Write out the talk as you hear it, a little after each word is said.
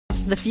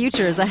The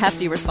future is a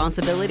hefty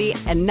responsibility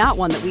and not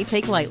one that we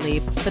take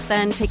lightly, but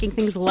then taking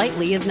things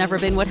lightly has never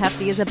been what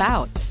Hefty is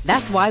about.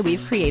 That's why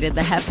we've created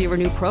the Hefty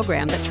Renew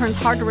program that turns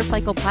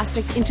hard-to-recycle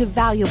plastics into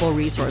valuable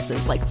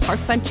resources like park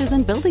benches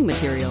and building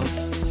materials.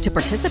 To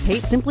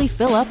participate, simply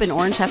fill up an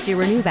orange Hefty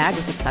Renew bag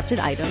with accepted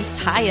items,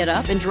 tie it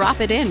up, and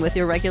drop it in with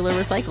your regular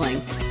recycling.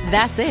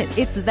 That's it.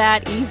 It's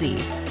that easy.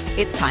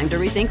 It's time to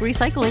rethink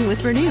recycling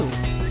with Renew.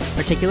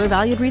 Particular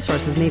valued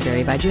resources may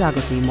vary by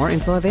geography. More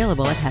info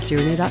available at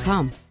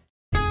heftyrenew.com.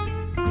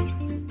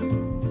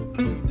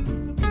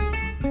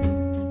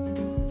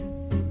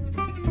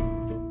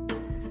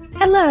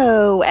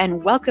 Hello,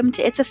 and welcome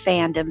to It's a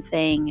Fandom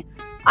Thing.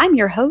 I'm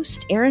your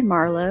host, Erin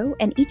Marlowe,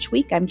 and each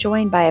week I'm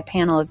joined by a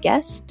panel of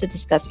guests to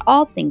discuss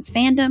all things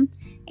fandom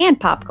and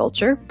pop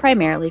culture,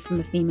 primarily from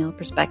the female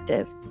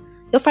perspective.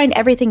 You'll find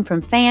everything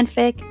from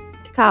fanfic,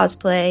 to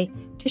cosplay,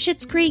 to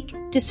Schitt's Creek,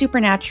 to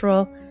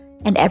Supernatural,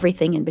 and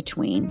everything in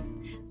between.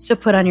 So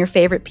put on your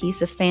favorite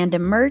piece of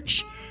fandom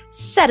merch,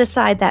 set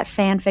aside that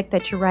fanfic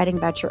that you're writing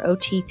about your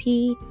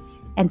OTP,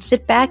 and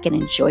sit back and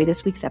enjoy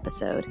this week's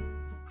episode.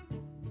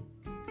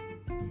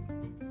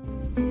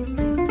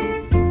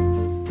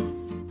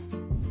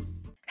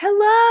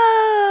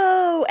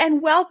 Hello,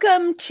 and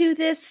welcome to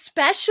this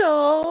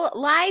special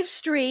live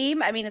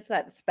stream. I mean, it's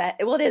not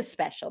well, it is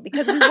special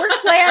because we weren't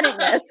planning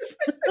this.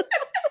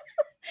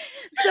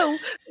 So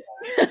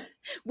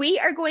we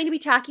are going to be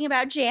talking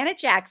about Janet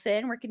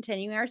Jackson. We're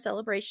continuing our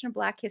celebration of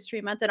Black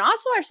History Month and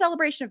also our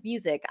celebration of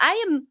music.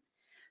 I am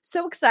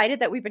so excited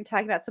that we've been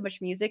talking about so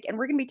much music, and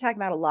we're going to be talking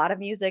about a lot of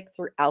music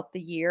throughout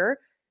the year.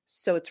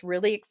 So it's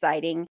really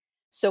exciting.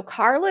 So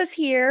Carla's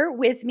here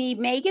with me.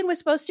 Megan was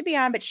supposed to be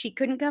on, but she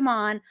couldn't come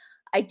on.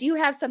 I do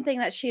have something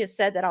that she has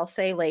said that I'll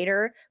say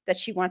later that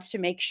she wants to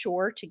make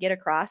sure to get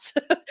across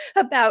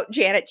about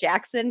Janet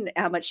Jackson,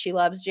 how much she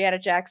loves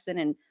Janet Jackson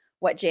and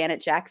what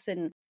Janet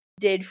Jackson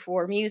did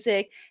for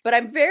music. But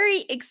I'm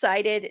very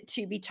excited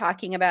to be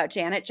talking about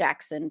Janet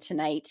Jackson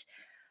tonight.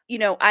 You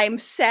know, I'm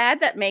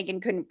sad that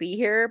Megan couldn't be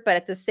here, but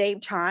at the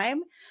same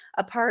time,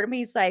 a part of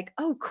me is like,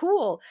 oh,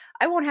 cool.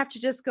 I won't have to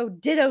just go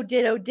ditto,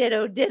 ditto,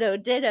 ditto, ditto,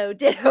 ditto,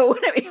 ditto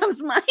when it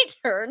becomes my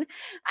turn.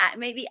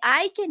 Maybe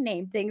I can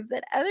name things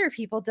that other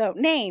people don't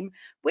name,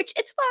 which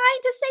it's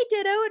fine to say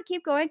ditto and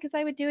keep going because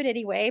I would do it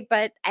anyway.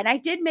 And I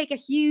did make a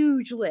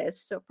huge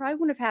list, so it probably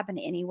wouldn't have happened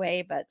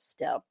anyway, but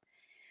still.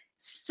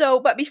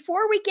 But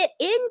before we get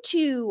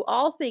into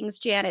all things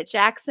Janet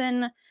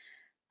Jackson,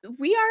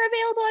 we are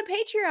available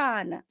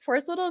on Patreon. For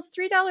as little as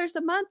 $3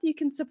 a month, you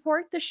can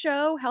support the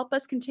show, help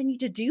us continue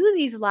to do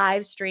these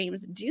live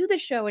streams, do the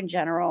show in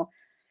general.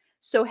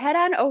 So head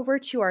on over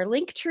to our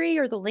Linktree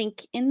or the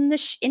link in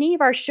any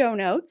of our show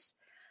notes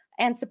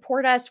and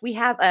support us. We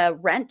have a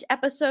Rent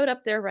episode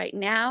up there right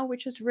now,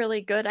 which is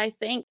really good, I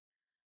think.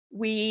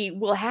 We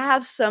will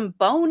have some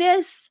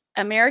bonus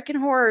American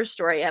Horror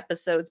Story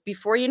episodes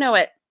before you know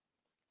it.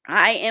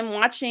 I am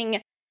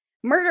watching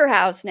Murder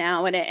House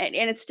now, and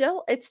it's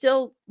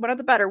still one of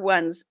the better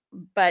ones.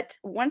 But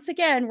once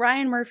again,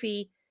 Ryan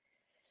Murphy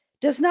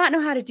does not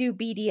know how to do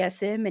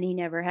BDSM, and he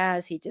never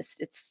has.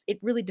 It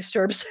really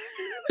disturbs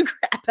the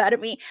crap out of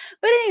me.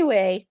 But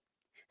anyway,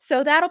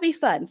 so that'll be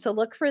fun. So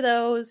look for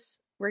those.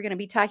 We're going to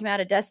be talking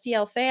about a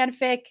Destiel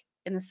fanfic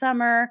in the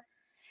summer,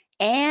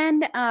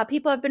 and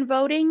people have been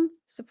voting,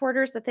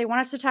 supporters, that they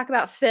want us to talk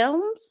about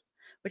films,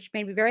 which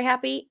made me very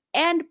happy,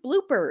 and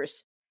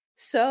bloopers.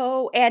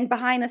 So, and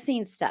behind the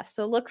scenes stuff.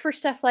 So look for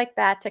stuff like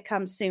that to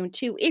come soon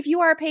too, if you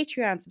are a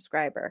Patreon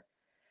subscriber.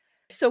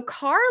 So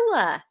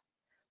Carla,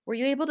 were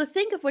you able to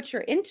think of what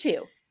you're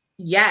into?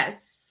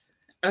 Yes.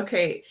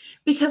 Okay.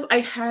 Because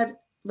I had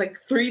like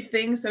 3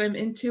 things that I'm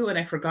into and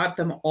I forgot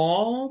them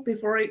all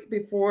before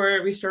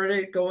we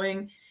started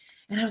going.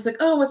 And I was like,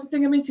 oh, what's the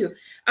thing I'm into?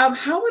 How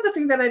about the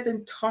thing that I've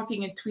been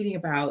talking and tweeting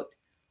about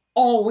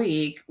all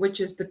week,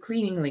 which is The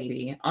Cleaning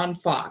Lady on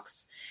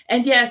Fox.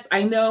 And yes,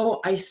 I know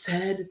I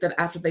said that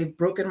after they've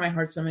broken my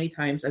heart so many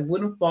times, I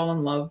wouldn't fall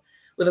in love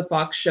with a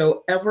Fox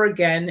show ever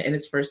again in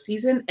its first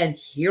season. And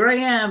here I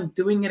am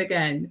doing it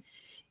again.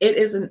 It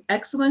is an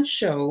excellent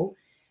show.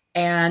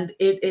 And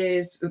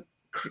it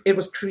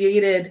was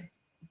created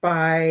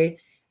by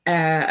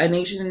an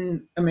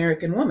Asian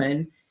American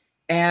woman.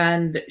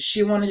 And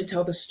she wanted to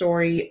tell the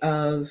story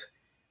of,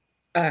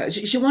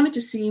 she wanted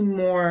to see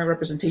more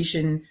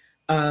representation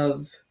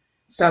of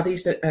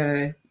Southeast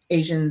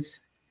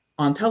Asians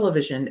on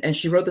television. And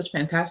she wrote this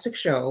fantastic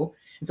show.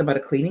 It's about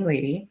a cleaning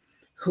lady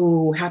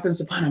who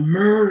happens upon a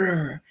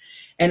murder.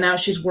 And now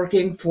she's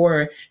working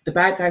for the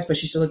bad guys, but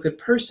she's still a good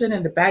person.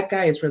 And the bad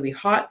guy is really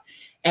hot.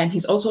 And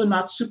he's also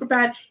not super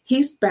bad.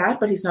 He's bad,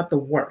 but he's not the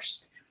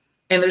worst.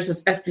 And there's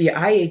this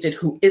FBI agent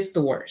who is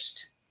the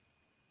worst.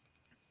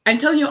 I'm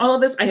telling you all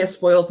of this. I have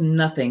spoiled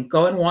nothing.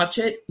 Go and watch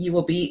it. You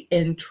will be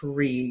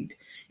intrigued.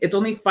 It's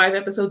only 5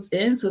 episodes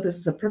in, so this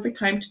is a perfect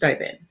time to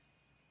dive in.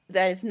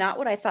 That is not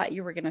what I thought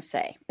you were going to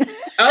say.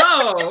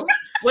 Oh,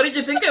 what did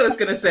you think I was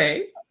going to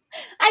say?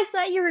 I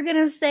thought you were going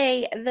to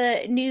say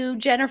the new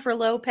Jennifer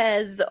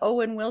Lopez,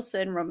 Owen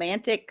Wilson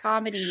romantic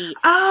comedy,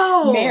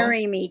 Oh.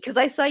 Marry Me, because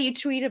I saw you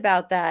tweet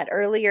about that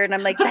earlier, and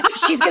I'm like, that's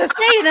what she's going to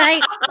say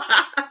tonight.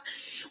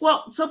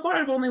 Well, so far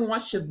I've only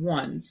watched it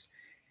once.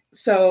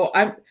 So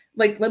I'm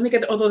like, let me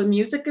get, although the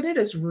music in it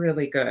is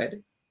really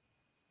good.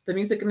 The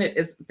music in it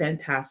is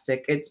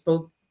fantastic. It's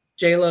both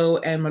J-Lo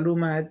and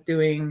Maluma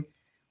doing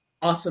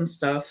awesome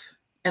stuff.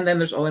 And then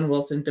there's Owen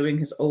Wilson doing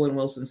his Owen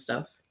Wilson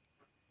stuff.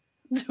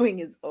 Doing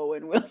his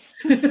Owen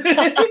Wilson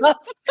stuff.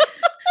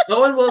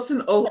 Owen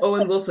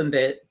Wilson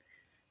did.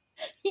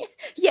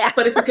 Yeah.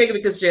 But it's okay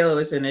because J-Lo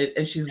is in it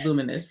and she's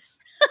luminous.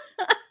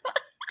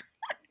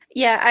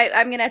 Yeah,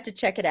 I'm going to have to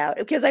check it out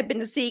because I've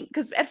been seeing,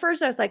 because at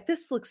first I was like,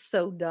 this looks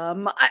so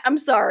dumb. I'm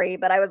sorry,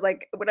 but I was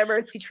like, whenever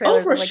I see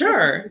trailers, Oh, for I'm like,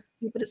 sure. this is the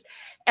stupidest.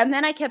 And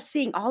then I kept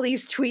seeing all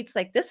these tweets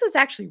like, this is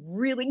actually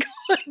really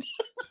good.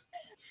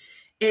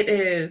 It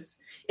is.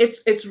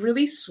 It's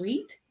really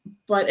sweet,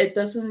 but it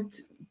doesn't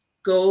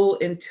go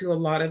into a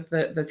lot of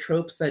the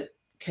tropes that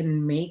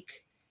can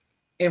make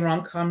a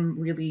rom-com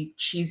really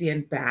cheesy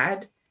and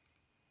bad.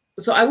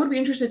 So I would be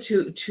interested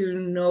to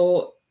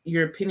know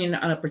your opinion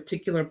on a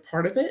particular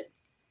part of it.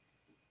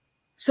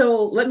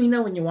 So let me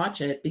know when you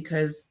watch it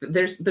because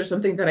there's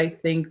something that I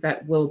think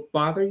that will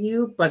bother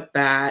you, but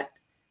that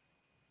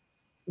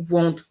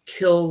won't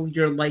kill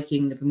your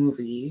liking the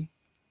movie.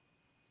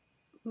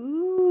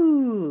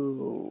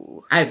 Ooh.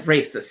 I've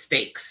raised the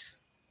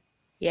stakes.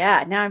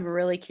 Yeah, now I'm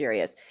really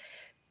curious.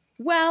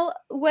 Well,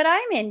 what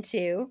I'm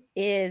into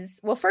is,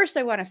 well, first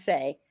I want to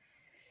say,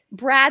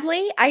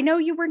 Bradley, I know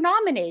you were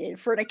nominated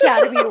for an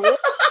Academy Award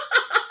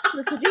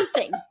for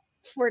producing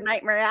for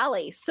Nightmare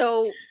Alley.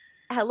 So,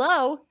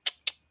 hello.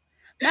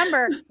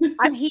 Remember,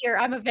 I'm here.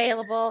 I'm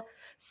available.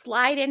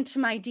 Slide into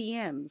my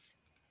DMs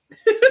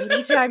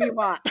anytime you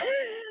want.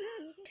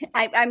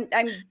 I'm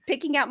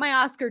picking out my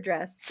Oscar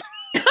dress.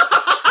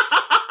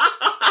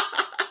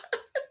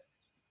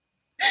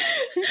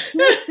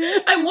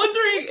 I'm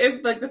wondering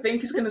if like the thing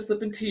is going to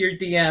slip into your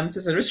DMs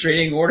as a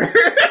restraining order. I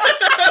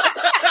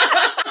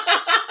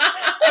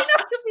know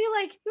to be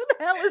like, who the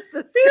hell is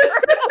this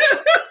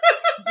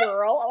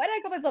girl? Why did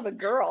I call myself a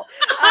girl?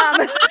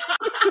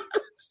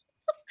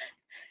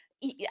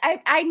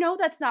 I know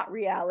that's not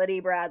reality,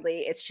 Bradley.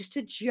 It's just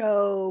a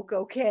joke,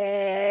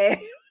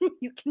 okay?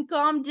 You can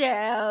calm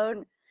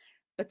down.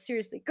 But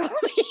seriously, call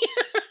me.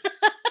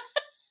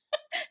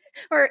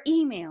 Or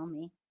email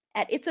me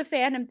at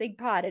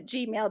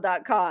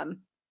itsafandomthingpod@gmail.com.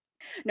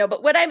 No,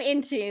 but what I'm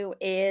into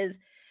is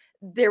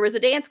there was a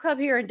dance club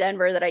here in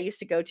Denver that I used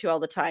to go to all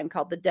the time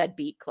called the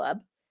Deadbeat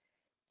Club.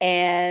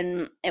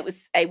 And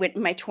I went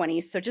in my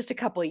 20s, so just a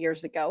couple of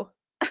years ago.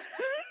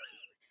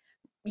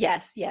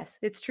 Yes,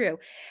 it's true.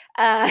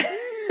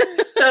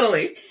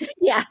 Totally.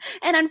 Yeah.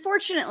 And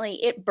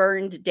unfortunately, it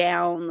burned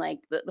down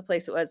like the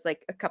place it was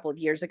like a couple of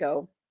years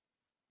ago.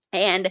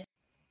 And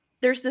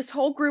there's this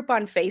whole group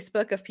on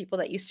Facebook of people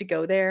that used to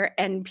go there,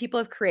 and people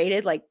have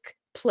created like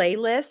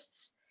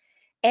playlists.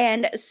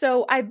 And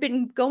so I've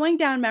been going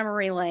down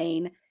memory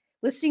lane,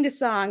 listening to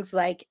songs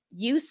like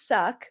You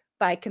Suck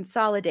by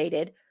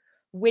Consolidated,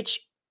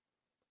 which,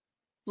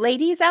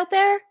 ladies out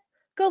there,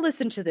 go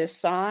listen to this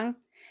song.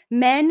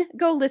 Men,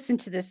 go listen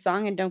to this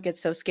song and don't get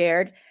so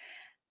scared.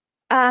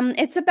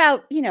 It's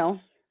about,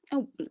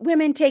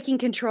 women taking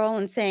control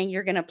and saying,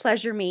 you're going to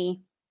pleasure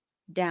me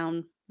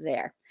down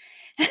there.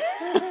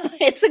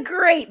 It's a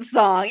great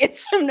song.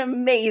 It's an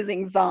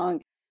amazing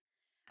song.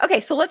 Okay,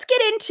 so let's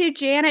get into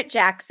Janet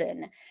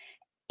Jackson.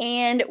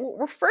 And what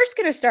we're first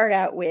going to start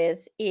out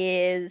with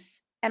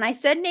is, and I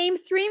said name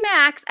 3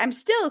 max. I'm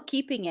still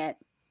keeping it.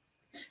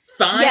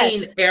 Fine,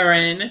 yes.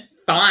 Erin.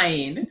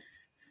 Fine.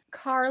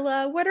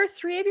 Carla, what are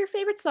 3 of your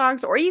favorite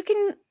songs? Or you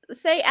can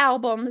say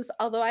albums,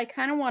 although I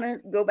kind of want to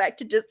go back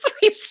to just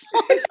 3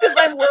 songs because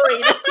I'm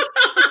worried.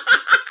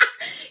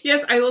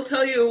 Yes, I will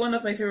tell you one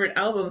of my favorite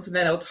albums, and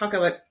then I'll talk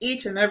about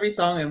each and every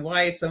song and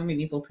why it's so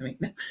meaningful to me.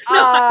 No,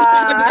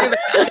 I'm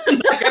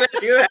not going to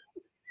do that.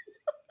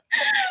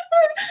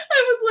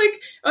 I was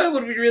like, oh, it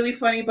would be really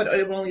funny, but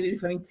it would only be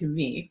funny to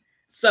me.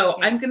 So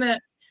yeah. I'm going to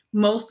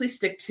mostly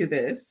stick to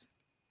this.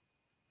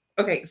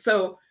 Okay,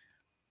 so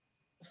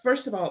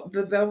first of all,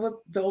 the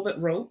Velvet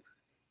Rope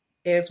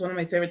is one of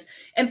my favorites.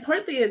 And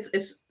partly it's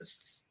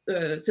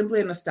simply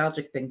a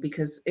nostalgic thing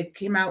because it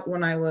came out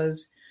when I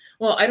was,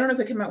 well, I don't know if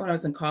it came out when I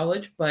was in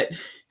college, but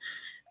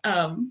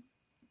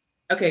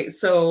okay,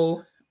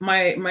 so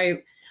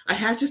I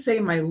have to say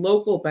my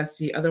local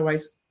bestie,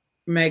 otherwise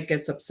Meg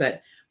gets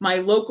upset. My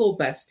local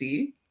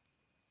bestie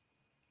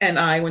and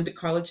I went to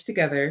college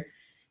together,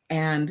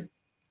 and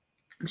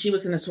she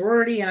was in a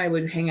sorority, and I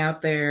would hang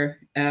out there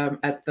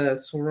at the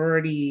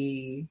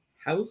sorority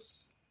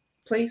house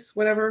place,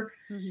 whatever,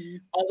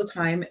 all the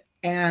time.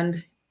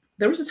 And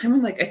there was a time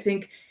when, like, I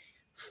think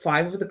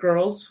 5 of the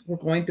girls were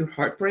going through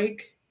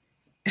heartbreak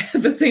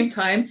at the same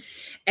time,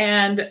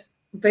 and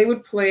they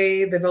would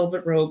play the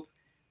Velvet Rope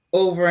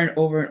over and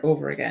over and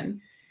over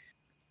again.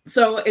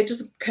 So it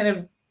just kind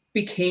of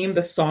became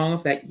the song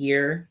of that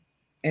year.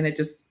 and it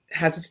just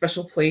has a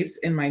special place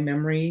in my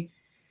memory.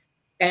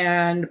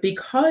 And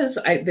because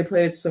they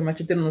played it so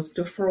much, I didn't listen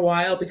to it for a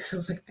while because I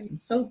was like, I'm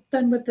so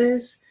done with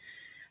this.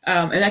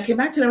 And I came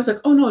back to it and I was like,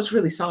 oh no, it's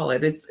really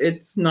solid.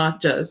 It's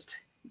not just,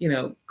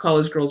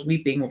 college girls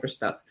weeping over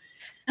stuff.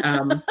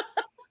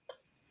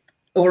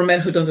 Over men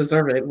who don't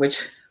deserve it,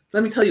 which,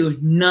 let me tell you,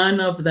 none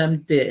of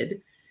them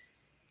did.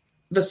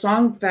 The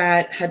song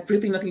that had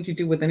really nothing to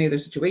do with any of their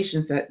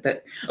situations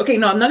okay,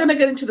 no, I'm not going to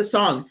get into the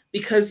song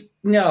because,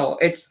 no,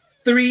 it's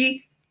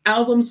 3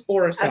 albums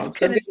or a song. I was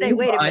going to say,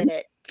 wait a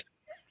minute.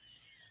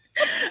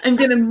 I'm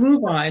going to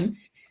move on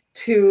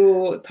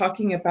to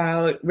talking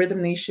about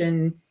Rhythm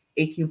Nation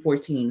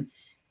 1814.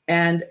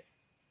 And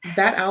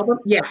that album,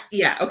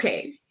 yeah,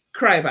 okay.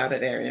 Cry about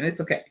it, Erin.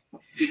 It's okay.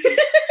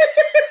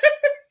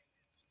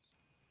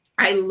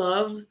 I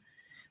love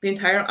the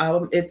entire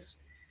album.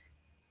 It's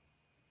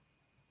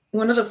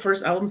one of the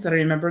first albums that I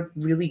remember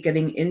really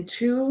getting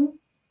into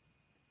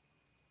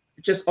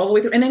just all the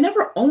way through. And I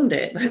never owned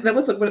it. That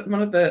was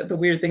one of the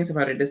weird things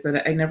about it, is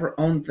that I never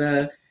owned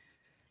the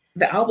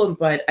album,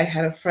 but I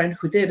had a friend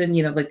who did.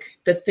 And, like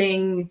the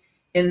thing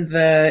in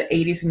the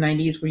 80s and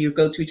 90s where you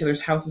go to each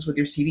other's houses with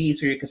your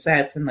CDs or your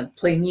cassettes and like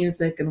play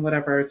music and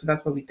whatever. So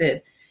that's what we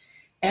did.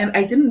 And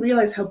I didn't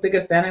realize how big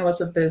a fan I was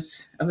of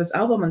this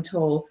album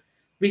until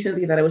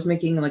recently, that I was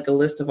making like a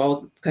list of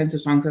all kinds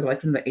of songs that I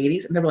liked from the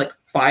 80s. And there were like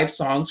 5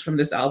 songs from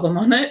this album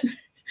on it. And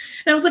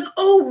I was like,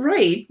 oh,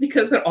 right.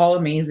 Because they're all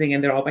amazing.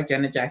 And they're all by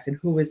Janet Jackson,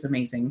 who is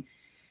amazing.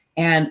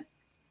 And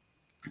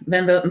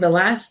then the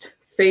last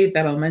fave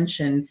that I'll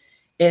mention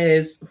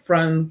is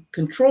from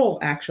Control,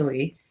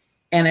 actually.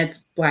 And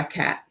it's Black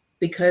Cat,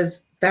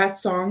 because that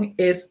song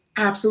is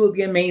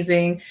absolutely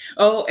amazing.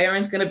 Oh,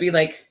 Erin's going to be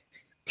like,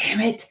 damn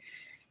it.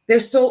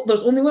 There's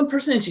only one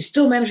person and she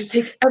still managed to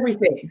take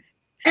everything.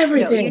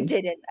 Everything. No, you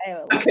didn't.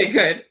 Okay,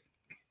 good.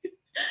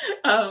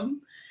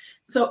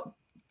 So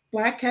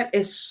Black Cat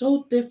is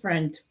so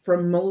different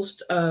from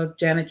most of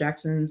Janet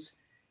Jackson's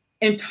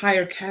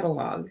entire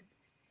catalog.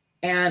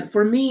 And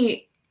for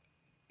me,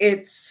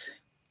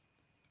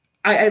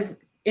 I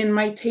in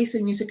my taste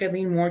in music, I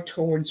lean more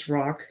towards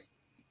rock,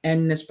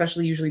 and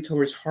especially usually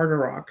towards harder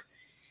rock.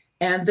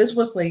 And this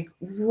was like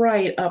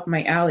right up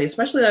my alley,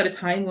 especially at a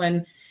time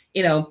when,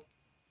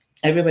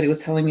 everybody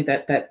was telling me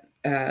that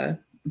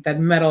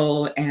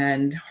metal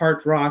and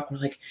hard rock were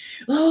like,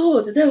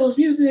 oh, the devil's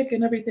music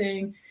and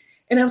everything.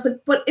 And I was like,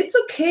 but it's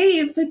okay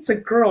if it's a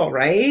girl,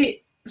 right?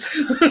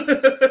 So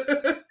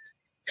I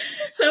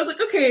was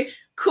like, okay,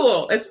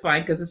 cool. It's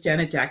fine because it's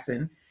Janet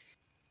Jackson.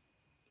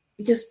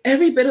 Just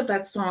every bit of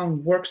that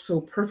song works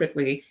so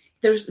perfectly.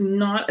 There's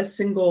not a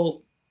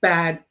single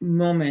bad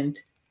moment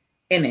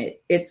in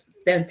it. It's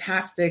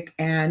fantastic.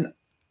 And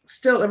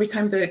still, every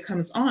time that it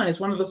comes on, it's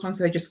one of those songs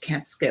that I just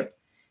can't skip.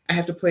 I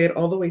have to play it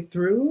all the way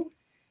through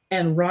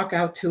and rock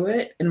out to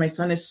it. And my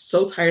son is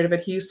so tired of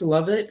it. He used to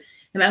love it.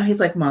 And now he's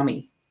like,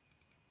 Mommy,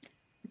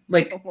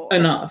 like,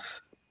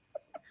 enough.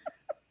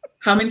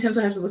 How many times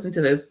do I have to listen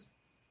to this?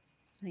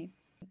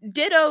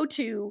 Ditto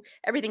to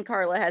everything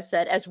Carla has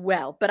said as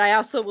well. But I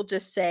also will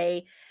just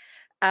say,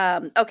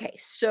 okay,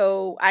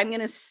 so I'm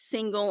going to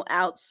single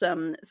out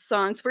some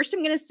songs. First,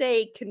 I'm going to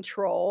say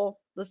Control,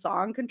 the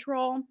song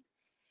Control.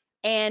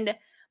 And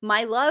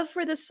my love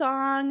for the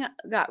song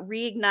got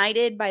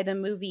reignited by the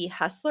movie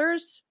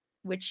Hustlers,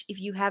 which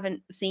if you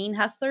haven't seen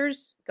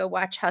Hustlers, go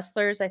watch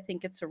Hustlers. I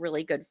think it's a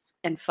really good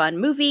and fun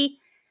movie.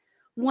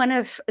 One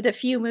of the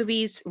few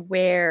movies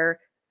where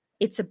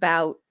it's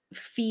about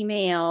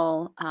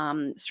female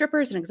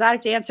strippers and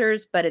exotic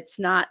dancers, but it's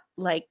not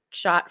like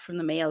shot from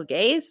the male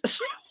gaze.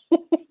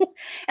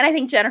 And I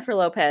think Jennifer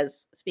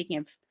Lopez, speaking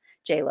of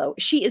J-Lo,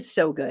 she is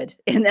so good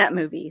in that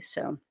movie.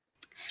 So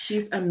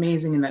she's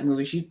amazing in that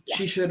movie.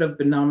 She should have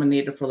been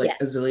nominated for like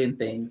a zillion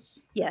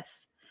things.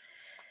 Yes.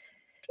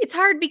 It's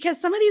hard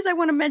because some of these I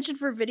want to mention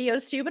for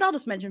videos too, but I'll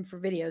just mention for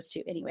videos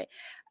too. Anyway,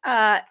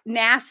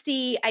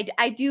 Nasty.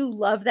 I do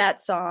love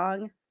that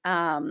song.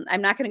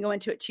 I'm not going to go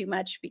into it too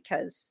much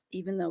because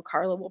even though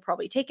Carla will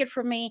probably take it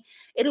from me,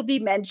 it'll be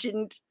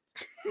mentioned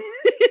in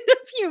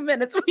a few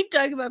minutes when we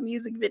talk about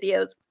music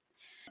videos.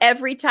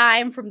 Every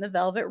Time from the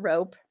Velvet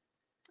Rope.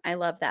 I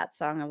love that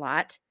song a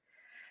lot.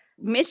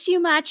 Miss You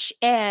Much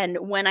and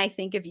When I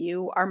Think of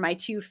You are my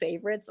 2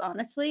 favorites,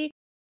 honestly.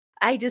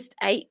 I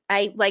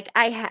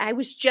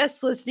was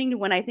just listening to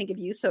When I Think of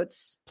You, so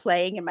it's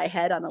playing in my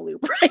head on a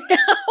loop right now.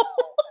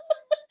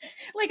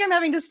 Like I'm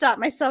having to stop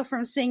myself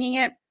from singing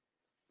it.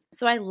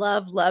 So I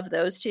love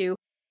those 2.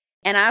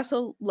 And I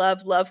also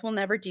love Love Will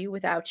Never Do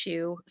Without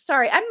You.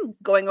 Sorry, I'm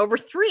going over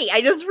 3.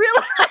 I just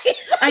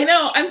realized. I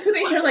know. I'm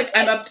sitting here like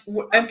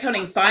I'm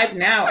counting 5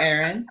 now,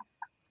 Erin.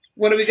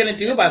 What are we going to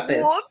do about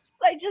this? Whoops,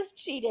 I just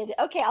cheated.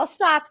 Okay, I'll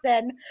stop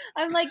then.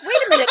 I'm like, wait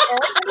a minute,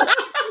 Erin.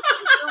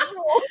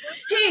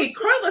 Hey,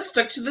 Carla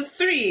stuck to the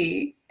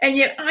 3, and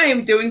yet I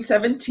am doing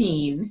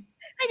 17.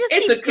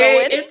 It's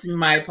okay. Going. It's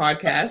my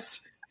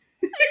podcast.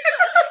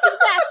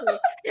 Exactly.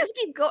 I just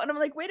keep going. I'm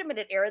like, wait a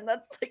minute, Erin.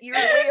 You're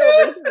way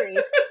over 3.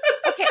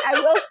 Okay, I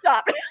will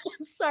stop.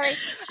 Sorry.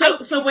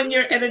 So when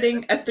you're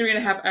editing a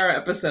 3.5 hour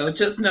episode,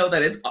 just know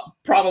that it's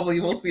probably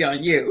mostly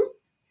on you.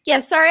 Yeah,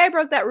 sorry I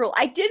broke that rule.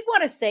 I did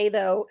want to say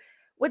though,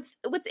 what's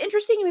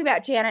interesting to me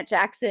about Janet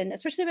Jackson,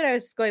 especially when I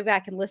was going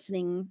back and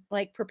listening,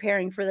 like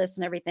preparing for this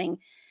and everything,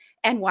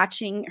 and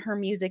watching her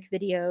music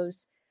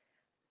videos.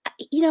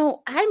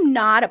 I'm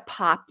not a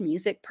pop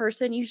music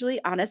person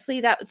usually.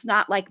 Honestly, that was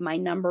not like my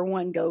number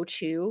one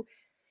go-to.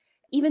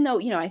 Even though,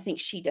 I think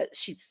she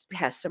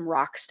has some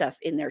rock stuff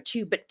in there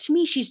too, but to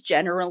me she's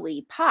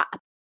generally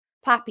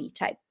poppy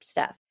type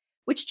stuff,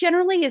 which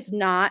generally is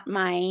not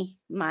my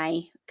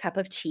cup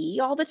of tea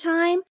all the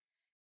time.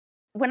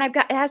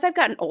 As I've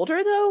gotten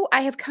older though,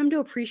 I have come to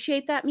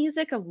appreciate that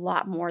music a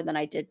lot more than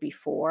I did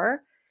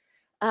before.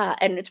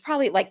 And it's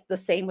probably like the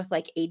same with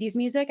like 80s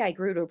music. I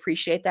grew to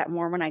appreciate that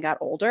more when I got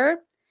older.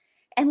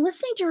 And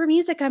listening to her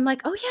music, I'm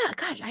like, oh yeah,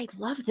 God, I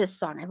love this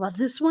song. I love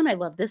this one. I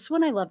love this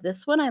one. I love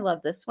this one. I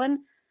love this one.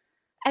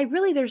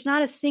 There's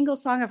not a single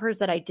song of hers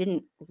that I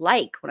didn't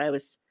like when I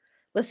was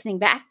listening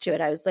back to it.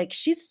 I was like,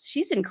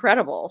 she's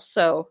incredible.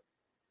 So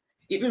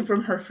even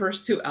from her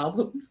first 2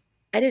 albums,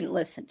 I didn't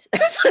listen to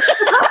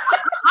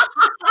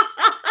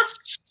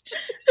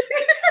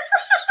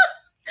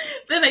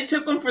Then I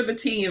took one for the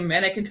team,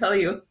 and I can tell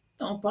you,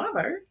 don't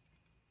bother.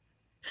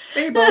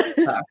 They both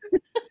suck.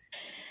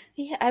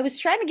 Yeah, I was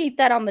trying to get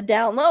that on the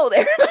down low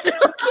there, but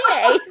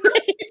okay.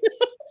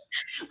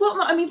 Well,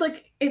 no, I mean,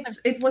 like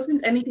it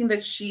wasn't anything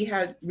that she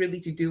had really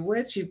to do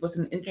with. She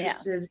wasn't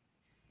interested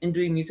in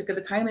doing music at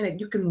the time, and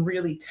you can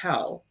really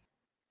tell.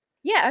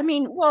 Yeah, I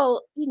mean,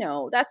 well,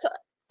 that's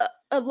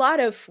a lot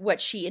of what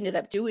she ended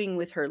up doing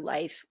with her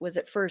life was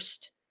at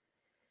first,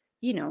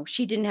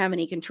 she didn't have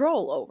any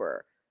control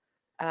over.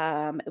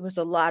 It was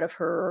a lot of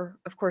her.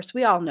 Of course,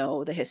 we all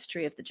know the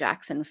history of the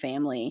Jackson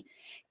family,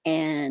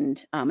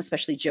 and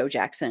especially Joe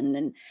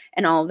Jackson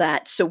and all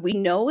that. So we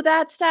know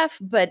that stuff.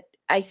 But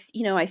I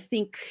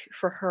think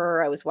for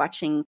her, I was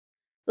watching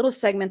little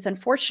segments.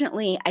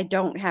 Unfortunately, I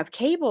don't have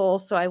cable,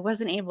 so I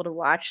wasn't able to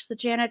watch the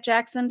Janet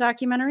Jackson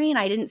documentary, and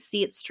I didn't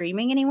see it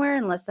streaming anywhere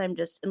unless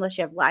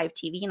you have live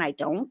TV, and I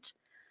don't.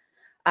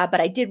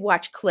 But I did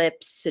watch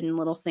clips and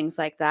little things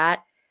like that.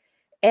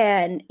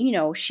 And,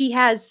 she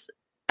has,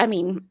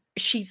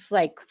 she's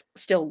like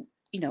still,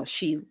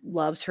 she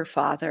loves her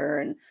father,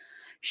 and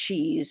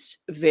she's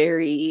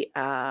very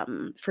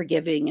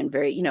forgiving and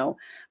very,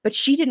 but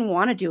she didn't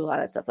want to do a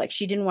lot of stuff. Like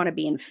she didn't want to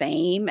be in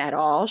fame at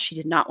all. She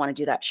did not want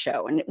to do that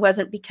show. And it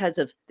wasn't because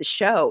of the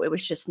show. It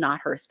was just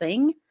not her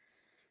thing.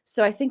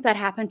 So I think that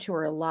happened to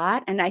her a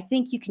lot. And I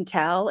think you can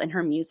tell in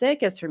her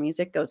music as her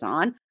music goes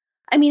on.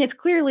 It's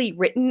clearly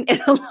written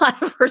in a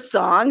lot of her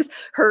songs,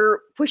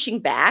 her pushing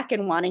back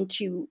and wanting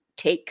to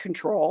take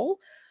control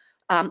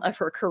of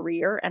her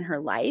career and her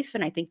life.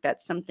 And I think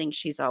that's something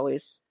she's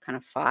always kind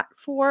of fought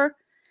for.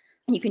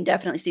 And you can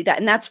definitely see that.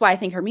 And that's why I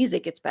think her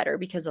music gets better,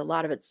 because a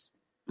lot of it's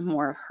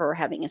more her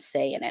having a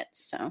say in it.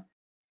 So,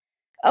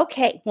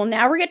 okay. Well,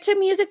 now we get to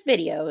music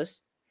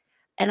videos.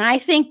 And I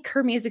think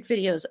her music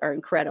videos are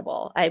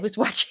incredible. I was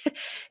watching,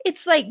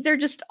 it's like, they're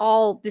just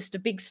all just a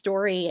big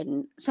story.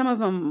 And some of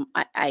them,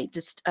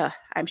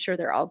 I'm sure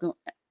they're all going,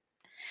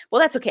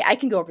 well, that's okay. I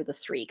can go over the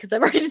 3 because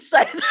I've already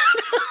decided. Just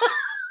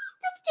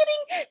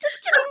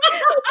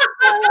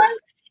kidding.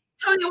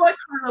 Tell you what,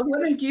 Carla,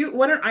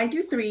 why don't I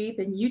do 3,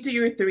 then you do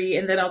your 3,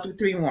 and then I'll do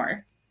 3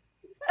 more.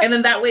 And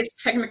then that way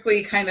it's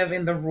technically kind of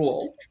in the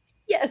rule.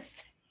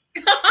 Yes.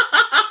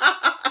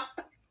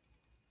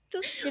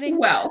 Just kidding.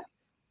 Well,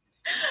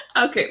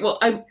 okay. Well,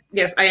 I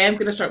am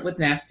going to start with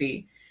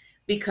Nasty,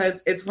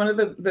 because it's one of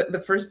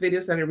the first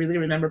videos that I really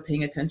remember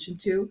paying attention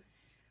to.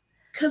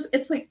 Because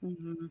it's like,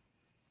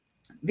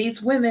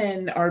 these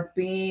women are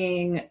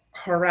being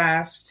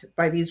harassed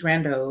by these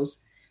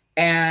randos,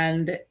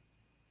 and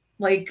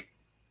like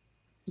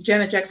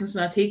Janet Jackson's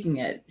not taking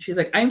it. She's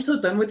like, I'm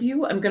so done with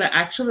you. I'm going to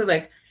actually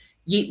like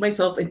yeet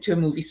myself into a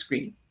movie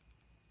screen.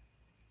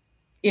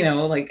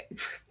 Like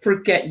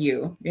forget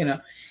you,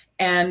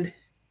 and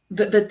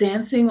the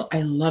dancing,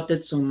 I loved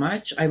it so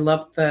much. I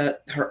loved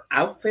her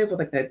outfit with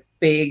like that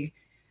big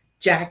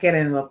jacket,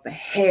 and I loved the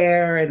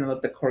hair, and I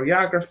loved the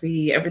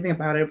choreography. Everything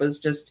about it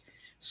was just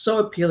so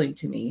appealing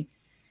to me.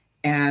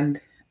 And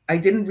I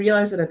didn't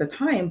realize it at the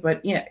time,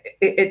 but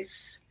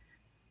it's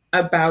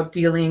about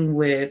dealing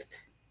with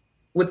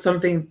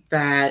something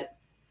that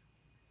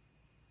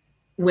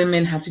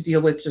women have to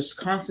deal with just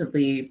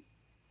constantly,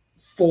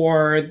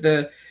 for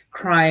the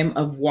crime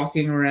of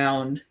walking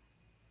around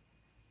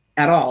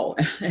at all.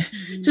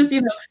 Just,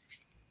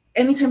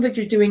 anytime that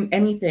you're doing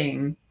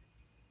anything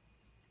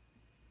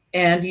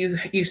and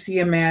you see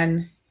a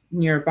man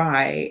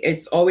nearby,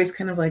 it's always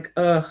kind of like,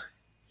 ugh,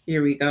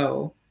 here we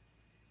go.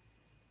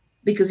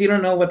 Because you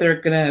don't know what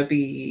they're going to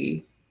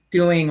be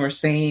doing or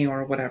saying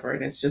or whatever.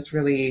 And it's just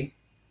really,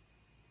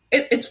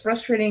 it's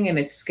frustrating, and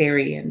it's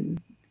scary and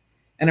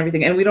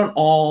everything. And we don't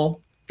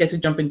all get to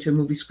jump into a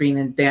movie screen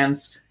and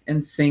dance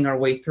and sing our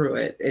way through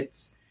it.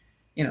 It's,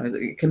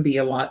 it can be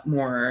a lot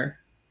more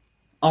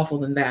awful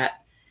than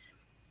that.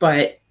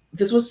 But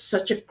this was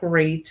such a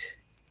great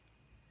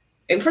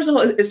first of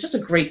all, it's just a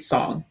great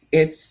song.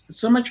 It's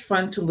so much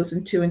fun to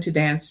listen to and to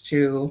dance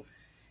to,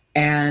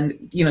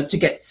 and to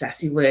get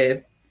sassy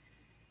with.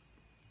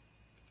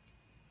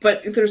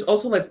 But there's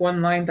also like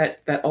one line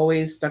that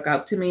always stuck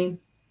out to me,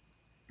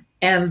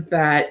 and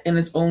that in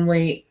its own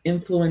way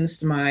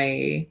influenced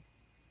my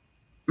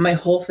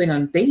whole thing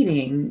on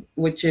dating,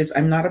 which is,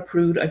 I'm not a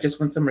prude, I just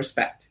want some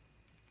respect.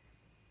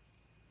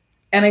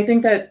 And I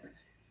think that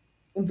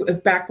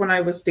back when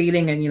I was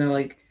dating,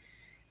 and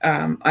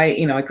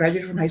I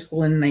graduated from high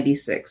school in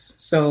 '96,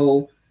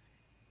 so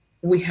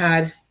we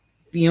had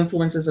the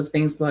influences of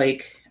things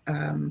like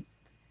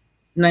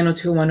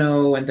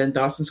 90210, and then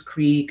Dawson's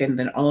Creek, and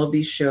then all of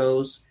these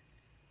shows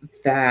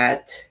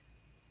that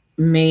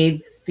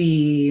made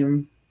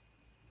the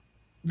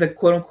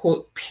quote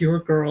unquote pure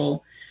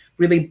girl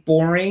really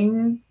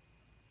boring,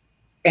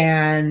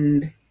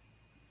 and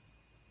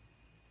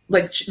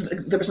like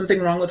there was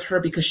something wrong with her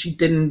because she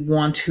didn't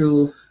want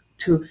to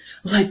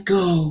let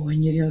go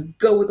and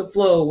go with the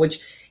flow, which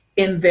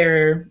in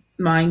their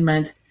mind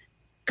meant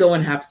go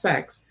and have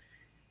sex.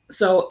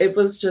 So it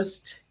was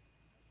just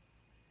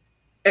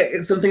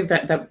something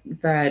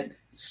that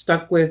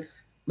stuck with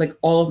like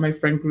all of my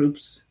friend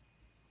groups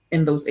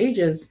in those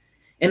ages.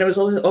 And it was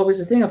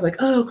always a thing of like,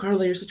 oh,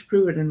 Carla, you're such a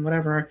prude and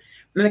whatever.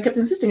 And I kept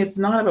insisting it's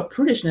not about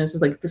prudishness.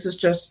 It's like, this is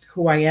just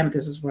who I am.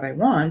 This is what I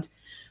want.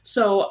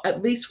 So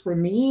at least for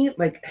me,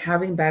 like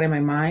having that in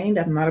my mind,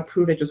 I'm not a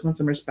prude, I just want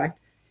some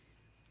respect,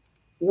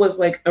 was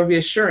like a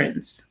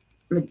reassurance.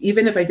 Like,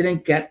 even if I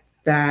didn't get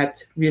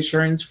that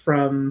reassurance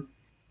from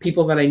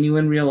people that I knew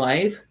in real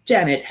life,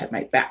 Janet had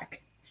my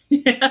back.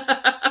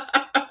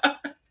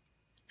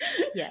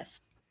 Yes.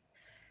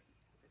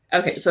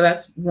 Okay, so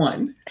that's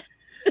one.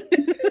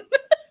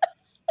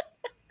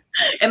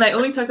 And I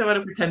only talked about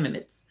it for 10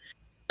 minutes.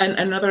 And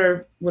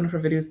another one of her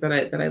videos that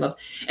I loved.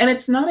 And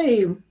it's not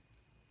a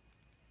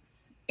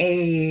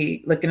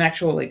like an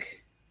actual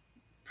like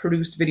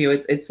produced video.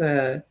 It's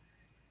a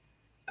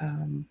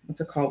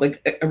what's it called?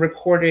 Like a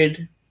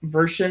recorded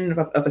version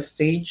of a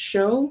stage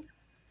show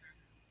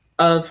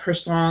of her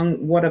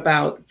song "What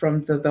About"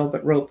 from the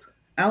Velvet Rope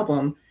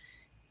album.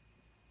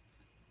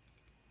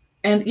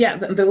 And yeah,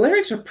 the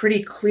lyrics are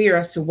pretty clear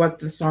as to what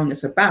the song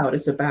is about.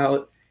 It's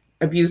about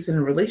abuse in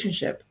a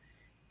relationship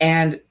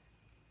and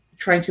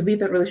trying to leave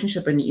that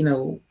relationship, and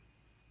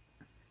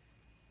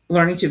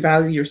learning to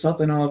value yourself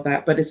and all of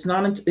that. But it's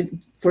not,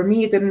 for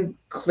me, it didn't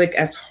click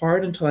as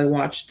hard until I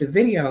watched the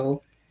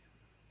video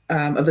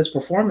of this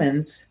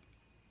performance,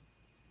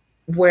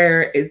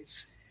 where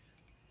it's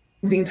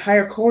the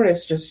entire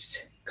chorus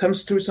just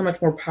comes through so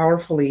much more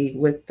powerfully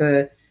with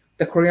the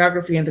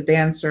choreography and the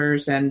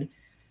dancers. And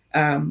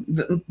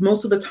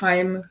most of the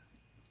time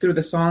through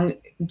the song,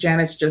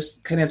 Janet's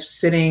just kind of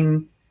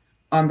sitting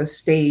on the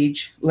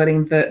stage,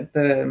 letting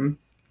the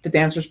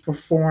dancers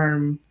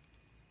perform.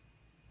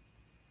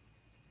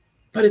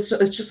 But it's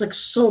just like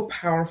so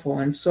powerful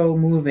and so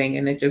moving,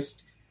 and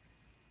it's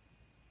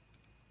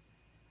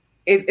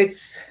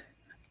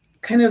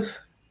kind of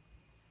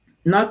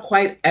not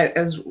quite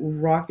as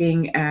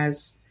rocking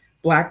as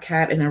Black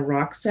Cat in a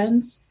rock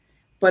sense,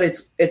 but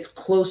it's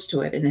close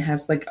to it, and it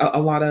has like a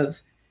lot of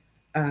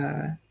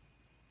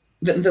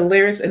the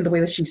lyrics and the way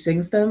that she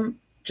sings them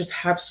just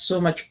have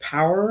so much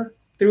power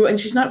through. And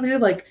she's not really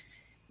like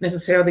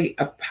necessarily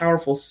a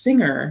powerful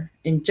singer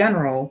in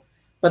general,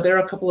 but there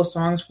are a couple of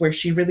songs where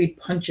she really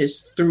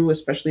punches through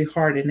especially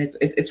hard, and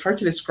it's hard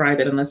to describe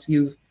it unless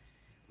you've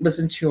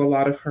listened to a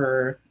lot of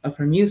her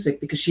music,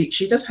 because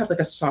she does have like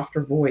a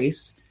softer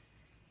voice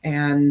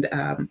and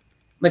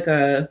like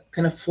a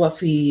kind of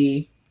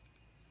fluffy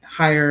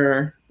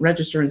higher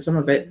register in some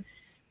of it.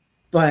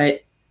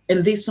 But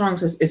in these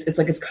songs, it's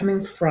like it's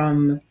coming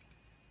from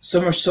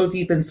somewhere so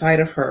deep inside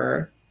of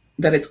her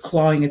that it's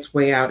clawing its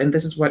way out. And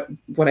this is what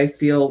I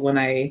feel when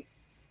I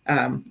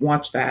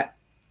watch that.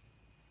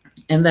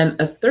 And then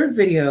a third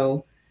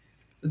video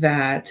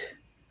that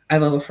I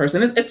love of hers,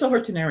 and it's so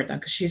hard to narrow it down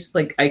because she's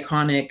like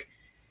iconic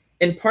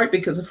in part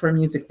because of her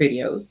music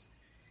videos.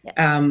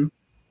 Yes.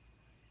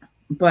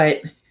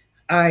 But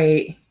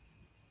I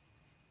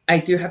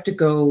do have to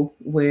go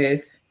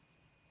with,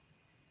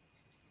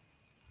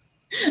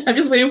 I'm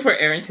just waiting for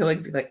Erin to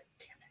like be like,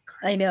 damn it,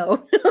 Carla. I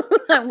know.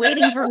 I'm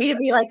waiting for me to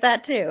be like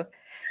that too.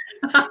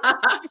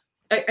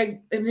 I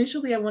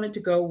initially wanted to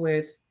go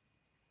with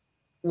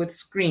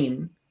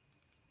Scream,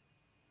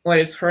 when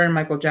it's her and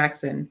Michael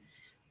Jackson,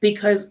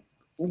 because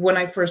when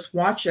I first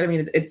watched it, I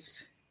mean,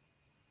 it's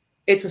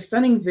a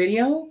stunning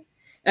video.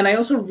 And I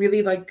also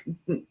really like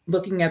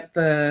looking at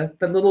the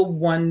little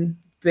one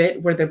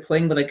bit where they're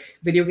playing with like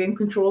video game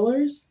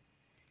controllers,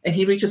 and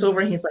he reaches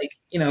over and he's like,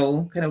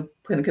 kind of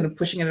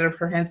pushing it out of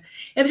her hands.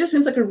 And it just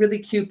seems like a really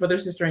cute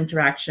brother-sister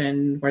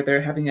interaction where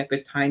they're having a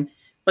good time.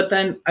 But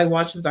then I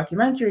watched the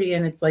documentary,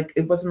 and it's like,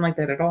 it wasn't like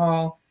that at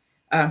all.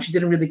 She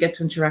didn't really get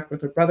to interact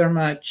with her brother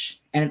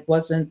much, and it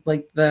wasn't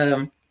like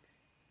the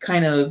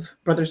kind of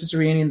brother-sister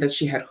reunion that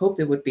she had hoped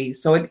it would be.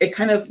 So it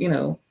kind of,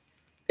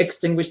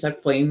 extinguished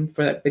that flame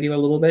for that video a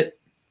little bit.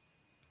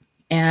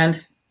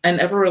 And an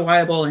ever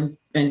reliable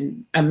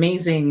and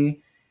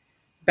amazing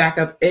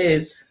backup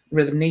is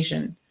Rhythm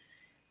Nation,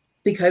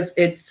 because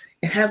it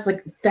has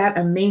like that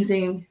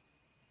amazing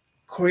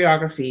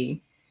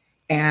choreography,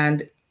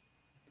 and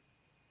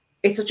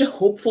it's such a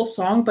hopeful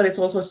song, but it's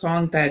also a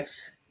song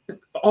that's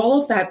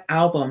all of that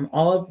album,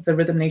 all of the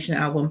Rhythm Nation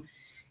album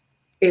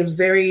is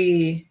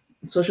very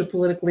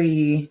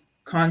sociopolitically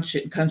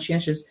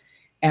conscientious,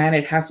 and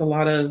it has a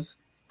lot of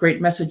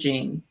great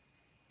messaging.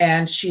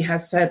 And she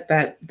has said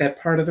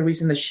that part of the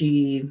reason that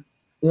she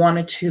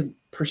wanted to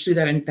pursue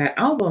that in that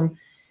album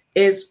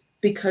is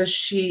because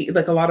she,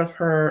 like, a lot of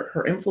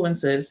her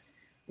influences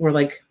were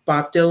like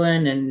Bob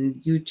Dylan and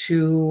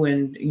U2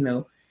 and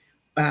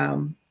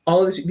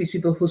all of these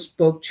people who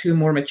spoke to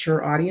more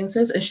mature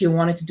audiences, and she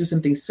wanted to do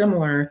something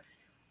similar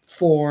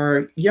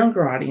for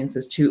younger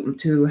audiences,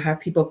 to have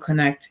people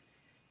connect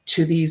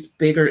to these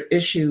bigger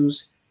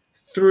issues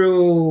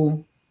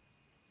through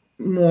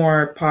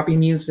more poppy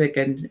music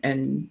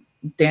and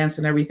dance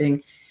and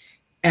everything.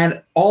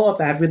 And all of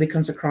that really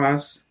comes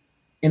across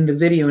in the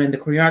video and in the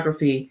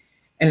choreography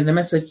and in the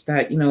message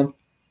that,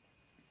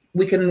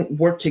 we can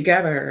work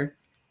together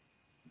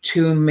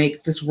to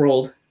make this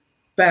world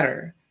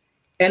better.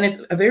 And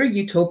it's a very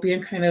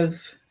utopian kind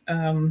of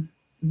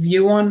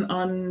view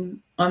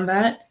on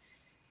that.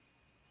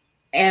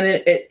 And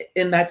it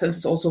in that sense,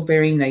 it's also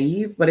very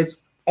naive, but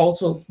it's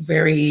also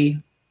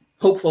very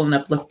hopeful and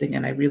uplifting.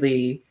 And I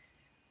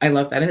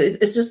love that. And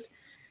it's just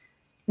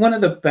one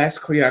of the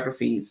best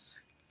choreographies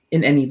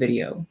in any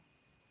video.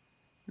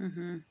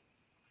 Mm-hmm.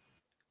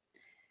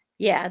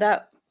 Yeah,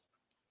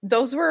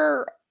 those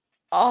were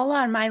all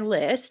on my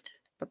list,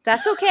 but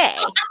that's okay.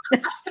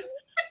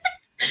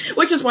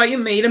 Which is why you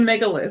made a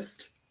mega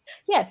list.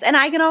 Yes, and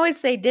I can always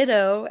say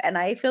ditto, and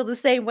I feel the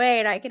same way,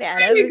 and I can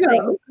add other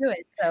things to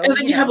it. So, and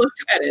then you have less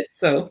to edit.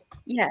 So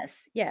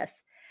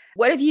yes.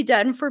 What have you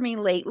done for me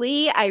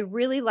lately? I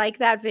really like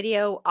that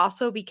video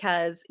also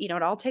because, it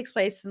all takes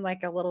place in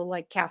like a little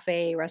like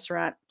cafe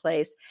restaurant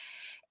place.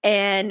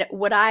 And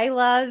what I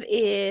love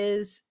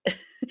is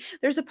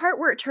there's a part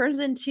where it turns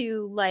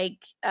into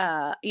like,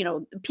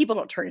 people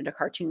don't turn into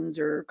cartoons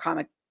or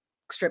comic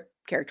strip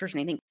characters or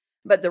anything,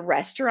 but the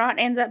restaurant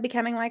ends up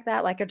becoming like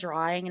that, like a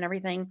drawing and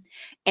everything.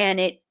 And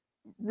it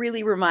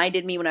really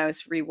reminded me when I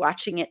was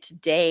rewatching it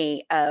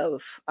today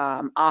of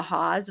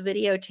a-ha's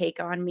video Take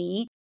On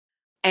Me.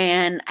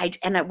 And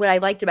what I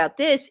liked about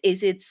this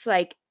is it's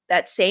like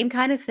that same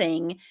kind of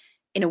thing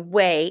in a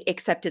way,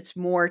 except it's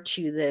more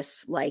to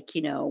this, like,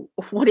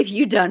 what have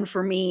you done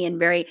for me? And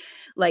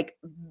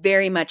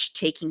very much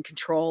taking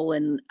control,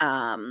 and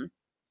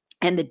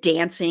the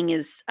dancing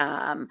is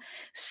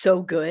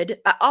so good.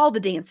 All the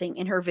dancing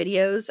in her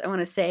videos, I want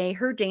to say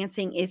her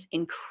dancing is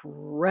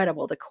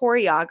incredible. The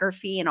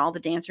choreography and all the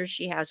dancers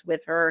she has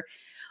with her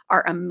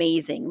are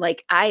amazing.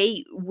 Like,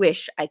 I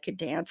wish I could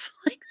dance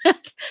like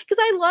that because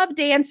I love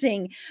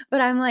dancing,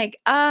 but I'm like,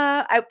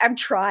 I'm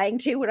trying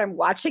to when I'm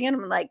watching it.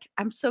 I'm like,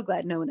 I'm so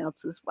glad no one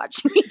else is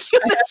watching me do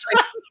this.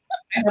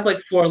 I have like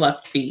 4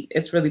 left feet.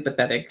 It's really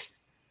pathetic.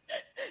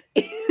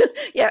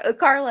 Yeah,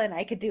 Carla and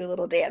I could do a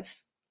little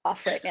dance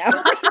off right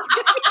now.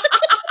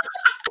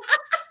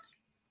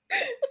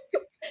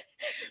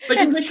 But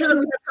just make sure that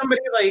we have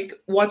somebody like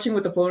watching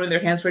with the phone in their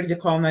hands ready to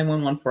call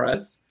 911 for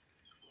us.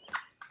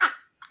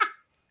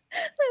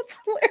 That's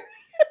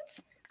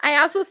hilarious. I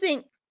also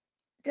think,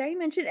 did I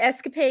mention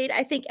Escapade?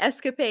 I think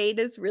Escapade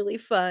is really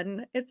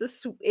fun.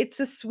 It's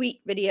a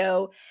sweet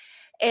video,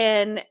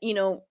 and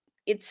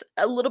it's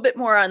a little bit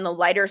more on the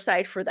lighter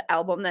side for the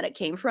album that it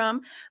came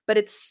from, but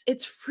it's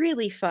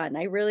really fun.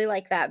 I really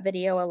like that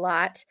video a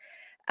lot.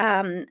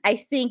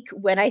 I think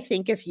When I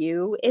Think of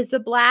You is a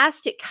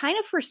blast. It kind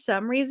of, for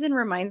some reason,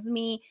 reminds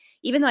me,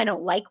 even though I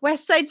don't like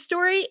West Side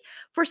Story,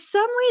 for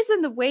some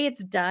reason, the way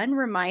it's done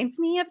reminds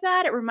me of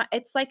that.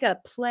 It's like a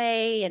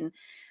play and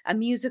a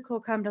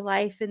musical come to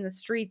life in the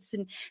streets.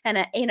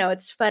 And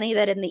it's funny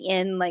that in the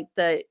end, like,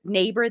 the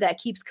neighbor that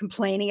keeps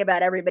complaining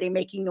about everybody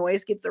making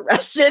noise gets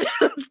arrested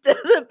instead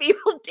of the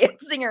people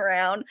dancing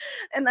around.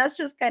 And that's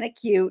just kind of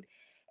cute.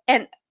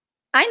 And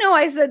I know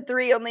I said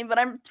 3 only, but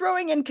I'm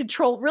throwing in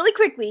Control really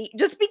quickly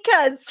just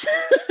because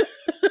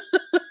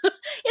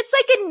it's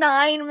like a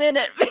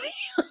 9-minute video.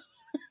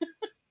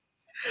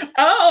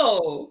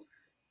 Oh,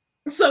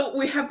 so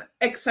we have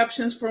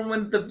exceptions from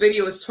when the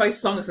video is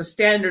twice long as a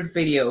standard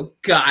video.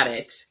 Got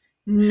it.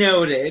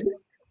 Noted. Well,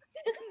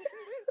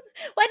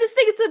 I just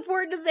think it's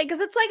important to say because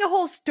it's like a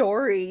whole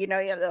story. You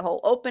have the whole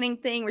opening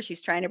thing where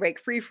she's trying to break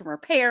free from her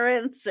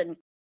parents and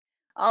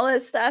all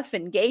this stuff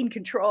and gain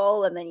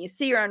control, and then you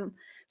see her on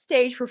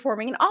stage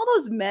performing and all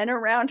those men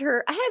around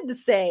her. I have to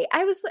say,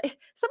 I was like,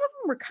 some of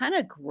them were kind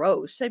of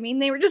gross. I mean,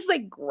 they were just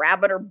like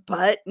grabbing her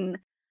butt and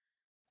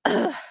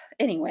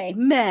anyway,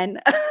 men.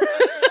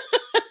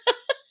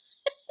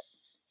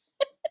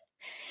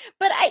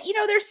 But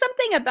there's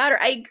something about her.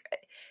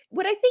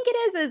 What I think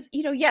it is,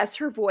 yes,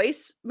 her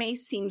voice may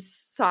seem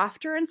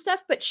softer and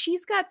stuff, but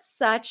she's got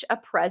such a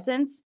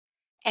presence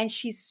and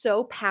she's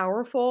so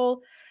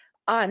powerful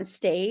on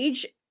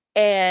stage,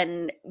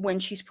 and when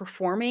she's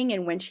performing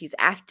and when she's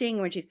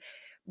acting,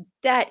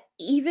 that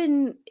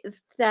even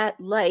that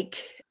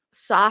like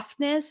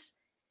softness,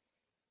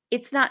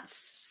 it's not,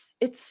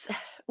 it's,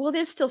 well, it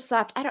is still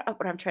soft. I don't know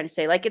what I'm trying to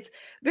say. Like, it's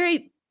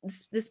very,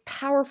 this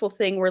powerful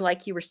thing where,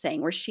 like you were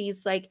saying, where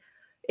she's like,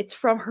 it's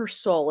from her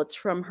soul, it's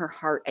from her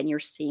heart, and you're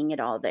seeing it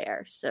all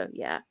there. So,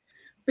 yeah.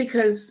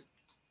 Because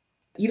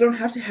you don't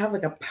have to have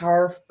like a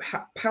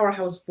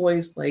powerhouse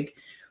voice like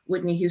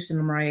Whitney Houston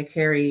or Mariah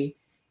Carey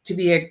to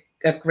be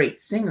a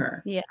great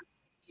singer. Yeah.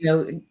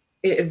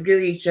 It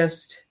really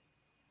just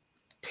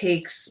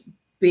takes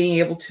being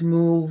able to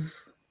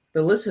move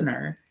the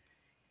listener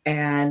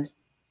and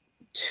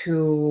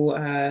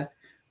to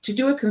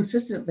do it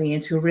consistently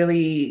and to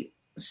really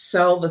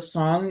sell the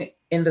song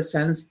in the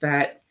sense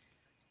that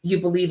you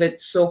believe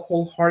it so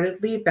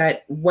wholeheartedly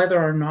that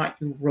whether or not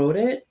you wrote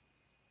it,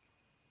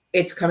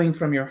 it's coming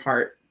from your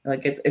heart.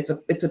 Like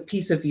it's a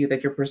piece of you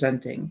that you're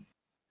presenting.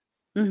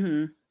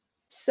 Mm-hmm.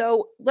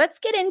 So let's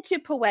get into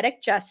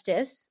Poetic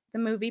Justice, the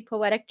movie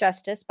Poetic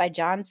Justice by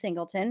John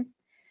Singleton,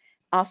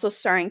 also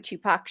starring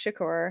Tupac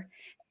Shakur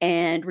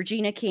and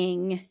Regina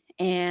King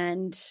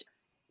and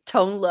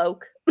Tone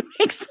Loc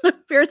makes an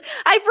appearance.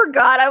 I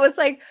forgot. I was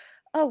like,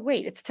 oh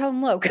wait, it's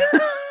Tone Loc.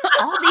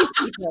 All these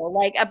people,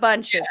 like a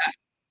bunch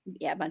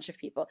of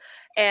people.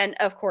 And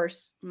of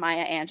course,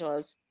 Maya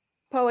Angelou's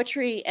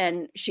poetry,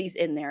 and she's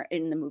in there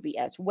in the movie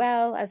as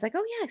well. I was like,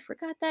 oh yeah, I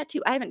forgot that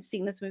too. I haven't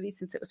seen this movie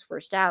since it was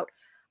first out.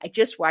 I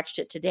just watched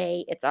it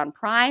today. It's on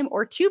Prime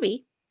or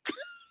Tubi.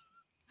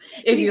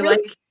 If you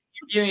like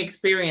your viewing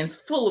experience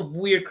full of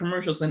weird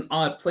commercials in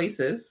odd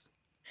places.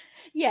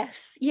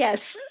 Yes.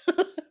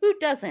 Who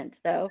doesn't,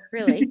 though?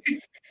 Really,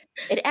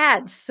 it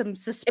adds some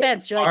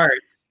suspense. You're like,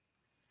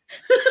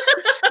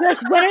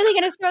 when are they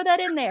going to throw that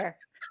in there?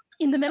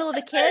 In the middle of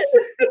a kiss?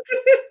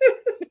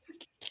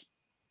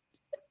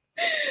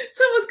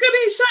 Someone's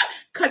getting shot.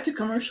 Cut to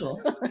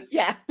commercial.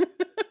 Yeah.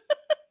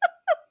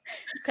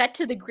 Cut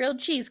to the grilled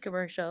cheese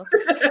commercial.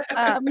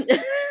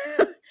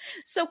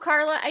 So,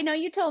 Carla, I know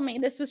you told me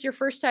this was your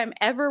first time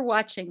ever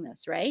watching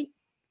this, right?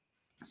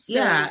 So,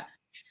 yeah.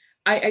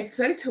 I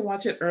decided to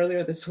watch it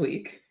earlier this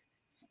week,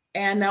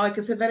 and now I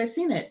can say that I've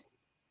seen it.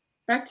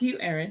 Back to you,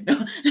 Erin. No,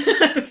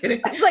 I'm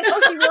kidding. I was like,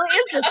 oh, she really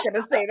is just going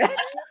to say that.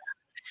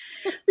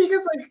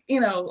 Because, like,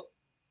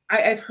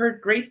 I've heard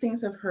great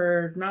things, I've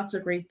heard not so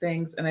great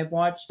things, and I've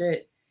watched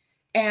it.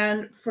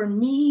 And for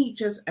me,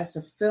 just as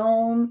a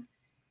film,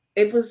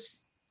 it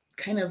was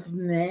kind of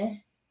meh.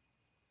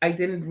 I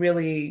didn't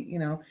really,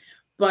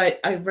 but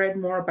I've read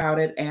more about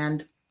it,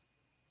 and,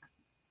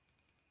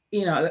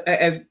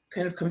 I've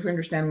kind of come to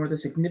understand more the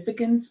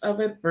significance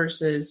of it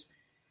versus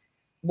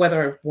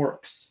whether it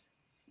works.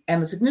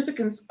 And the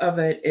significance of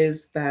it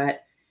is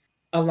that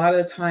a lot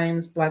of the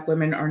times Black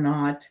women are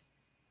not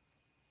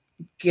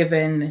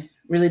given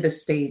really the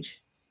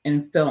stage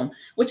in film,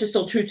 which is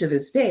still true to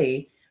this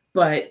day,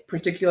 but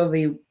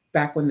particularly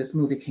back when this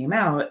movie came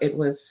out, it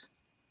was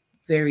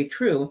very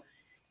true.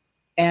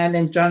 And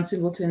in John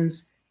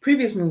Singleton's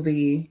previous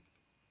movie,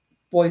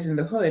 Boys in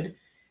the Hood,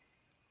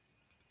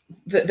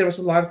 there was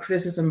a lot of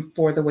criticism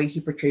for the way he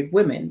portrayed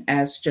women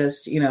as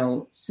just,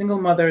 single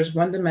mothers,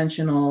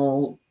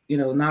 one-dimensional,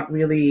 not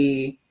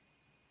really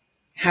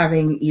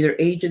having either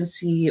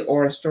agency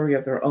or a story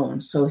of their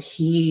own. So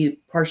he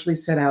partially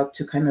set out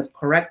to kind of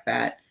correct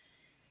that.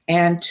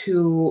 And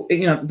to,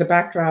 the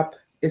backdrop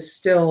is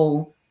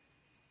still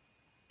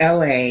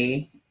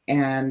LA,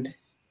 and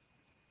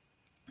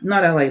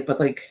not LA, but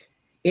like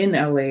in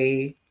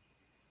LA,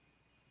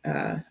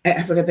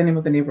 I forget the name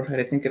of the neighborhood.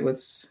 I think it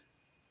was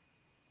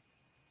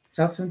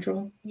South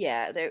Central.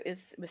 Yeah, it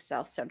was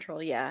South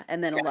Central. Yeah.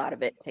 And then a lot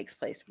of it takes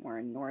place more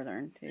in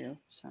Northern too.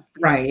 So yeah.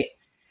 Right.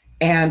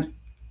 And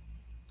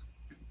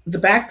the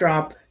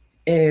backdrop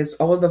is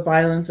all of the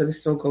violence that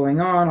is still going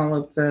on, all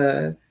of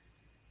the,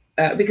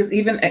 because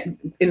even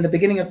in the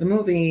beginning of the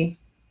movie,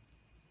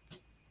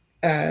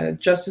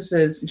 Justice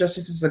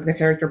is like the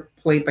character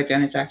played by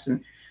Janet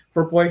Jackson.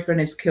 Her boyfriend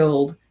is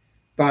killed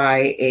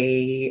by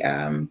a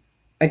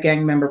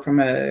gang member from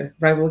a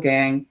rival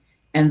gang.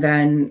 And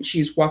then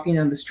she's walking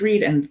down the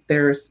street, and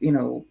there's,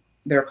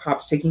 there are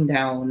cops taking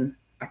down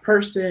a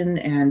person.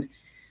 And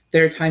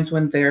there are times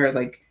when they're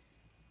like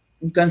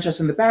gunshots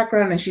in the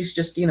background, and she's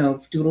just,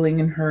 doodling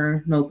in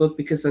her notebook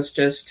because that's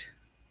just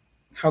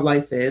how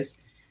life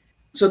is.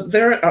 So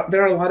there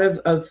are a lot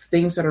of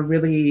things that are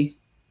really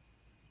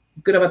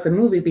good about the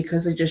movie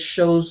because it just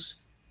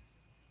shows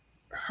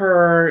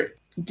her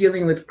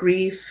dealing with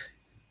grief,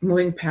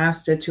 moving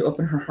past it to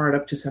open her heart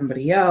up to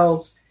somebody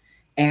else,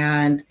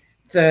 and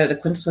the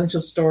quintessential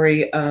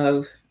story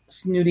of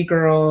snooty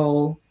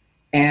girl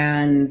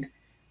and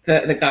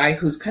the guy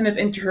who's kind of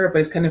into her but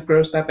is kind of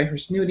grossed out by her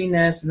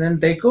snootiness, and then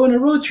they go on a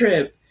road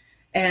trip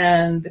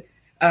and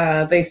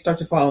they start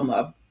to fall in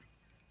love.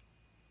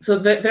 So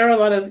there are a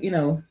lot of,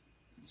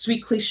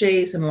 sweet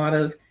cliches and a lot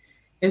of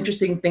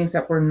interesting things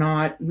that were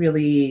not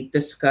really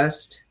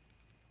discussed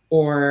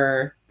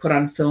or put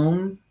on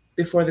film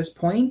before this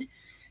point.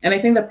 And I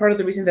think that part of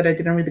the reason that I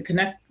didn't really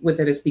connect with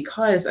it is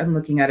because I'm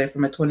looking at it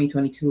from a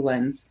 2022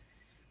 lens,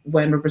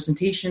 when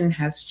representation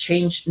has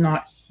changed,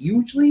 not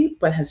hugely,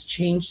 but has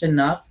changed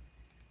enough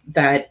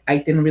that I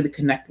didn't really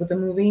connect with the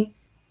movie.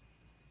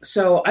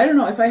 So I don't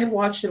know if I had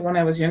watched it when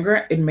I was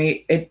younger,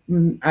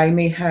 I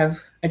may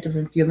have a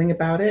different feeling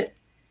about it.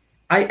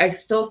 I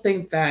still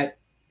think that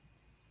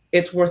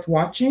it's worth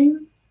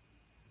watching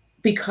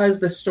because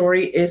the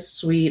story is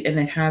sweet and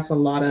it has a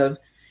lot of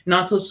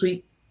not so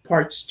sweet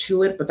parts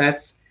to it, but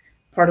that's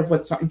part of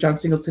what John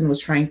Singleton was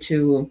trying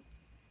to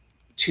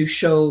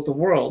show the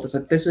world is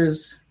that this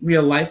is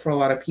real life for a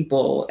lot of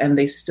people and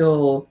they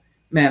still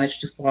manage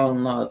to fall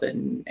in love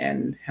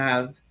and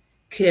have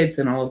kids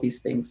and all of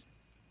these things.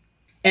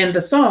 And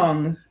the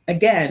song,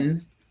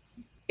 again,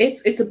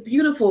 it's a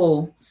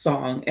beautiful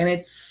song and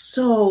it's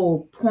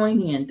so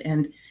poignant.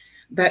 And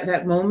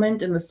that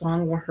moment in the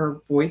song where her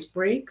voice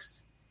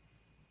breaks,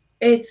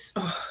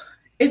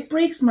 it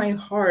breaks my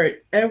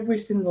heart every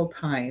single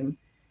time.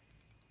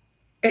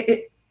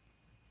 It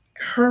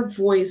her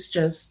voice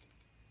just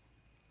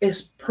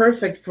is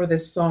perfect for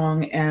this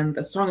song, and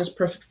the song is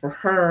perfect for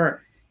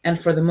her and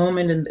for the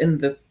moment in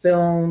the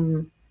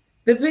film.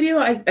 The video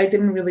I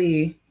didn't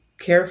really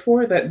care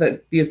for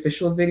the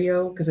official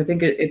video because I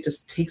think it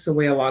just takes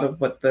away a lot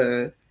of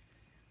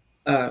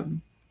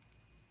um,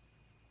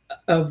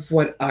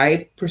 what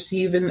I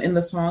perceive in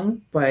the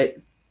song. But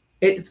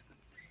it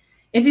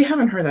if you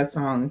haven't heard that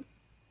song,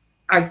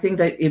 I think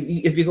that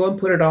if you go and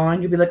put it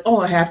on, you'll be like,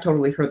 oh, I have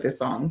totally heard this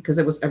song because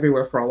it was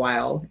everywhere for a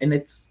while, and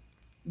it's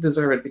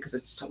deserved because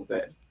it's so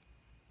good.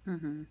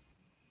 Mm-hmm.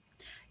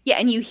 Yeah,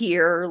 and you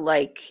hear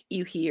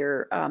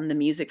the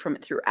music from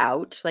it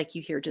throughout. Like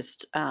you hear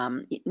just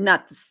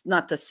not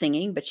the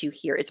singing, but you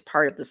hear it's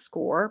part of the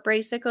score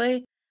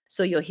basically.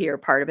 So you'll hear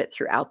part of it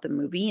throughout the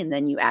movie, and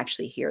then you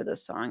actually hear the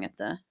song at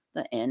the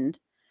end.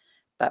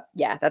 But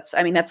yeah, that's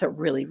a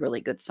really,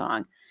 really good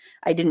song.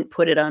 I didn't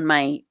put it on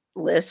my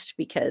list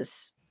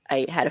because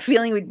I had a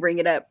feeling we'd bring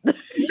it up.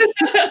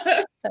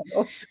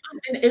 So.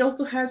 And it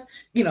also has,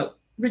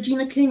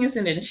 Regina King is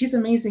in it, and she's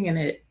amazing in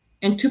it.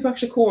 And Tupac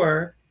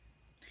Shakur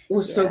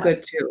was so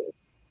good too.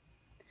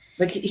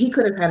 Like he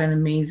could have had an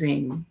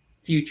amazing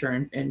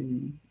future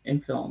in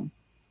film.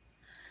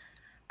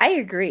 I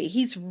agree.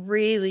 He's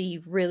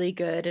really, really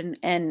good,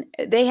 and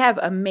they have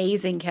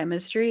amazing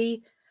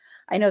chemistry.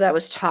 I know that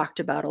was talked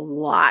about a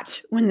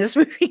lot when this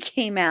movie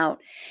came out,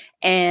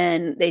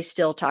 and they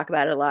still talk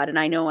about it a lot. And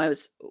I know I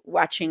was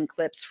watching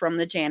clips from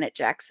the Janet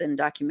Jackson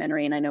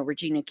documentary, and I know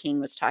Regina King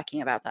was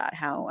talking about that,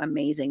 how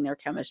amazing their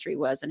chemistry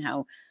was and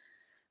how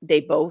they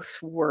both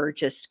were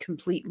just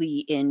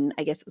completely in,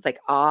 I guess it was like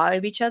awe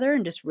of each other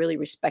and just really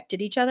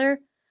respected each other.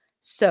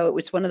 So it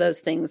was one of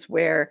those things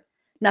where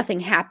nothing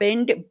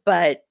happened,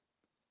 but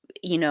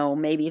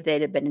maybe if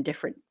they'd have been in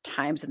different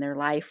times in their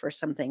life or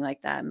something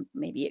like that,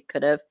 maybe it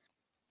could have.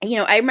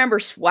 I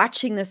remember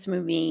watching this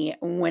movie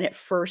when it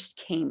first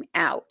came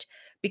out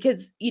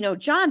because,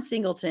 John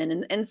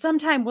Singleton, and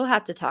sometime we'll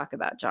have to talk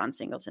about John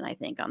Singleton, I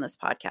think, on this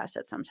podcast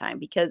at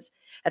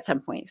some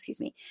point, excuse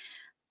me,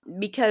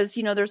 because,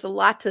 there's a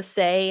lot to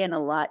say and a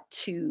lot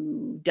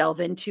to delve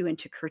into and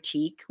to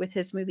critique with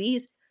his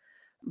movies.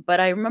 But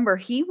I remember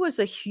he was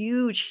a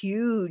huge,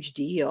 huge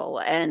deal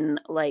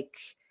and like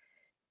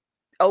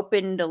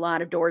opened a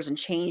lot of doors and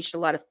changed a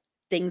lot of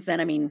things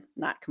then. I mean,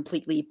 not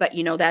completely, but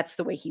that's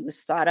the way he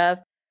was thought of.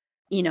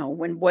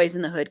 When Boys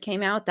in the Hood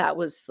came out, that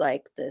was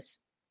like this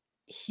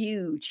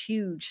huge,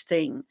 huge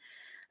thing.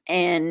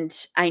 And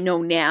I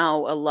know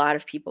now a lot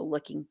of people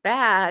looking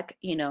back,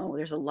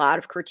 there's a lot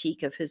of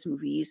critique of his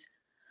movies,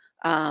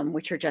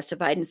 which are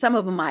justified. And some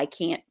of them I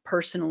can't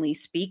personally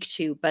speak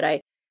to, but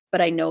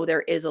I know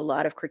there is a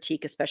lot of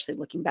critique, especially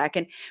looking back.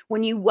 And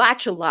when you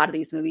watch a lot of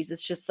these movies,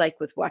 it's just like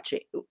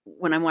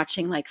when I'm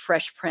watching like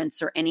Fresh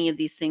Prince or any of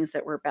these things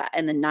that were back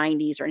in the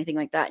 90s or anything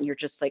like that. And you're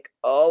just like,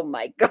 oh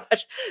my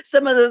gosh,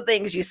 some of the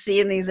things you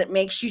see in these, it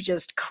makes you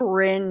just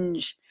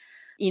cringe,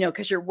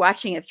 because you're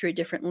watching it through a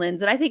different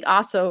lens. And I think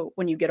also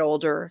when you get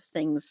older,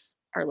 things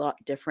are a lot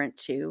different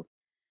too.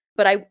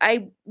 But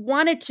I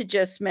wanted to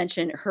just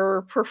mention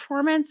her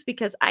performance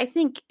because I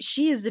think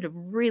she is a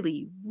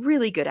really,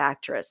 really good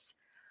actress.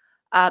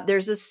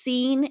 There's a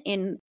scene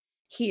in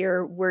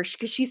here where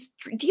because she's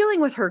dealing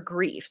with her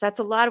grief. That's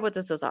a lot of what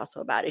this is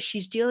also about. Is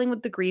she's dealing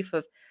with the grief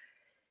of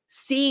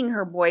seeing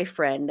her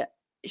boyfriend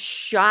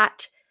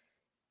shot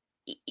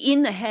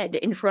in the head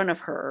in front of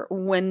her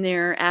when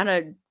they're at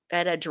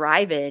a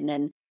drive-in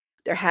and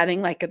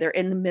they're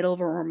in the middle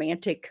of a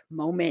romantic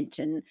moment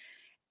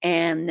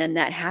and then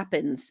that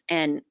happens.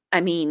 And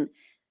I mean,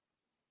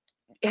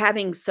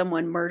 having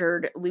someone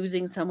murdered,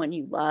 losing someone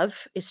you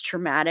love is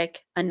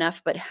traumatic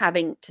enough, but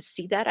having to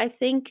see that, I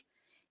think,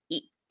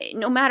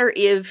 no matter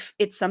if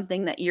it's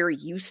something that you're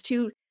used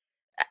to,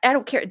 I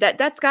don't care.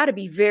 That's got to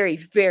be very,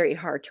 very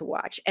hard to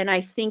watch. And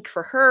I think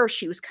for her,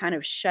 she was kind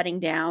of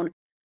shutting down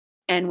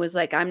and was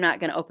like, I'm not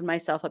going to open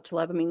myself up to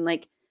love. I mean,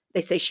 like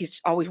they say she's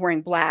always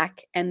wearing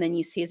black, and then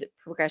you see as it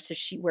progresses,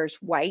 she wears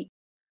white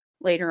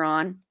later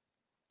on.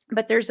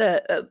 But there's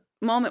a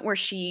moment where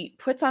she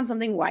puts on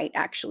something white.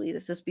 Actually,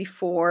 this is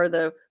before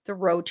the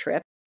road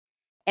trip,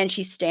 and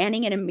she's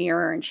standing in a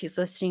mirror and she's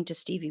listening to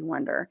Stevie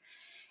Wonder.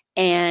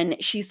 And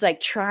she's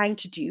like trying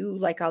to do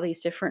like all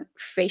these different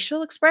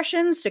facial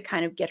expressions to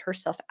kind of get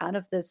herself out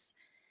of this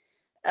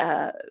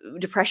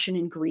depression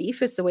and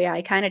grief, is the way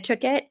I kind of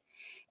took it.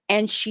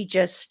 And she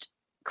just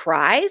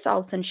cries. All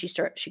of a sudden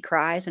she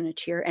cries in a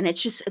tear. And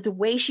it's just the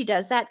way she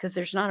does that, because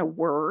there's not a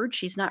word.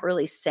 She's not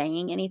really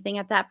saying anything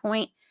at that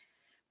point,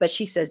 but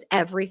she says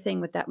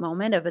everything with that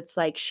moment of, it's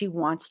like she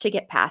wants to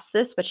get past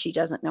this, but she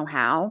doesn't know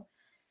how.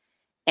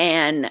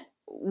 And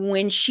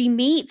when she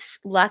meets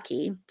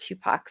Lucky,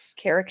 Tupac's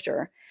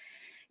character,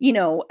 you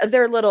know,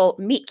 their little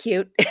meet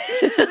cute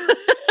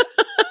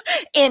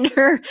in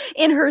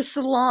her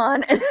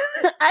salon.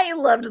 I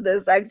loved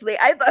this, actually.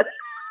 I thought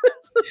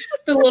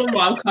the little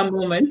rom-com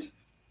moment.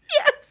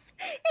 Yes.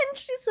 And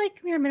she's like,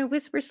 come here, I'm going to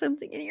whisper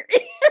something in your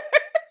ear.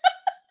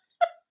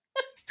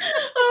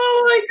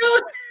 Oh my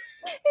God.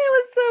 It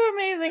was so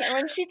amazing. And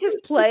when she's just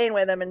playing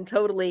with him and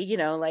totally, you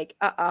know, like,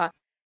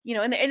 you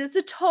know, and it's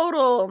a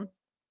total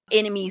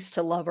enemies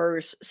to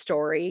lovers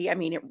story. I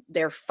mean,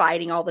 they're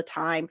fighting all the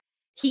time.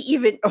 He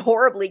even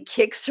horribly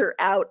kicks her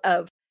out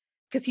of,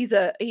 because he's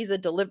a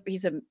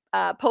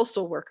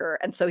postal worker,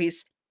 and so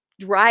he's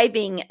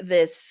driving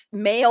this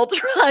mail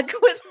truck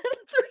with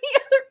 3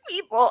 other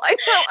people. I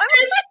know,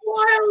 it's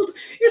wild.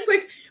 It's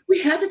like,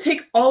 we have to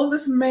take all of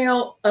this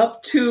mail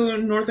up to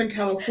Northern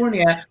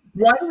California.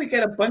 Why don't we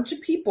get a bunch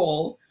of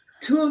people?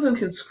 2 of them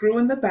can screw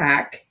in the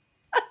back,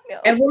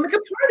 and we'll make a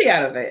party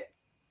out of it.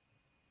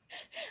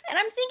 And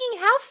I'm thinking,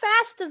 how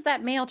fast does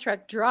that mail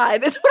truck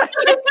drive? Is what I'm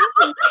thinking.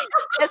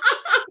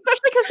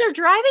 Especially because they're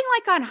driving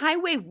like on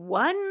Highway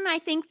 1, I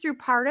think, through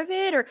part of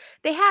it, or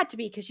they had to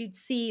be, because you'd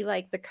see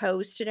like the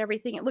coast and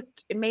everything.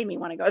 It made me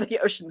want to go to the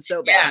ocean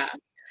so bad.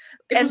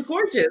 Yeah, it was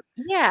gorgeous.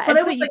 Yeah, but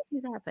and so you like, see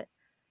that, but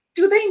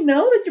do they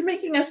know that you're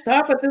making a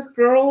stop at this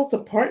girl's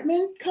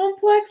apartment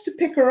complex to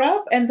pick her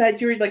up, and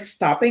that you're like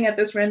stopping at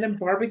this random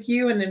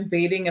barbecue and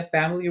invading a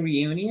family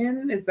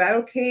reunion? Is that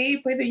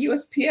okay by the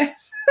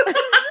USPS?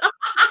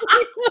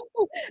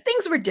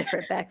 Things were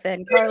different back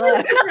then,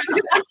 Carla.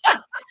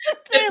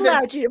 They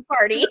allowed you to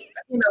party.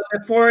 You know,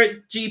 before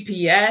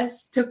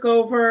GPS took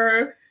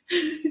over.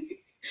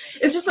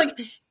 It's just like,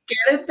 get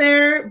it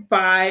there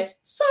by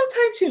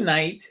sometime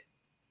tonight.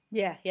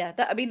 Yeah.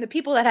 I mean, the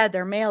people that had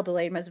their mail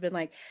delayed must have been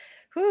like,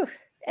 whew.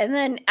 And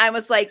then I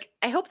was like,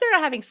 I hope they're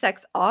not having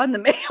sex on the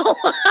mail.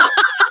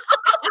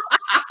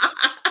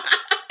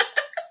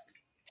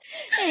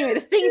 Anyway,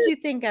 the things you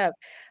think of.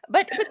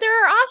 But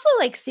there are also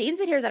like scenes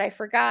in here that I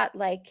forgot,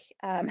 like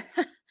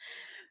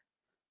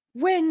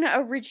when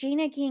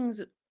Regina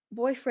King's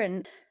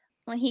boyfriend,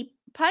 when he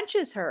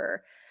punches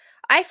her,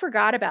 I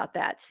forgot about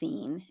that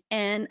scene.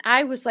 And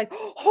I was like,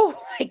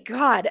 oh my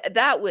God,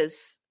 that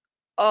was,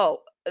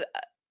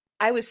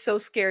 I was so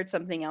scared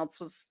something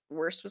else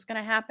worse was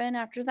going to happen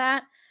after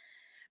that.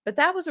 But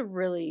that was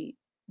really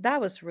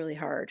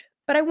hard.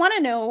 But I want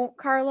to know,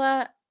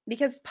 Carla,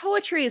 because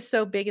poetry is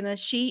so big in this.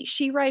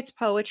 She writes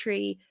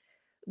poetry.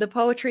 The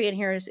poetry in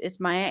here is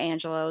Maya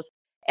Angelou's,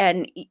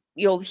 and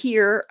you'll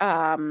hear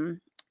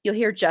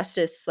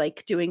Justice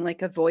like doing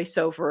like a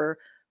voiceover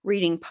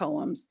reading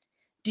poems.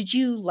 Did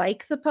you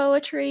like the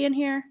poetry in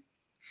here?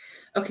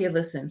 Okay,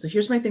 listen. So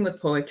here's my thing with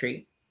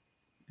poetry.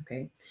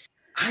 Okay.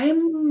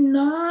 I'm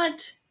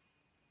not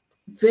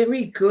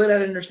very good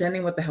at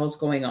understanding what the hell's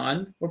going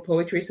on where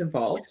poetry is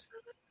involved.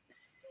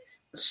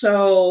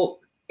 So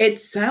it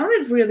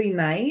sounded really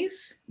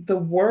nice. The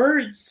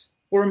words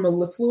were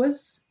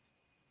mellifluous,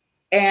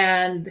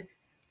 and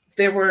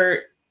there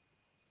were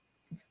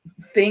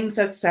things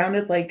that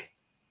sounded like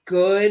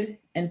good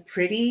and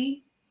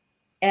pretty,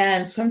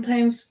 and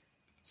sometimes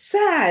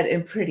sad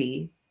and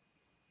pretty,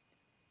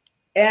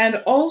 and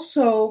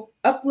also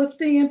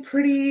uplifting and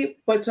pretty,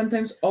 but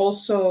sometimes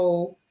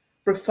also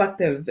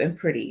reflective and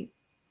pretty.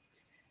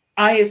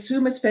 I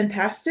assume it's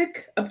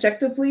fantastic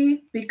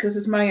objectively because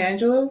it's Maya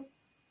Angelou,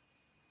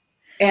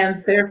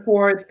 and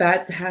therefore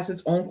that has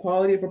its own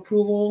quality of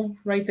approval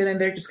right then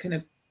and there, just kind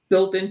of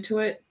built into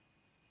it.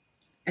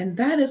 And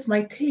that is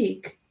my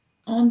take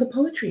on the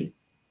poetry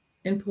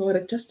in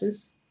Poetic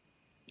Justice.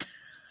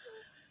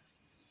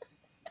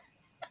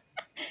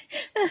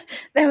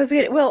 That was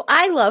good. Well,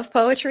 I love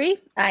poetry.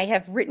 I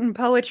have written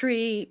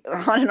poetry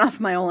on and off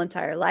my whole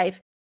entire life.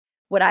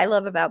 What I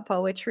love about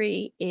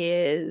poetry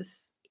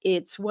is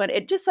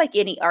it just like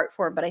any art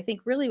form, but I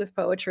think really with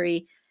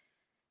poetry,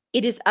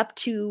 it is up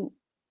to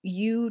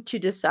you to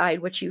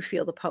decide what you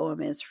feel the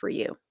poem is for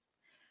you.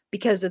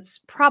 Because it's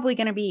probably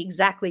not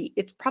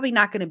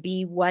going to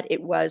be what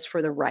it was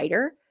for the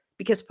writer,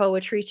 because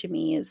poetry to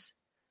me is,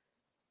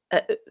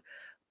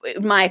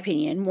 in my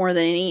opinion, more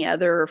than any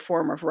other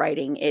form of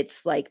writing,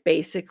 it's like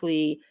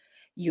basically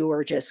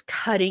you're just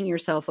cutting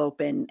yourself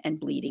open and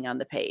bleeding on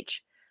the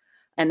page.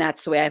 And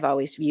that's the way I've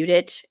always viewed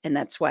it. And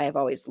that's why I've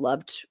always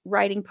loved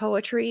writing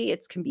poetry.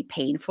 It can be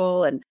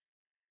painful. And,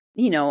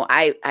 you know,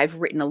 I've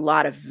written a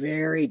lot of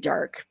very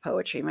dark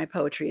poetry. My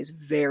poetry is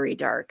very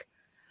dark.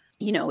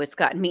 it's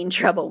gotten me in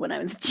trouble when I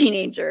was a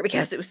teenager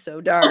because it was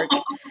so dark.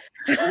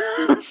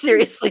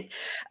 Seriously.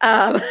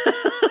 Um,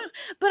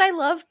 but I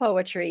love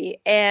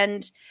poetry.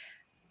 And,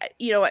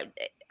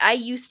 I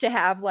used to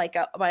have like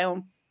my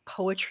own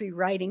poetry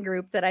writing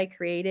group that I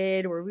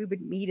created where we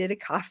would meet at a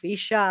coffee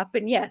shop.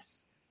 And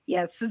yes,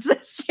 it's a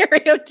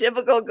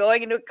stereotypical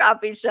going into a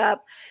coffee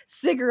shop,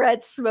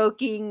 cigarette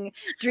smoking,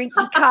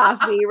 drinking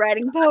coffee,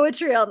 writing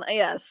poetry.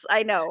 Yes,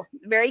 I know.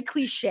 Very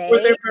cliche.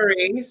 Were there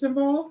berets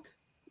involved?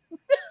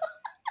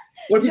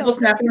 Were people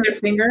snapping their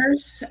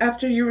fingers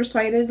after you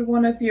recited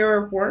one of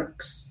your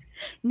works?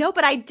 No,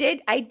 but I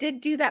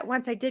did do that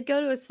once. I did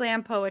go to a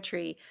slam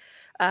poetry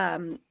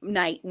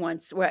night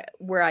once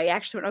where I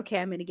actually went, okay,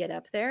 I'm going to get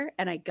up there.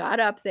 And I got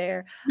up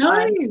there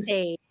on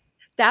stage.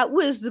 That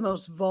was the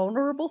most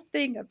vulnerable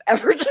thing I've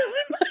ever done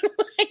in my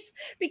life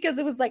because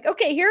it was like,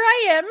 okay, here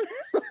I am.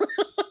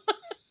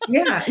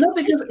 Yeah, no,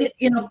 because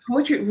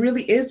poetry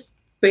really is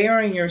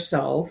bearing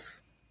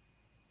yourself,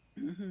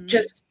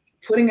 just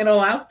putting it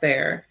all out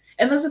there.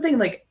 And that's the thing,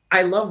 like,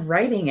 I love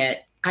writing it.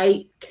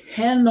 I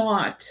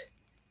cannot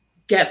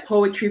get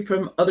poetry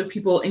from other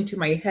people into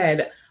my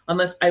head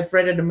unless I've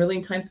read it a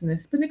million times and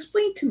it's been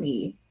explained to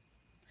me.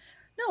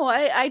 No,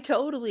 I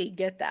totally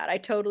get that. I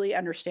totally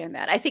understand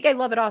that. I think I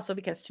love it also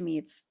because to me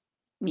it's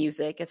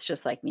music. It's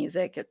just like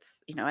music.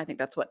 It's, I think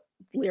that's what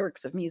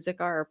lyrics of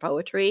music are, or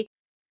poetry.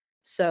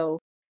 So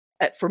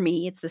for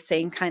me, it's the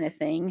same kind of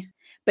thing.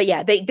 But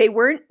yeah, they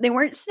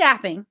weren't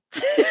snapping.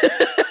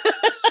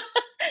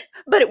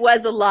 But it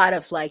was a lot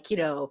of like,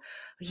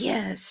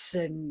 yes,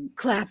 and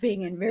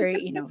clapping and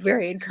very,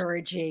 very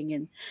encouraging.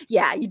 And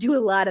yeah, you do a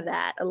lot of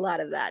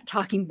that,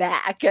 talking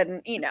back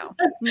and,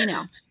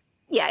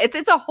 yeah,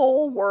 it's a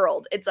whole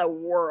world. It's a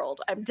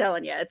world. I'm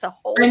telling you, it's a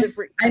whole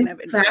different kind of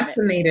environment. I'm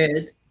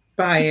fascinated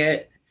by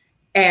it.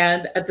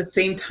 And at the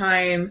same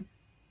time,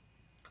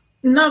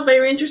 not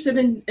very interested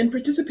in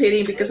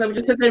participating because I would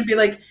just sit there and be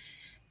like,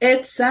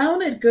 it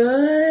sounded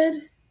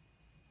good.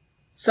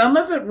 Some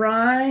of it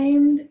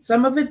rhymed,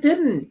 some of it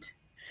didn't.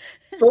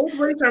 Both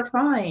ways are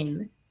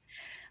fine.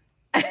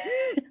 I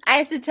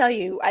have to tell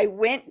you, I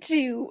went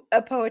to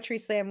a poetry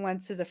slam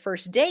once as a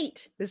first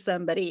date with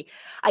somebody.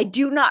 I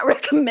do not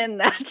recommend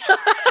that.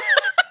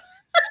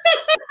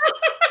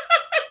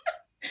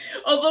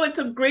 Although it's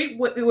a great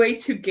way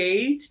to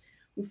gauge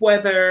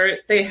whether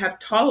they have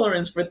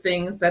tolerance for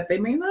things that they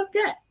may not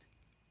get.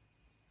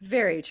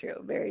 Very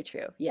true. Very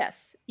true.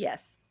 Yes.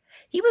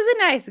 He was a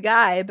nice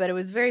guy, but it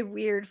was very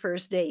weird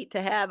first date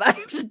to have. I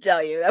have to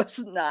tell you, that was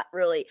not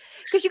really,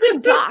 because you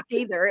couldn't talk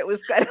either. It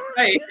was kind of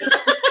right.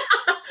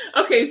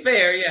 Okay,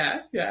 fair.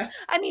 Yeah.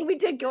 I mean, we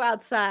did go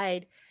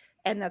outside,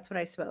 and that's when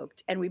I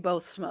smoked, and we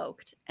both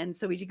smoked, and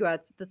so we did go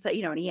out. That's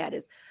and he had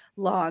his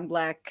long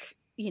black.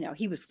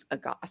 He was a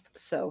goth,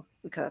 so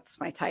that's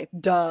my type.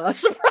 Duh,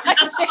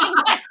 surprising.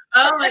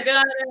 Oh my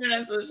god,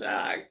 I'm so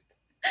shocked.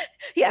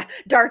 Yeah,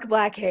 dark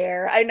black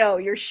hair. I know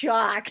you're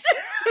shocked.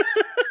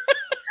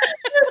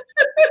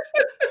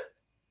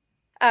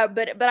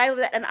 But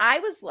I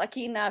was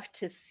lucky enough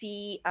to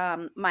see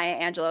Maya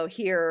Angelou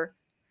here.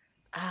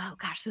 Oh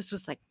gosh, this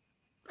was like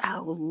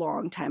a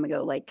long time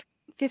ago, like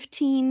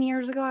 15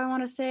 years ago, I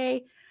want to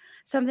say,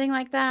 something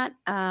like that.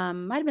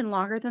 Might have been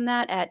longer than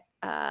that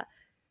at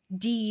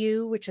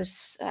DU, which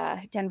is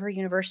Denver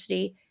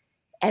University.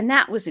 And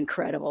that was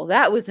incredible.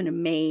 That was an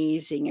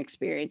amazing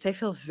experience. I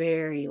feel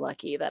very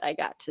lucky that I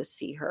got to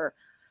see her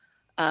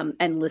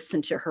and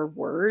listen to her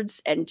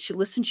words. And to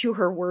listen to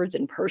her words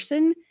in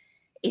person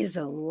is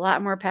a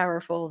lot more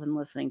powerful than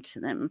listening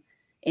to them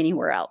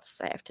anywhere else,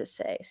 I have to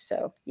say.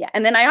 So, yeah.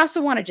 And then I also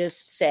want to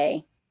just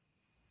say,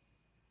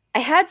 I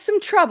had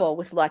some trouble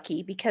with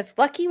Lucky because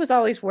Lucky was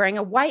always wearing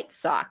a white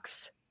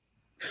socks.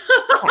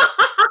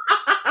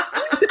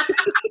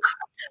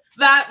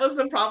 That was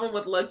the problem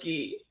with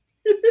Lucky.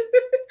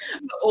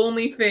 The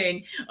only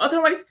thing.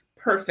 Otherwise,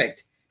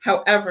 perfect.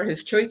 However,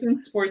 his choice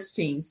in sports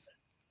teams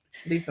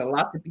leaves a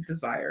lot to be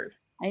desired.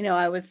 I know.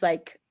 I was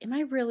like, am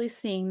I really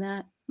seeing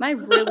that? Am I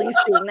really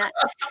seeing that?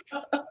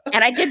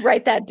 And I did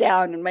write that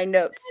down in my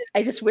notes.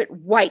 I just went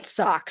white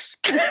socks.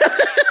 Because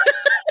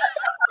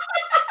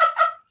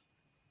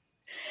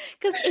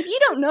if you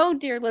don't know,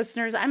 dear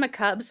listeners, I'm a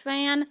Cubs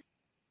fan.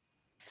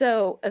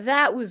 So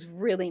that was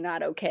really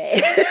not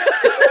okay.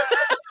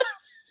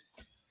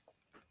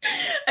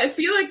 I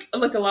feel like a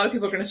lot of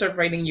people are going to start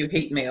writing you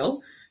hate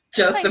mail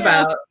just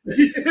about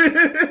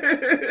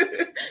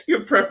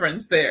your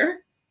preference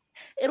there.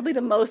 It'll be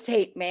the most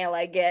hate mail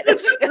I get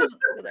because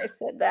I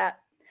said that.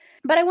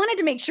 But I wanted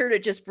to make sure to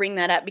just bring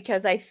that up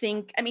because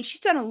she's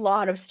done a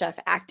lot of stuff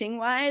acting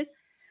wise,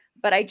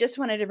 but I just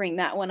wanted to bring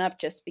that one up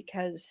just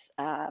because,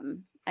 I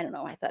don't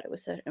know, I thought it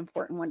was an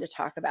important one to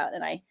talk about.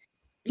 And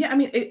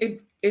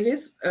it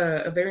is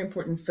a very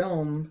important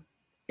film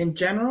in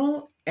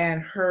general,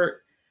 and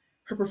her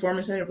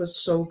performance in it was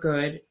so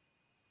good.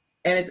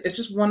 And it's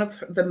just one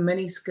of the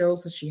many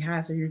skills that she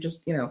has. So you're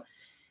just,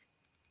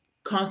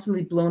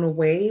 constantly blown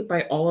away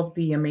by all of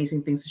the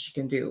amazing things that she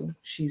can do.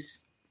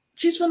 She's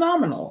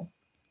phenomenal.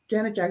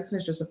 Janet Jackson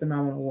is just a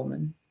phenomenal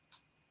woman.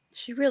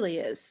 She really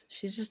is.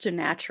 She's just a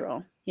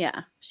natural.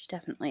 Yeah, she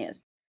definitely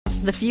is.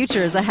 The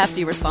future is a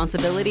hefty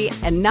responsibility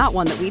and not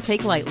one that we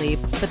take lightly.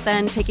 But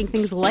then taking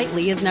things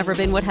lightly has never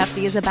been what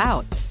Hefty is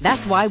about.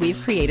 That's why we've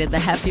created the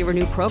Hefty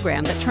Renew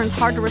program that turns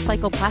hard to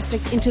recycle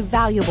plastics into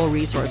valuable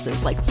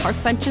resources like park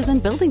benches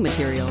and building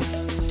materials.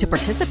 To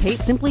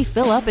participate, simply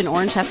fill up an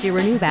orange Hefty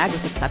Renew bag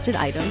with accepted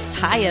items,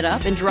 tie it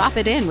up, and drop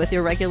it in with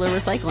your regular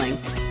recycling.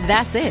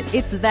 That's it.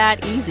 It's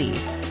that easy.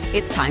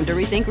 It's time to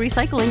rethink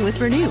recycling with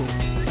Renew.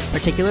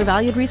 Particular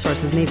valued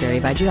resources may vary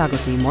by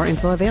geography. More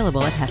info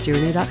available at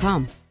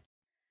heftyrenew.com.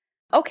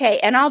 Okay,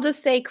 and I'll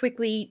just say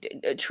quickly,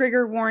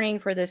 trigger warning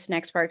for this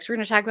next part, because we're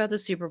going to talk about the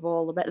Super Bowl a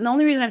little bit. And the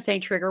only reason I'm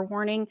saying trigger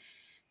warning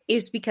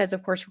is because,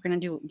 of course, we're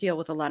going to deal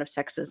with a lot of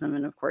sexism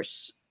and, of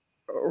course,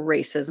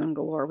 racism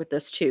galore with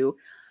this too.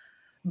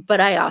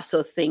 But I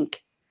also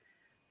think,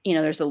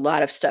 there's a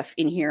lot of stuff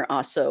in here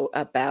also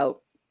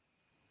about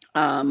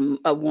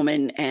a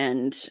woman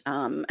and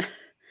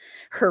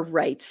her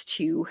rights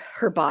to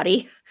her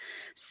body.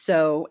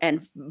 So,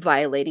 and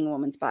violating a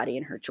woman's body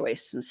and her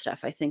choice and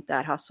stuff. I think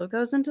that also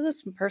goes into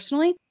this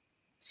personally.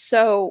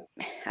 So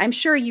I'm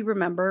sure you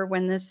remember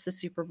when the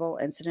Super Bowl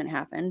incident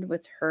happened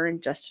with her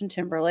and Justin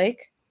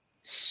Timberlake.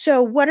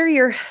 So what are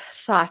your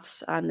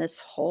thoughts on this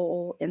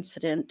whole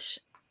incident?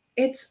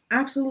 It's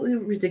absolutely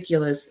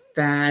ridiculous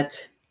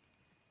that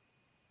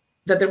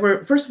there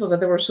were, first of all, that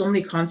there were so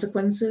many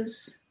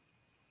consequences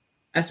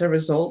as a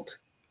result,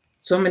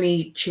 so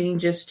many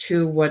changes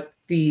to what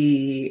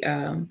the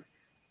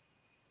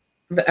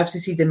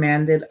FCC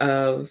demanded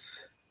of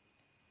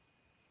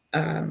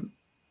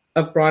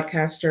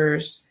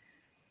broadcasters,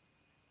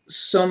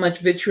 so much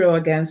vitriol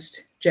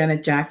against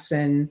Janet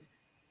Jackson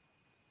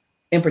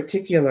in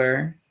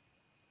particular,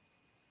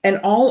 and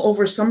all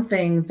over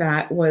something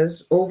that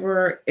was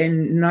over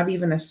in not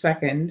even a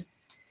second,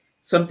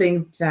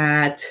 something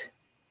that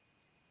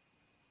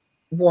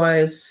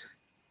was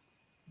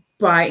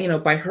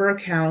by her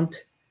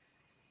account,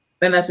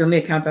 and that's the only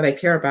account that I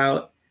care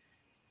about,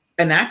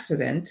 an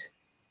accident.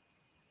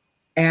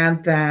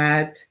 And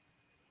that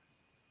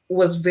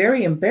was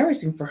very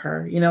embarrassing for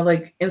her,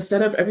 like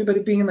instead of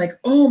everybody being like,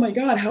 oh my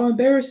God, how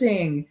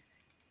embarrassing,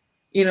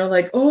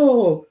 like,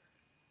 oh,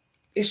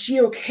 is she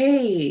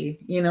okay?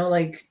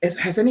 Like,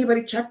 has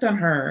anybody checked on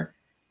her?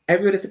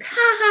 Everybody's like, ha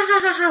ha ha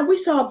ha ha, we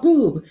saw a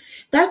boob.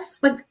 That's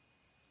like,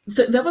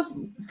 that was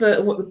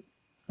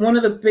one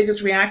of the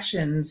biggest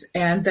reactions.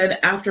 And then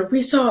after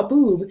we saw a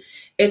boob,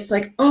 it's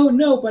like, oh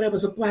no, but it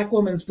was a Black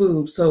woman's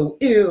boob, so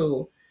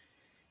ew.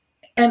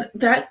 And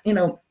that, and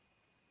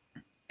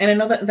I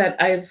know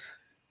that I've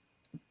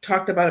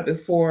talked about it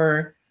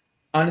before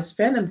on this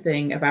fandom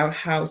thing about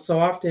how so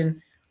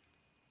often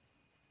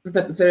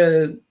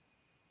the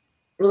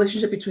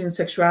relationship between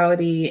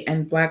sexuality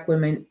and Black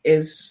women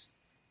is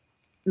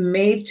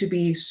made to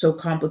be so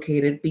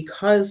complicated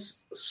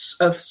because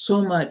of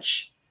so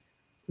much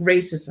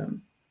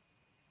racism.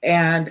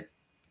 And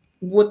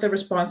would the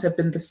response have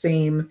been the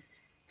same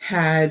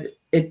had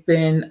it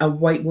been a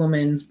white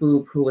woman's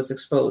boob who was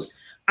exposed?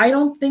 I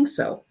don't think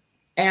so.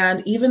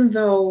 And even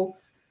though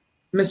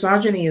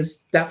misogyny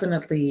is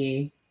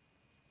definitely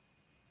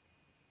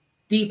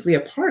deeply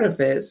a part of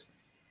this,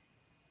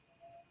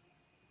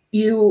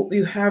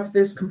 you have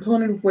this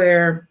component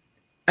where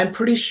I'm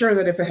pretty sure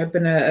that if it had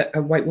been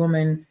a white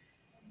woman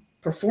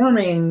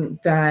performing,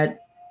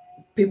 that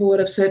people would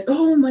have said,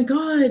 oh my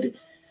God,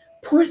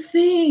 poor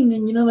thing.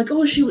 And, like,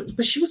 oh, she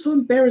was so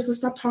embarrassed. Let's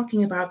stop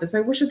talking about this.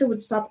 I wish that they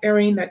would stop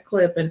airing that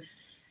clip. And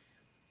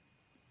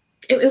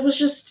it was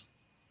just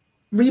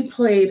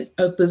replayed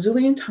a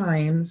bazillion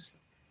times.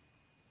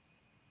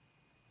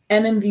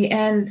 And in the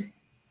end,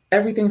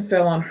 everything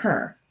fell on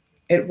her.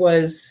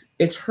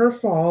 It's her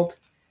fault.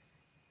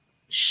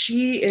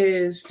 She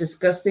is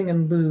disgusting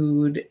and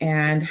lewd,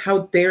 and how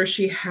dare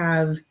she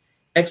have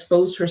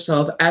exposed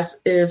herself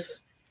as if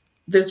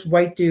this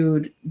white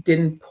dude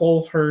didn't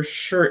pull her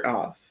shirt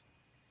off.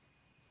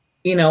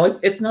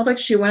 It's not like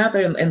she went out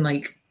there and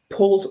like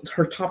pulled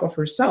her top of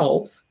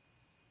herself.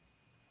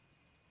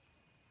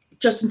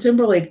 Justin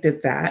Timberlake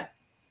did that,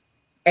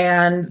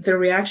 and the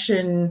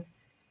reaction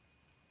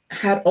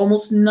had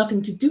almost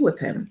nothing to do with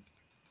him,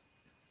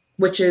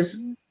 which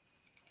is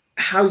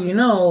how you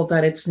know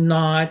that it's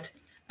not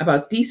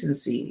about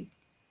decency.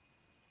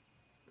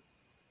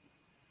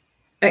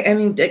 I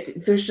mean,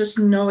 there's just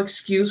no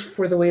excuse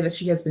for the way that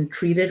she has been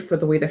treated, for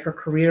the way that her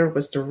career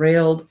was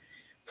derailed,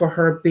 for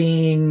her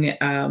being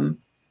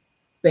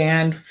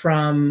banned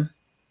from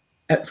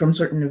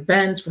certain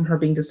events, from her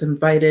being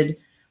disinvited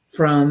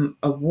from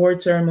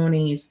award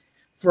ceremonies,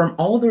 from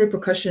all the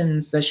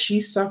repercussions that she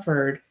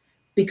suffered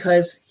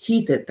because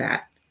he did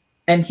that.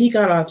 And he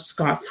got off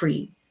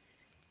scot-free.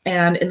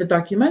 And in the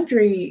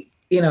documentary,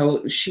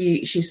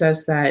 she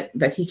says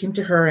that he came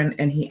to her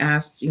and he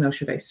asked,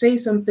 should I say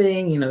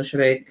something?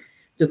 Should I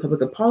do a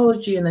public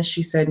apology? And then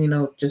she said,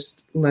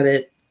 just let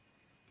it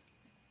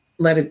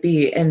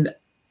be. And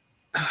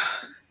I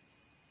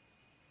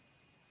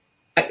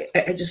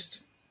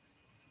just,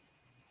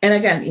 and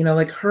again,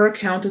 like, her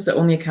account is the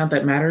only account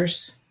that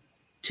matters.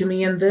 to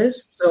me in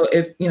this. So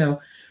if,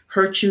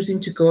 her choosing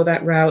to go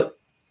that route,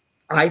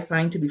 I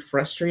find to be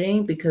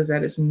frustrating because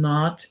that is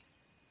not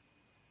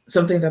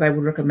something that I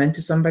would recommend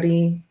to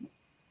somebody.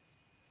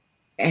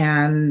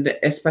 And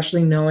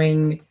especially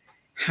knowing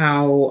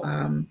how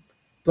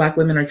Black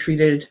women are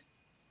treated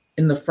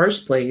in the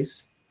first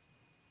place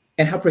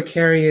and how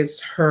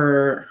precarious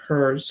her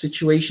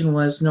situation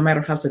was, no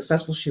matter how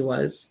successful she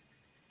was.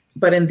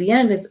 But in the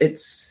end,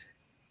 it's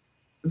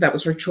that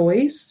was her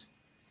choice,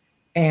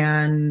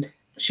 and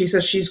she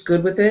says she's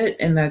good with it,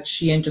 and that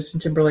she and Justin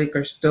Timberlake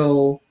are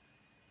still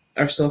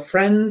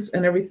friends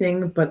and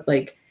everything. But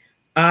like,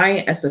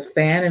 I, as a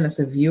fan and as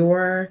a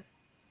viewer,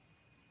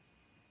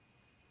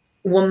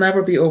 will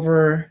never be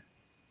over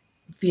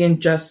the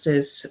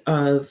injustice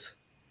of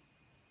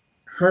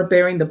her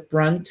bearing the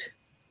brunt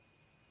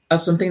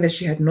of something that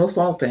she had no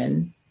fault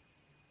in,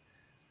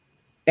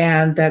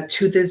 and that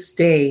to this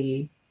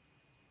day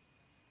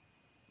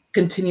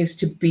continues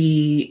to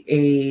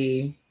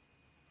be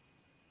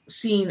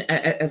seen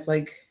as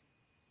like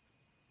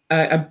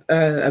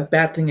a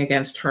bad thing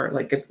against her.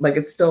 Like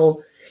it's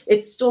still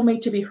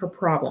made to be her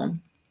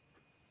problem.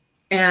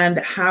 And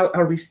how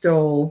are we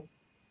still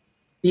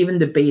even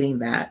debating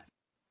that?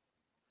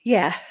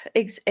 Yeah,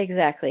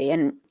 exactly.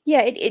 And yeah,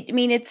 I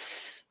mean,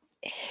 it's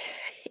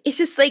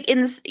just like in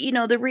this,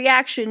 the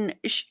reaction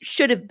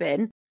should have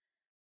been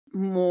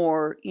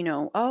more,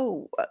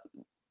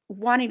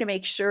 wanting to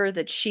make sure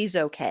that she's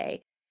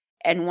okay,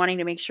 and wanting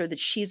to make sure that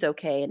she's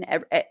okay,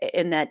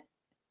 and that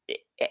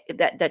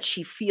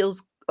she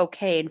feels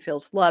okay and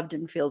feels loved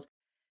and feels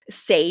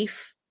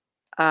safe.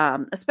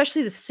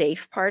 Especially the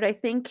safe part, I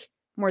think,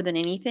 more than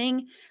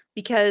anything,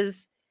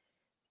 because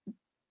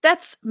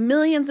that's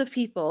millions of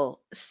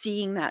people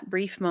seeing that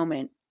brief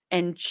moment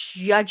and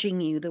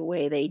judging you the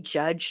way they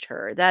judged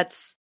her.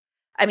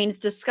 I mean, it's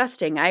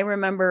disgusting. I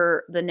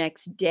remember the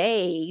next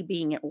day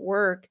being at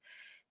work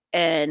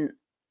and,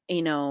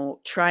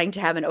 trying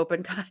to have an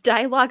open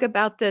dialogue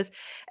about this,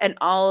 and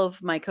all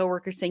of my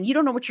coworkers saying, "You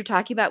don't know what you're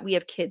talking about. We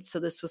have kids, so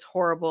this was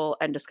horrible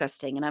and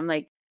disgusting." And I'm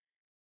like,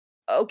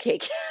 "Okay."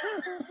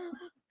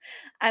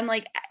 I'm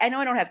like, "I know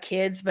I don't have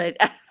kids, but."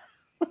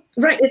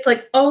 Right. It's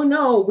like, oh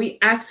no, we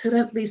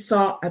accidentally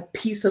saw a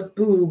piece of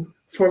boob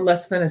for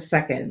less than a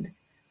second.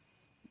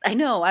 I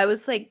know. I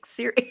was like,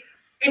 serious.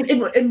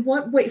 In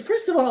what way?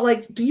 First of all,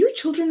 like, do your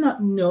children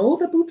not know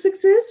that boobs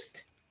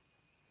exist?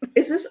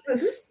 Is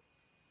this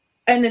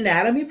an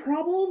anatomy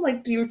problem?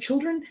 Like, do your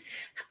children?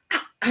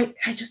 I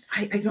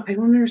don't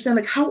understand.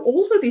 Like, how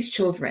old are these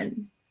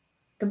children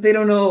that they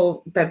don't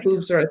know that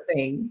boobs are a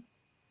thing?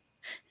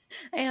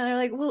 I know, they're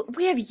like, "Well,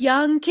 we have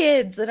young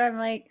kids," and I'm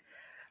like,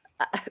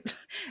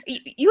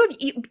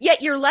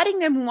 yet you're letting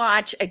them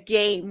watch a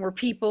game where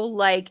people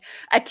like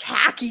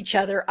attack each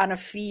other on a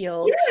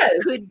field,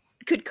 Yes.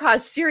 could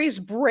cause serious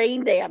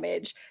brain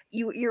damage.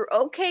 You're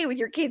okay with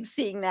your kids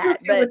seeing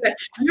that, You're okay with that.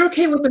 You're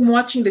okay with them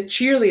watching the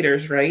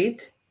cheerleaders,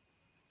 right?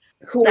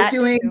 Who are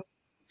doing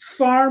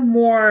far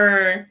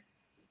more,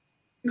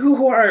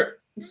 who are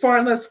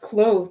far less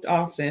clothed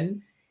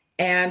often,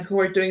 and who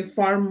are doing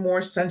far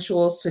more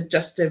sensual,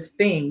 suggestive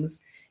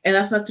things. And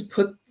that's not to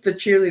put the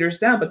cheerleaders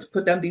down, but to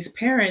put down these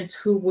parents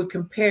who would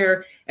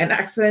compare an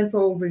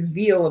accidental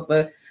reveal of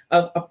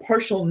a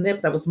partial nip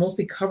that was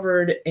mostly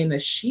covered in a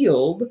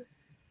shield.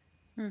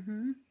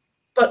 Mm-hmm.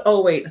 But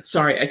oh wait,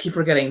 sorry, I keep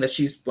forgetting that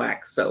she's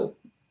Black, so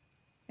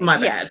my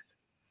bad.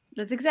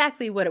 That's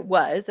exactly what it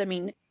was. I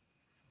mean,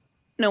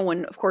 no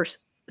one, of course,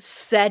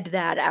 said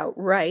that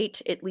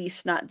outright, at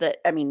least not that.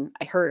 I mean,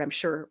 I'm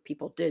sure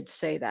people did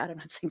say that. I'm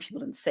not saying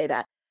people didn't say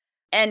that.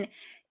 And,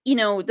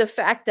 the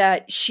fact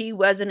that she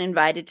wasn't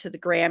invited to the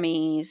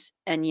Grammys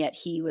and yet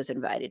he was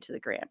invited to the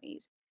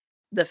Grammys.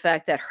 The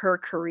fact that her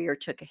career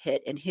took a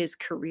hit and his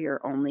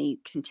career only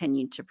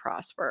continued to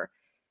prosper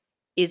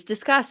is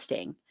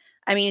disgusting.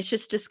 I mean, it's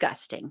just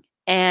disgusting.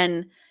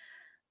 And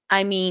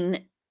I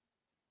mean,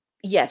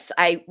 yes,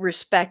 I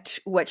respect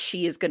what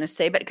she is going to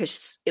say, but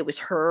because it was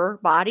her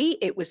body,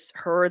 it was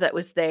her that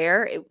was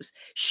there.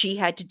 She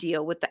had to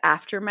deal with the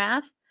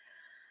aftermath.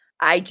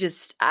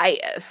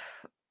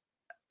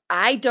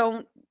 I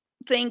don't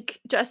think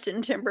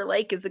Justin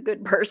Timberlake is a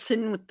good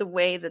person with the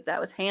way that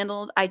was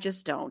handled. I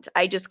just don't.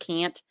 I just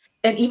can't.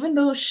 And even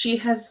though she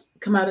has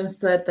come out and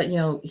said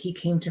that, he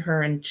came to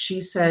her and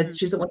she said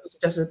she's the one who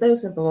suggested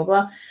this and blah,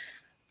 blah,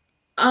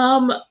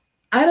 blah.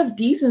 Out of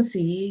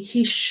decency,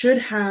 he should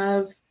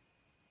have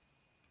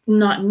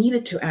not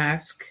needed to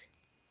ask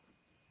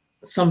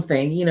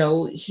something.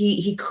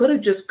 He could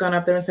have just gone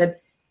up there and said,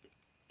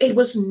 it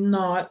was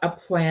not a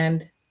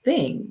planned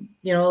thing.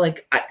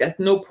 Like at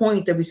no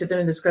point did we sit there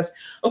and discuss,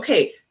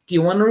 okay, do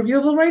you want to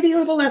review the righty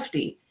or the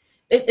lefty?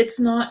 It's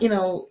not,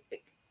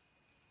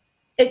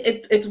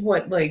 it's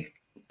what, like,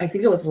 I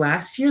think it was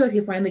last year that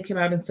he finally came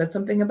out and said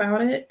something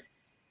about it.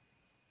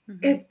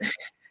 Mm-hmm.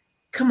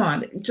 Come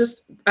on,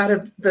 just out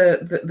of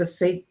the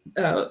sake,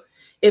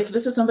 if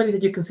this is somebody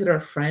that you consider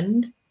a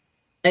friend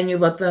and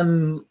you've left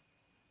them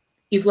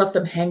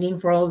hanging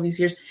for all of these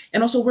years,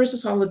 and also where's the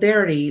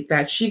solidarity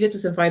that she gets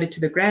us invited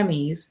to the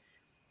Grammys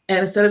And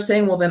instead of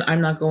saying, well, then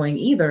I'm not going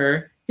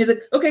either, he's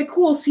like, okay,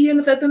 cool. See you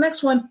at the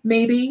next one.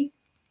 Maybe.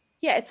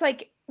 Yeah, it's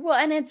like, well,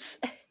 and it's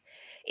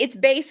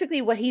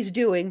basically what he's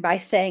doing by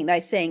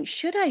saying,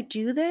 should I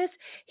do this?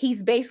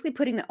 He's basically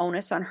putting the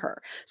onus on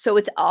her. So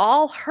it's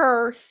all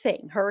her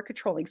thing, her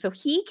controlling. So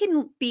he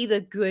can be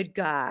the good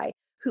guy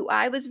who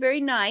I was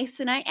very nice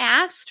and I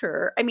asked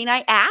her. I mean,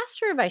 I asked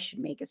her if I should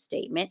make a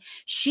statement.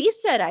 She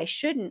said I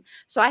shouldn't.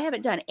 So I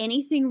haven't done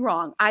anything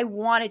wrong. I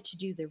wanted to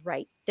do the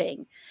right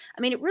thing.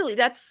 I mean, it really,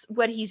 that's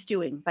what he's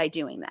doing by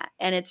doing that.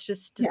 And it's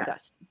just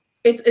disgusting.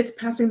 Yeah. It's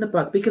passing the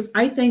buck, because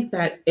I think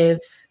that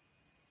if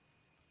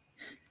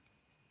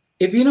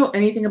you know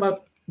anything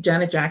about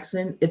Janet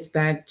Jackson, it's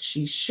that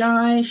she's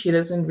shy. She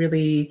doesn't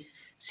really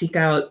seek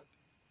out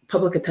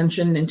public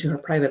attention into her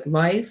private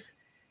life,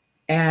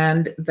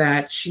 and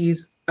that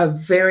she's a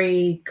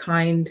very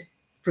kind,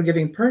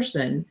 forgiving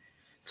person.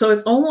 So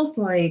it's almost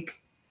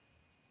like,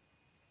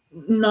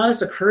 not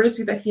as a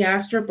courtesy that he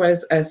asked her, but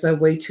as a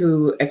way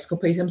to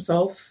exculpate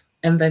himself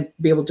and then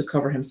be able to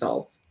cover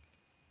himself.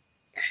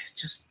 It's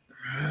just,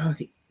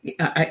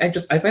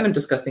 I find him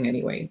disgusting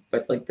anyway.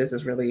 But like, this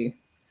is really,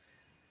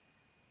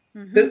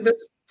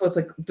 this was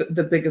like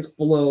the biggest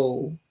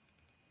blow.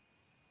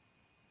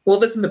 Well,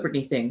 this is the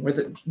Britney thing, where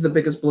the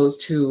biggest blows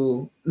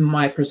to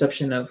my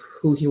perception of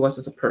who he was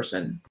as a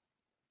person.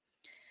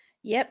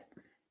 Yep.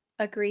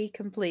 Agree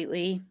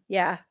completely.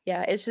 Yeah.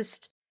 Yeah. It's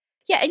just,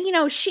 yeah. And,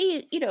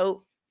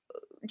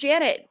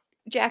 Janet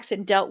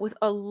Jackson dealt with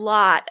a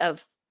lot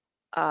of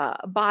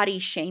body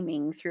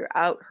shaming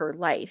throughout her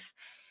life.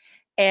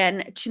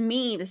 And to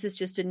me, this is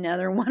just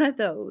another one of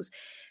those,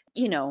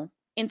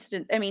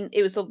 incidents. I mean,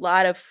 it was a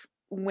lot of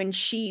when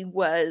she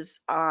was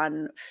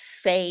on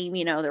Fame,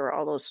 there were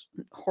all those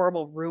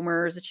horrible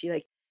rumors that she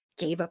like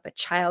gave up a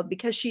child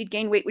because she'd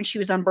gained weight when she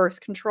was on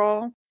birth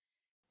control.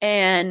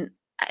 And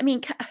I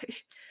mean,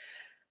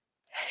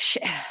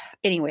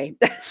 anyway,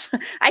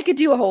 I could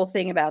do a whole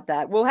thing about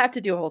that. We'll have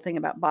to do a whole thing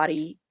about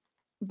body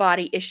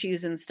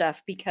issues and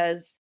stuff,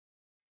 because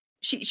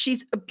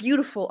she's a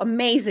beautiful,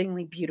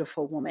 amazingly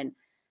beautiful woman.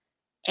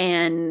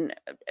 And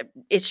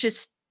it's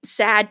just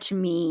sad to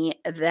me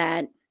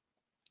that,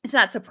 it's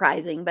not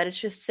surprising, but it's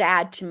just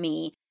sad to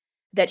me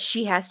that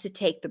she has to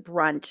take the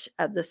brunt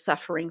of the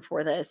suffering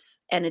for this.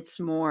 And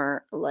it's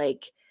more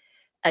like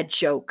a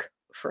joke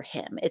for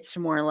him. It's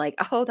more like,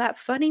 oh, that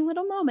funny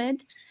little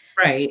moment.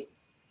 Right.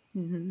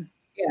 Mm-hmm.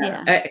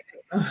 Yeah.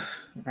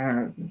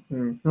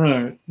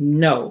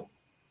 No.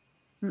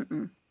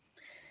 Mm-mm.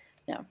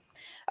 No.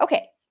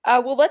 Okay.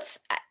 Well,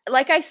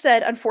 like I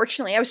said,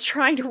 unfortunately, I was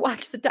trying to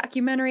watch the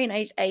documentary and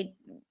I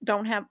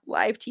don't have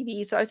live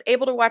TV. So I was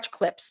able to watch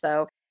clips,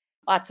 though.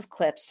 Lots of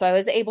clips. So I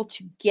was able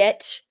to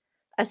get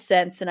a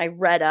sense, and I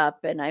read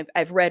up, and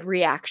I've read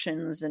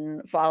reactions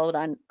and followed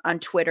on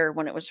Twitter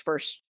when it was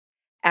first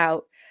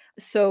out.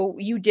 So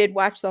you did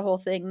watch the whole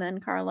thing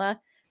then,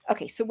 Carla?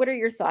 Okay. So what are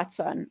your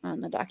thoughts on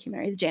the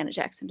documentary, the Janet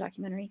Jackson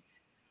documentary?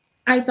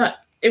 I thought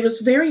it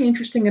was very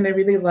interesting, and I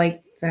really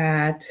liked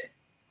that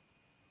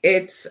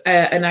it's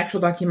an actual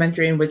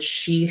documentary in which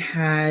she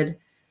had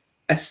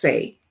a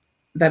say,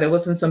 that it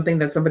wasn't something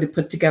that somebody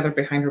put together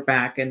behind her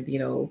back and,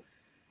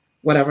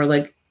 whatever.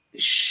 Like,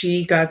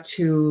 she got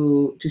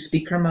to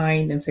speak her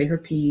mind and say her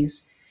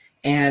piece,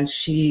 and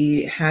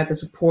she had the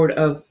support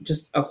of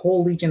just a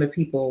whole legion of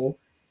people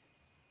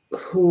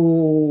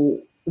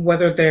who,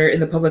 whether they're in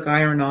the public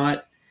eye or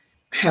not,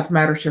 have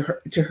mattered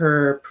to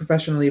her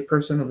professionally,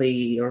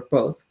 personally, or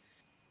both.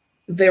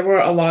 There were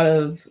a lot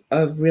of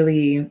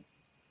really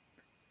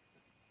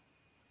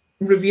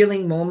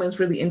revealing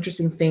moments, really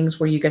interesting things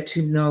where you get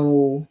to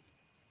know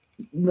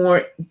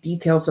more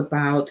details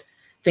about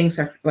things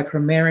like her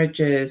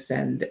marriages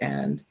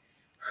and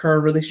her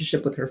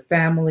relationship with her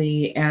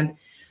family. And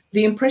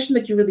the impression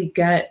that you really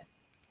get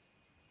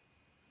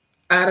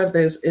out of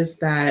this is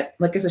that,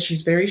 like I said,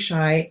 she's very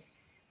shy.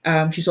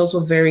 She's also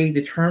very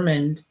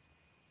determined.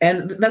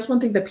 And that's one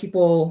thing that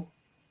people,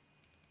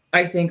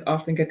 I think,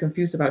 often get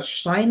confused about.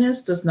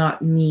 Shyness does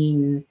not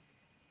mean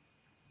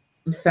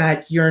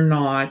that you're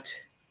not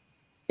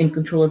in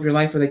control of your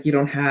life or that you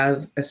don't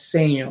have a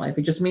say in your life.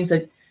 It just means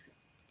that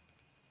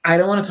I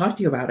don't want to talk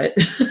to you about it.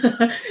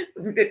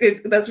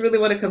 That's really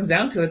what it comes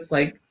down to. It's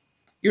like,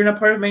 you're not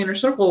part of my inner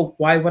circle.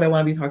 Why would I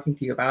want to be talking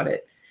to you about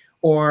it?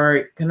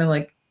 Or kind of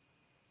like,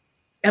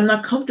 I'm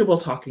not comfortable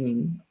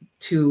talking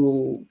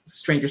to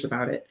strangers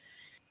about it.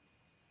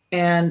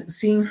 And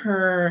seeing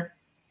her,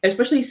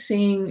 especially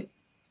seeing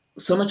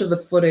so much of the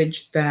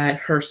footage that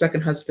her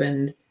second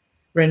husband,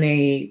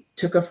 Renee,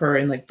 took of her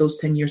in like those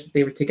 10 years that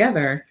they were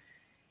together,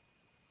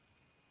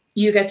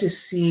 you get to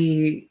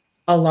see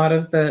a lot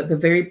of the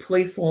very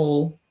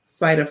playful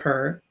side of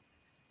her.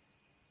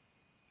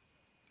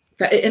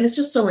 And it's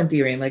just so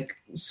endearing. Like,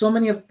 so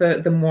many of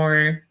the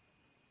more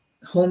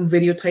home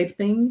video type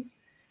things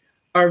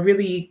are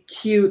really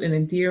cute and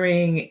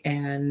endearing.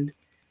 And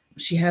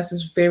she has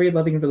this very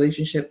loving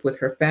relationship with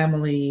her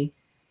family.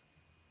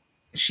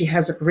 She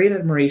has a great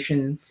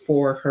admiration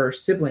for her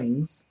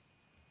siblings.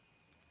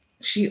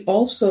 She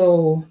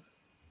also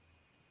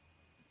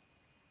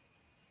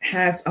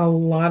has a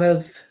lot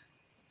of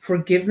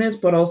forgiveness,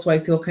 but also I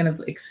feel kind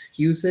of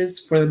excuses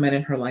for the men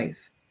in her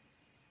life,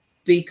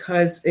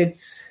 because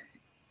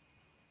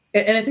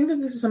and I think that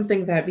this is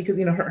something that, because,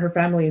 her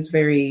family is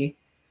very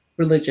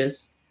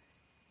religious.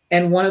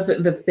 And one of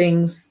the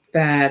things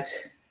that,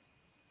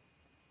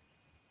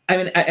 I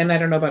mean, and I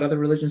don't know about other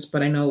religions,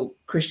 but I know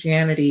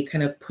Christianity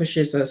kind of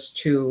pushes us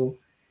to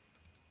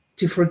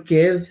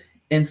forgive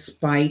in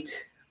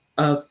spite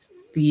of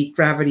the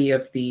gravity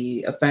of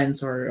the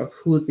offense or of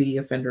who the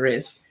offender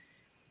is.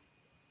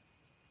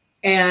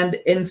 And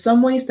in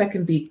some ways, that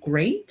can be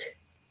great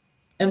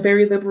and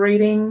very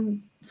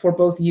liberating for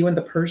both you and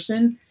the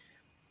person.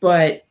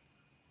 But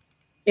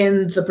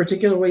in the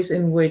particular ways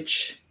in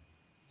which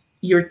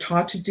you're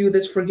taught to do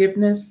this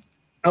forgiveness,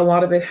 a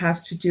lot of it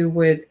has to do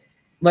with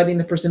letting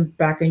the person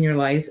back in your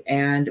life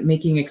and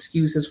making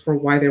excuses for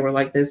why they were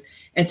like this,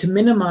 and to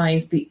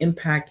minimize the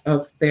impact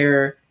of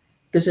their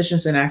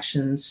decisions and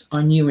actions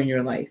on you in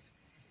your life.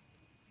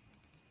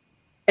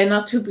 And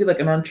not to be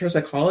like an armchair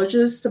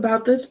psychologist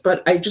about this,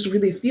 but I just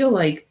really feel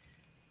like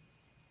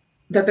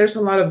that there's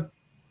a lot of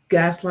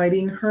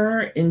gaslighting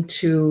her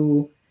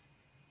into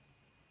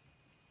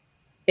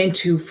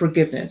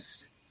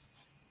forgiveness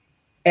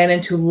and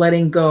into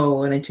letting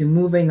go and into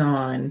moving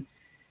on,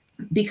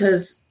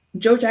 because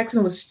Joe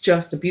Jackson was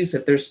just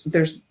abusive.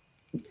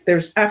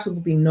 There's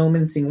absolutely no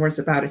mincing words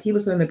about it. He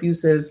was an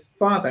abusive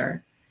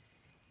father.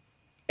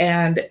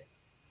 And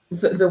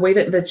the way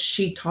that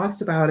she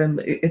talks about him,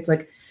 it's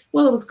like,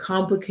 well, it was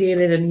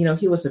complicated, and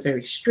he was a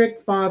very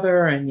strict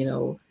father, and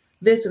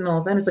this and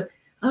all that. It's like,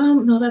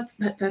 no,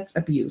 that's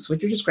abuse.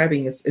 What you're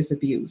describing is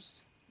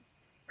abuse.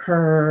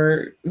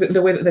 The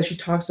way that she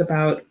talks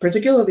about,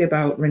 particularly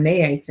about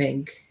Renee, I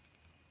think,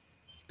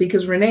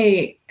 because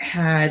Renee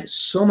had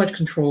so much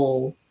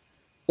control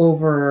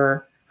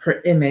over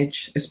her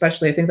image,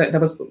 especially. I think that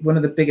was one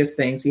of the biggest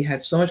things. He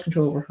had so much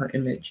control over her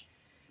image.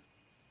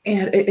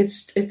 And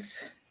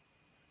it's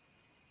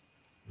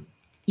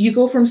you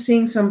go from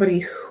seeing somebody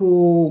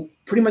who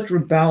pretty much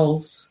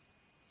rebels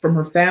from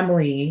her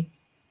family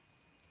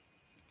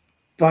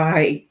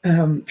by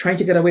trying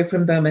to get away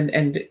from them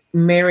and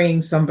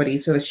marrying somebody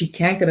so that she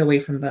can't get away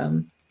from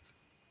them.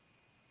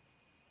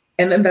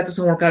 And then that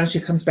doesn't work out and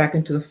she comes back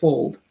into the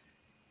fold.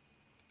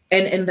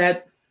 And in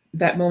that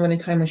moment in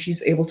time when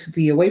she's able to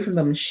be away from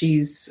them,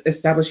 she's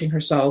establishing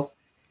herself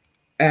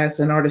as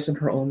an artist in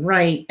her own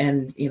right,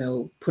 and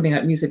putting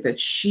out music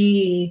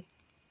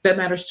that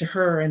matters to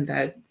her, and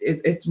that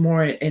it's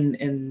more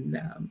in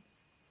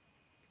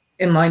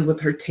line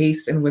with her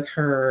taste and with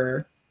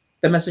the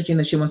messaging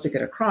that she wants to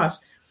get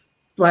across.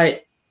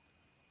 But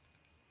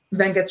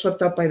then gets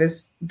swept up by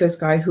this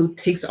guy who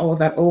takes all of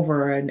that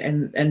over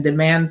and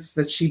demands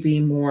that she be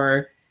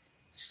more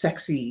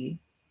sexy,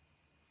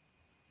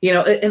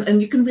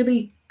 and you can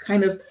really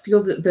kind of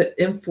feel the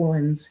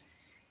influence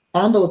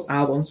on those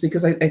albums,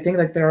 because I think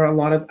like there are a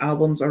lot of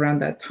albums around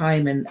that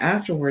time and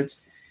afterwards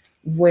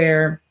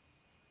where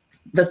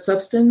the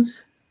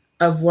substance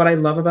of what I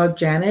love about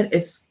Janet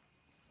is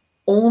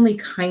only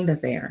kind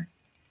of there.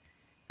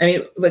 I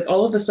mean, like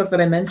all of the stuff that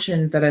I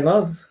mentioned that I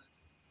love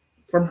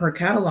from her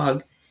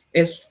catalog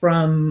is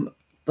from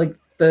like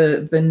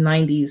the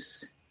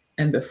 90s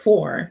and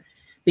before,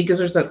 because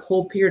there's that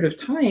whole period of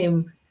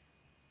time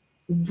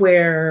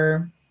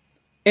where,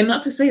 and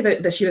not to say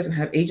that she doesn't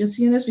have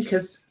agency in this,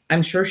 because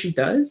I'm sure she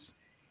does.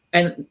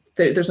 And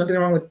there's nothing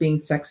wrong with being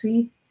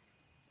sexy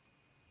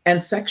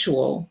and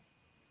sexual,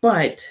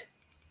 but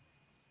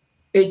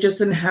it just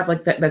didn't have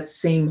like that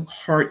same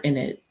heart in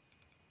it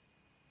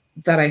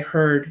that I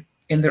heard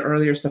in the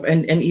earlier stuff.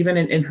 And even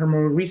in her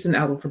more recent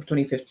album from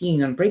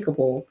 2015,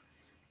 Unbreakable,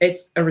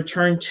 it's a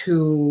return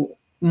to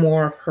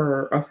more of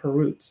her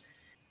roots.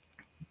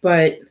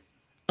 But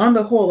on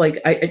the whole, like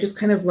I just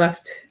kind of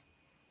left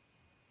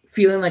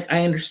feeling like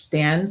I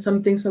understand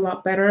some things a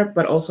lot better,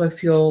 but also I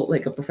feel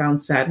like a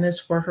profound sadness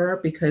for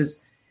her,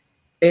 because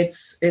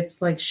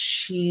it's like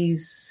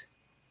she's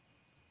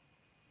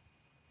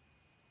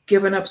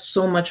given up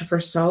so much of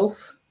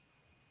herself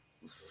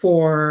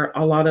for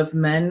a lot of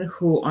men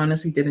who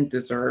honestly didn't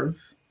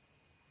deserve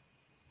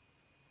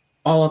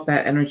all of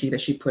that energy that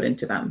she put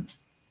into them.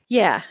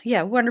 Yeah,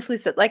 wonderfully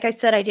said. Like I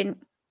said, I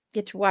didn't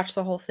get to watch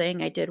the whole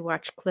thing. I did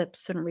watch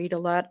clips and read a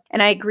lot.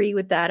 And I agree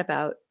with that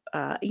about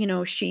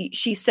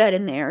she said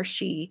in there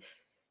she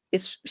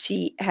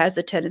has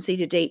a tendency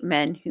to date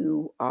men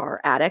who are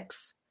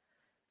addicts.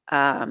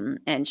 And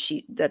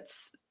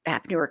that's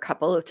happened to her a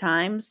couple of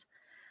times.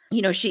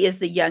 She is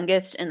the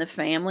youngest in the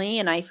family,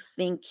 and I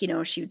think,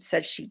 she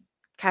said she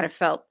kind of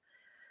felt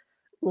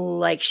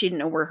like she didn't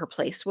know where her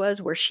place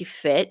was, where she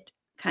fit,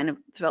 kind of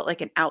felt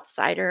like an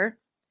outsider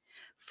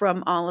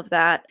from all of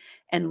that,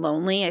 and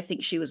lonely. I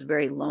think she was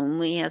very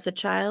lonely as a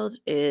child,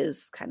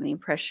 is kind of the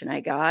impression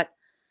I got.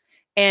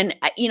 And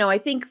I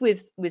think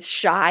with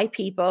shy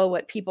people,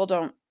 what people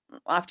don't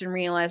often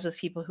realize with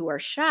people who are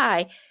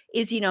shy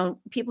is,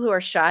 people who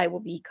are shy will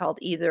be called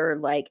either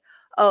like,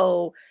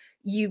 oh,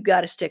 you've got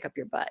to stick up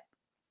your butt,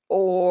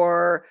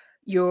 or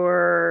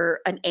you're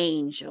an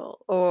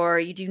angel, or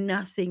you do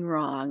nothing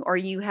wrong, or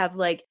you have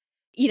like,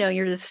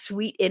 you're this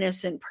sweet,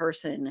 innocent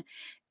person.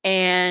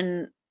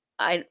 And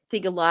I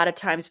think a lot of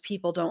times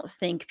people don't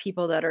think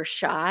people that are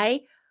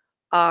shy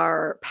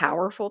are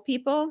powerful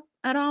people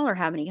at all or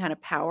have any kind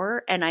of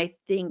power. And I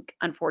think,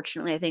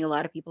 unfortunately, I think a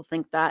lot of people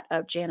think that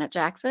of Janet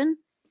Jackson.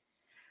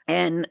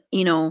 And,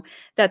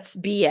 that's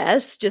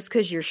BS. Just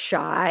because you're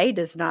shy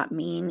does not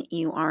mean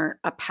you aren't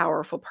a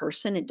powerful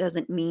person. It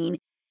doesn't mean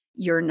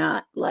you're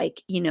not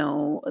like,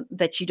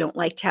 that you don't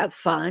like to have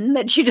fun,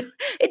 that you don't,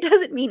 it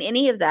doesn't mean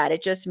any of that.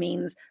 It just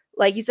means,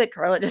 like you said,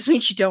 Carla, it just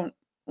means you don't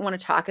want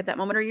to talk at that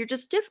moment, or you're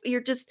just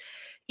you're just,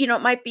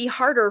 it might be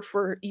harder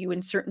for you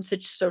in certain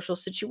social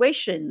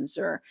situations,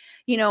 or,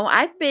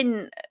 I've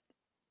been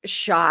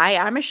shy.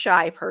 I'm a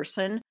shy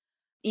person.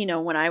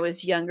 When I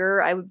was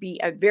younger, I would be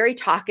very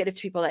talkative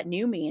to people that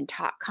knew me and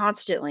talk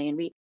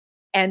constantly.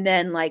 And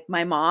then like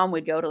my mom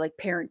would go to like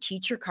parent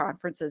teacher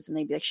conferences and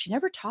they'd be like, she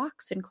never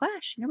talks in class.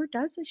 She never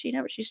does it.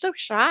 She's so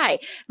shy. And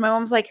my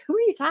mom's like, who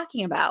are you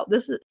talking about?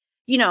 This is,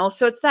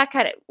 so it's that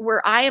kind of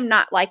where I am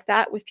not like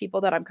that with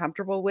people that I'm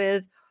comfortable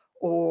with,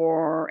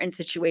 or in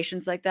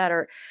situations like that,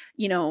 or,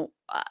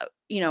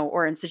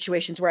 or in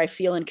situations where I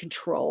feel in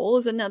control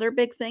is another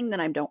big thing. Then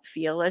I don't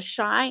feel as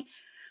shy.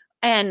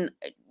 And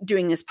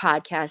doing this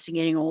podcast and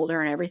getting older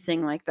and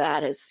everything like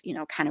that has,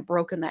 kind of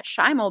broken that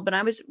shy mold. But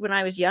when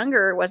I was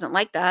younger, it wasn't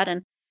like that.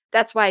 And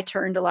that's why I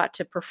turned a lot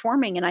to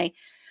performing.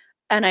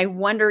 And I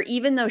wonder,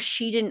 even though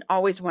she didn't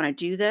always want to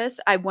do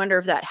this, I wonder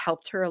if that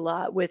helped her a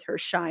lot with her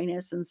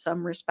shyness in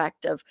some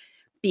respect of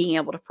being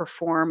able to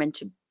perform and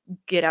to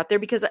get out there.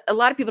 Because a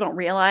lot of people don't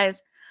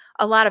realize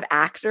a lot of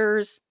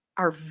actors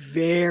are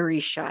very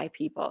shy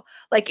people,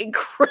 like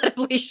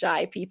incredibly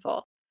shy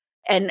people.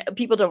 And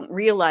people don't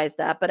realize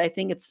that, but I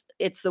think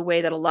it's the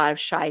way that a lot of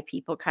shy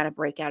people kind of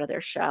break out of their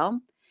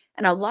shell.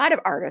 And a lot of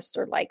artists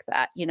are like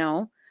that,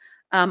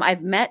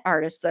 I've met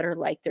artists that are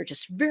like, they're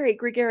just very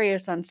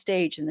gregarious on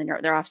stage, and then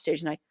they're off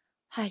stage and like,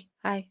 hi,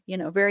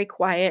 very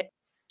quiet,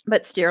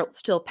 but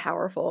still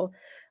powerful.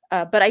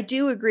 But I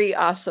do agree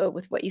also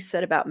with what you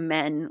said about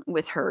men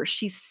with her.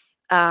 She's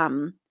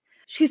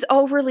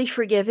overly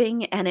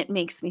forgiving, and it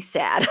makes me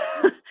sad.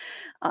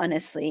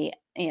 Honestly.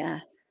 Yeah.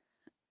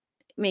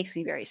 Makes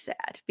me very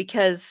sad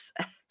because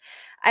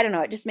I don't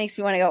know, it just makes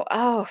me want to go,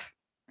 oh,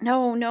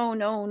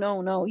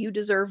 no, you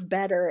deserve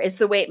better, is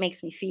the way it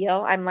makes me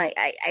feel. I'm like,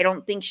 I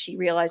don't think she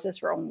realizes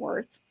her own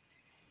worth.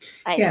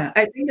 I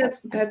think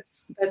that's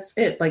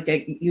it. Like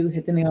you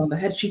hit the nail on the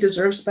head. She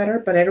deserves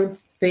better, but I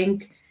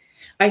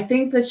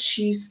think that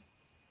she's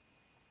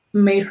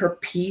made her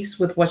peace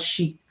with what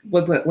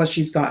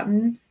she's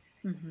gotten,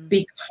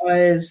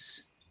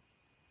 because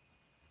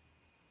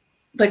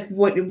like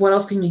what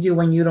else can you do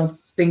when you don't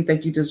think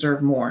that you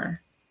deserve more?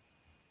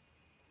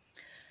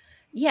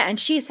 Yeah, and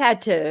she's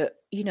had to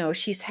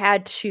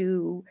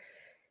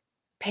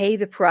pay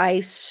the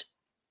price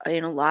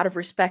in a lot of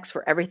respects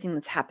for everything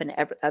that's happened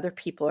to other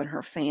people in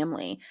her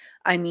family.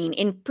 I mean,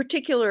 in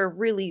particular,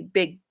 really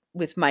big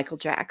with Michael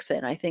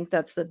Jackson. I think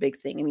that's the big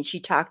thing. I mean, she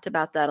talked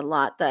about that a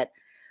lot, that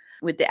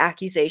with the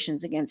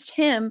accusations against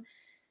him,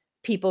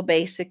 people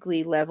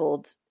basically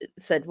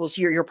said, well,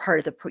 you're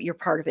part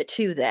of it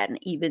too then,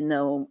 even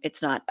though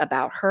it's not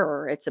about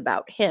her, it's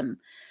about him.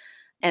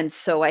 And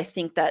so I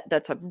think that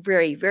that's a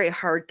very, very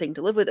hard thing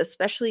to live with,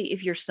 especially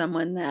if you're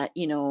someone that,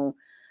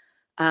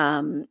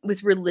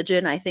 with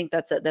religion. I think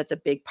that's a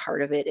big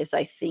part of it, is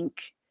I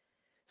think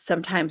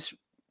sometimes,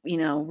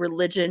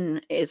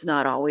 religion is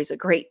not always a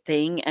great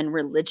thing, and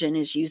religion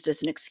is used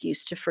as an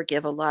excuse to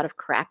forgive a lot of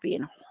crappy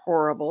and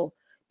horrible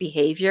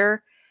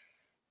behavior.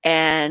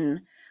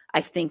 And I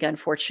think,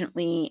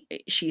 unfortunately,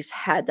 she's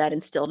had that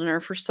instilled in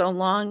her for so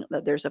long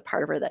that there's a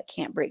part of her that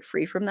can't break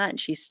free from that. And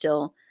she's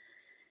still,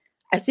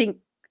 I think,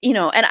 and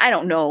I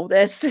don't know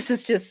this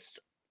is just,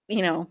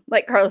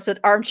 like Carla said,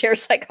 armchair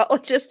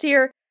psychologist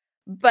here,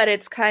 but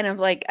it's kind of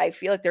like, I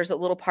feel like there's a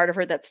little part of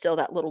her that's still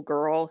that little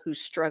girl who's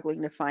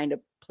struggling to find a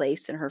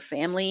place in her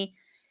family.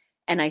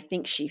 And I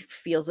think she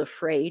feels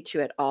afraid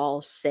to at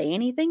all say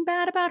anything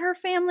bad about her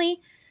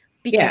family,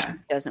 because she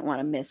doesn't want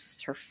to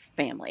miss her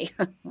family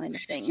kind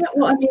of thing. Yeah,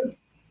 well, I mean,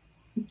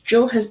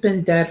 Joe has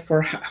been dead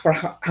for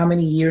how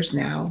many years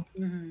now?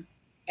 Mm-hmm.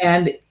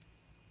 And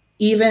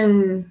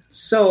even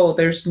so,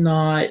 there's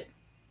not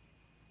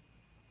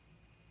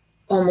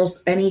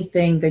almost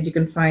anything that you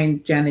can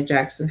find Janet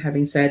Jackson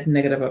having said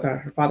negative about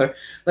her father.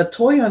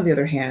 LaToya, on the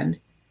other hand,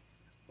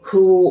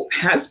 who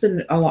has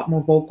been a lot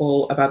more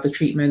vocal about the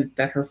treatment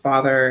that her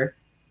father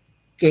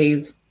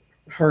gave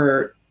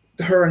her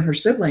and her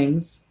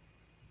siblings,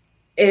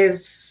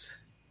 is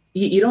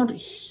you don't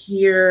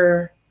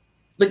hear,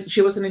 like,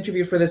 she was an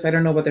interview for this. I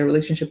don't know what their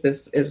relationship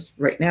is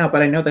right now,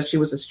 but I know that she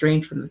was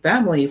estranged from the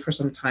family for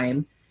some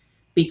time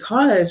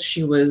because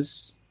she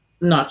was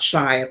not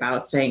shy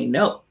about saying,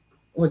 no,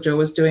 what Joe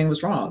was doing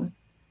was wrong.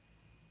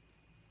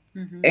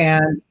 Mm-hmm.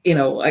 And,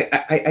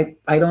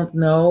 I don't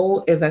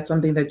know if that's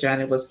something that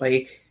Janet was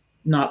like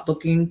not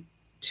looking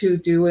to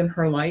do in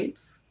her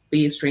life,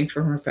 be estranged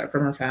from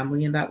her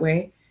family in that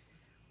way.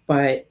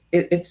 but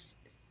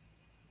it's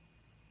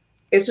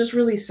just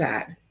really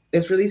sad.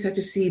 It's really sad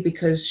to see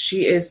because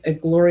she is a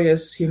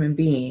glorious human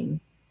being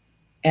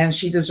and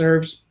she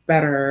deserves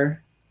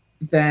better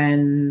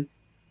than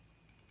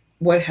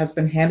what has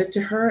been handed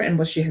to her and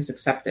what she has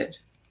accepted.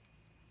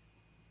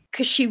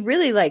 Because she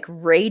really like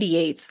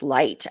radiates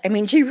light. I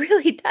mean, she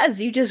really does.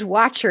 You just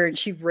watch her and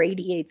she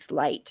radiates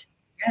light.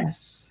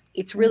 Yes.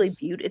 It's really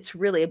beautiful. It's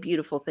really a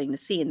beautiful thing to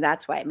see. And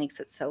that's why it makes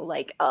it so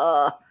like,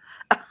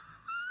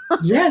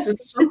 Yes,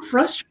 it's so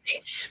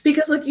frustrating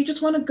because like you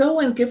just want to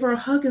go and give her a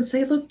hug and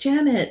say, look,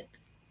 Janet,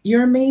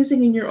 you're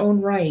amazing in your own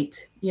right.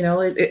 You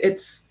know,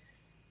 it's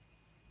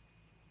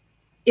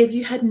if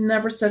you had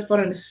never set foot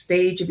on a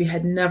stage, if you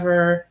had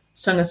never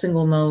sung a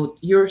single note,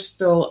 you're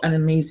still an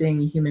amazing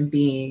human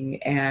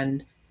being,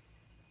 and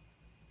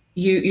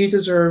you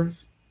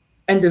deserve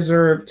and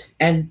deserved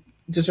and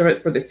deserve it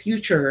for the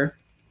future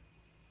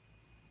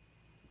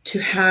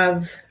to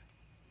have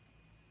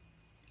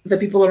the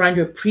people around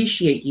you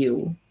appreciate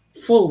you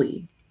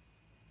fully.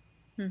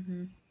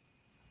 Mm-hmm.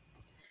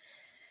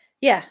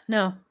 Yeah,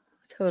 no,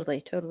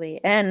 totally.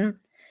 And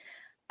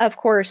of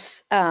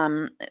course,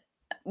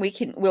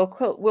 we'll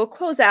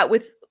close out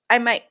with, I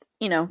might,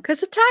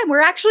 because of time,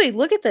 we're actually,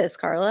 look at this,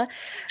 Carla.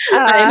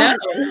 I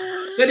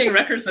know, setting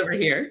records over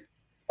here.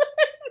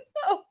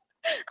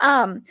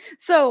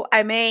 So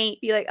I may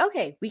be like,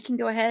 okay, we can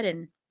go ahead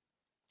and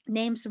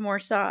name some more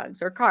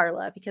songs, or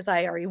Carla, because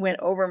I already went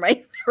over my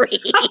 3.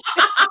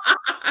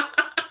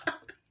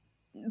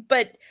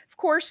 But of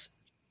course,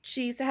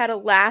 she's had a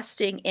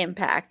lasting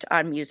impact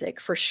on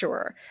music for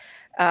sure.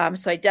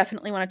 So I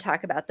definitely want to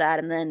talk about that.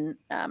 And then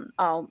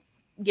I'll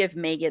give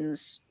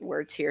Megan's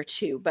words here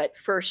too. But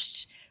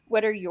first,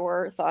 what are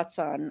your thoughts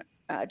on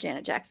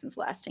Janet Jackson's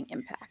lasting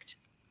impact?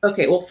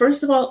 Okay, well,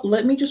 first of all,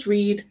 let me just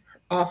read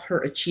off her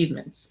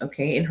achievements.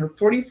 Okay, in her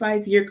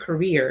 45-year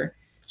career,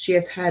 she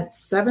has had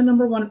 7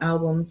 number 1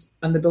 albums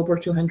on the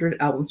Billboard 200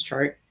 albums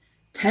chart,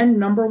 10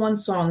 number 1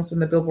 songs on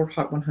the Billboard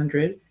Hot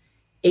 100,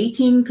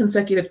 18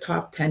 consecutive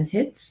top 10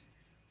 hits,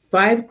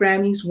 5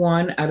 Grammys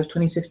won out of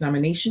 26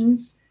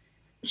 nominations.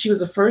 She was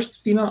the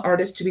first female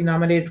artist to be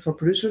nominated for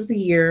Producer of the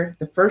Year,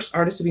 the first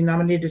artist to be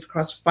nominated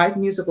across 5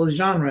 musical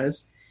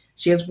genres.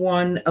 She has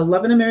won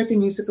 11 American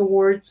Music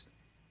Awards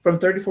from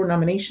 34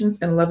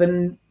 nominations and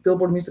 11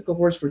 Billboard Music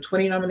Awards for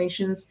 20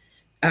 nominations.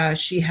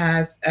 She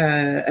has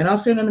an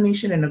Oscar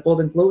nomination and a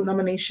Golden Globe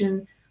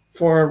nomination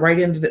for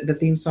writing the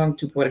theme song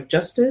to Poetic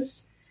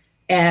Justice.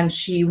 And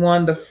she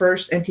won the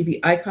first MTV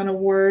Icon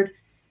Award.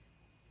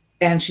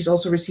 And she's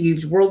also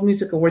received World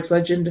Music Awards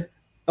Legend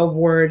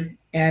Award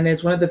and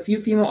is one of the few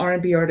female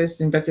R&B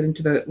artists inducted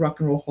into the Rock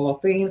and Roll Hall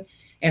of Fame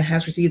and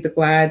has received the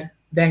GLAAD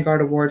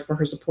Vanguard Award for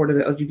her support of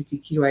the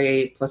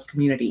LGBTQIA plus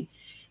community.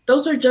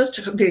 Those are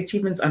just the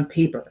achievements on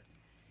paper.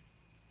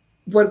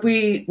 When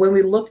we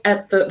look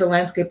at the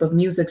landscape of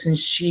music since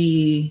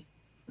she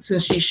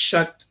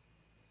shut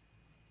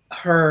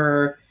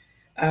her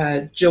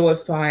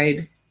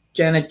Joe-ified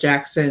Janet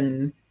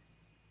Jackson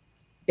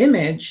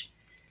image,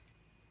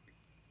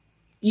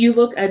 you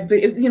look at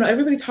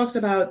everybody talks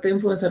about the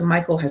influence that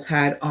Michael has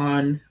had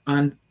on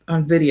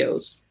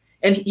videos,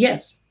 and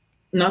yes,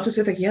 not to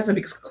say that he hasn't,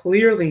 because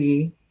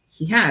clearly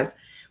he has,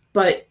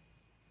 but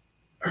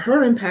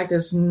her impact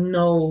is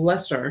no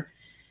lesser.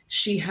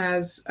 She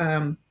has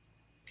an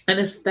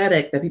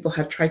aesthetic that people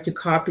have tried to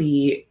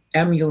copy,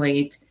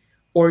 emulate,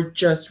 or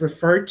just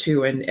refer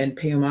to and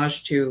pay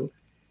homage to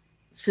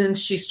since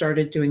she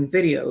started doing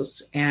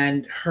videos.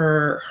 And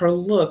her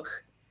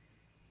look,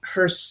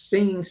 her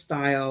singing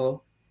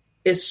style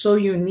is so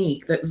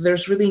unique that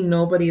there's really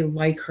nobody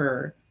like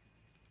her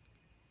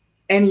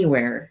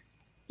anywhere.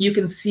 You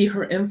can see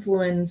her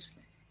influence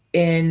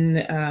in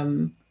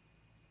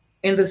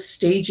the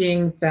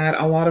staging that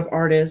a lot of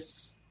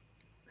artists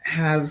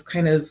have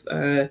kind of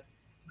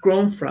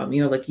grown from.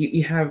 Like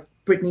you have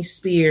Britney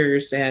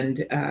Spears and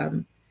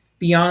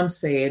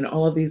Beyonce and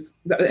all of these,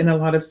 and a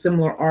lot of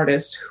similar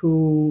artists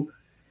who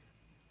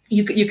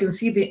you can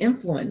see the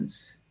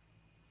influence.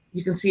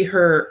 You can see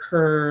her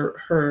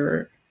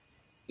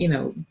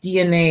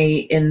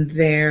DNA in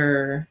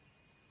their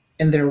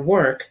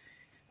work.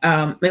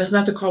 And it's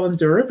not to call them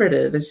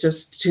derivative. It's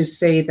just to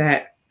say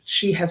that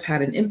she has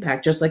had an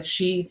impact, just like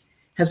she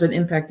has been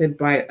impacted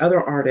by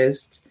other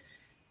artists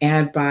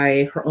and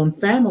by her own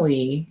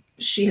family.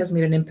 She has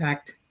made an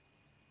impact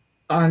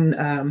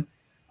on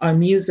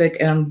music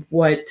and on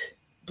what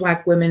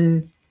Black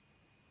women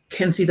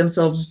can see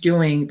themselves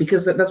doing,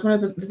 because that's one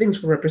of the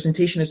things where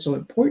representation is so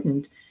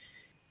important.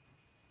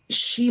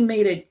 She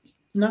made it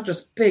not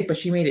just big, but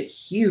she made it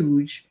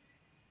huge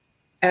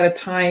at a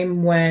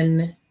time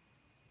when,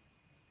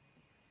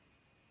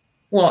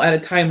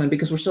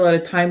 because we're still at a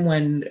time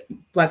when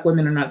Black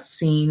women are not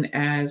seen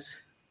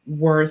as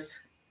worth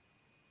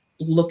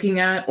looking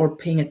at or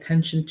paying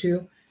attention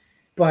to.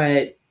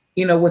 But,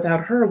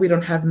 without her, we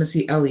don't have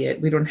Missy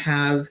Elliott. We don't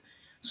have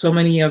so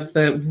many of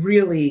the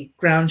really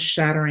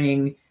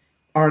ground-shattering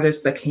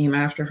artists that came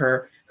after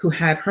her, who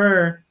had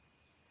her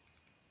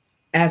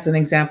as an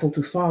example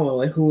to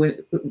follow and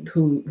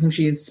whom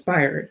she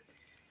inspired.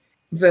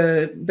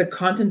 The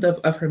content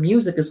of her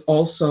music is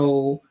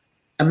also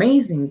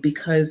amazing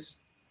because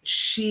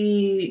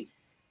she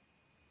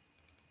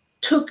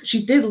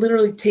did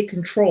literally take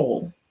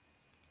control.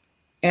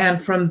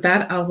 And from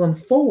that album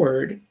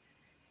forward,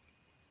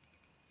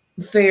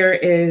 there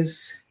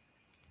is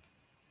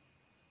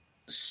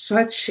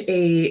such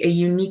a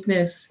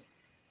uniqueness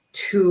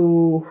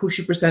to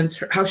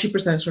how she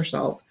presents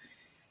herself.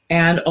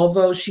 And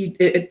although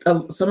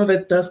some of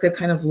it does get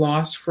kind of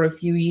lost for a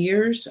few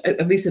years,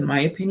 at least in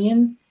my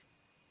opinion,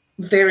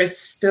 there is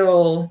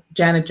still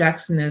Janet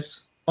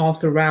Jacksonness all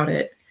throughout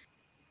it.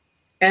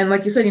 And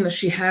like you said,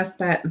 she has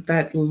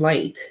that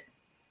light.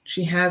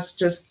 She has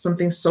just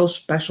something so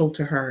special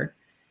to her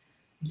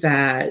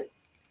that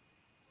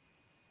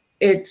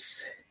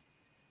it's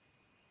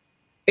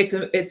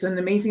an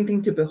amazing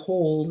thing to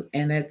behold,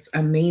 and it's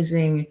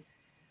amazing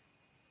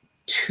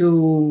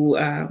to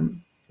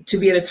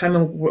be at a time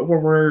where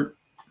we're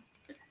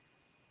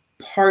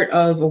part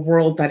of a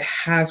world that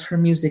has her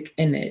music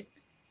in it,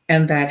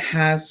 and that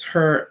has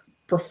her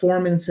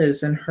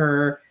performances and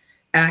her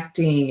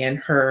acting and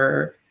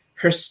her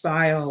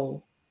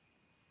style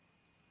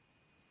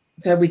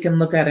that we can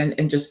look at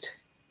and just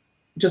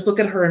look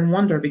at her and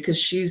wonder, because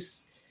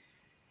she's,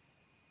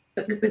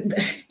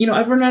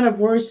 I've run out of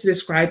words to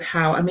describe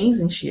how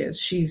amazing she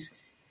is. She's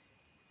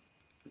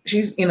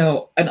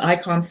an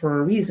icon for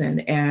a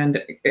reason.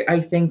 And I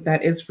think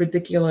that it's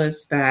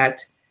ridiculous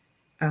that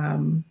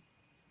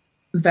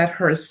that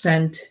her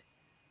ascent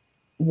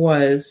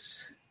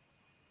was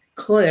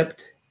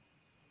clipped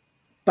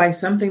by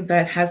something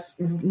that has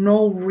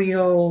no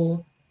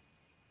real,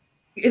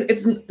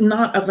 it's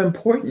not of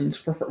importance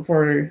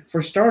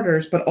for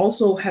starters, but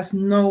also has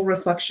no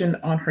reflection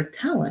on her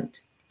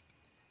talent.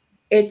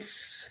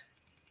 It's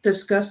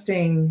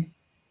disgusting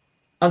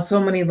on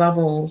so many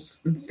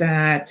levels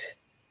that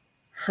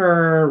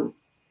her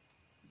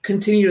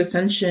continued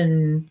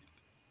ascension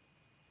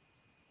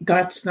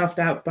got snuffed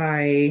out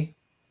by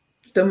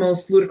the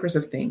most ludicrous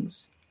of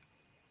things.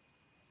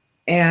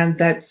 And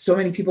that so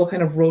many people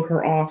kind of wrote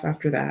her off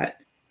after that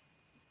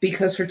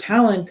because her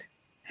talent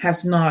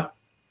has not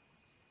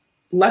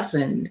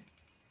lessened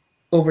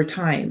over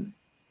time.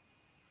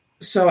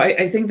 So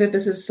I think that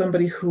this is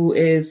somebody who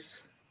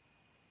is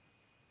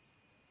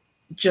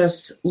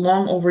just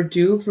long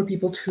overdue for the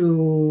people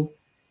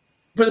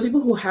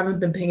who haven't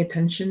been paying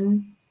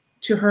attention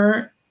to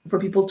her, for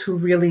people to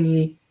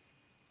really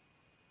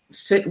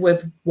sit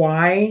with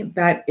why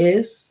that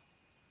is,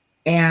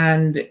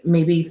 and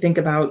maybe think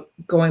about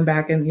going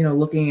back and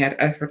looking at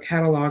her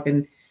catalog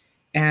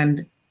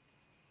and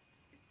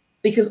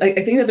because I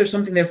think that there's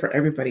something there for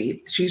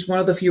everybody. She's one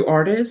of the few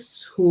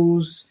artists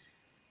whose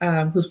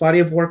body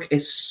of work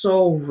is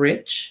so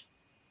rich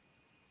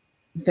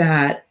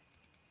that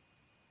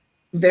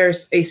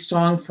there's a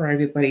song for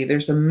everybody,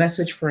 there's a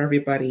message for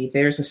everybody,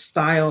 there's a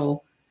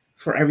style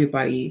for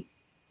everybody,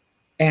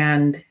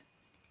 and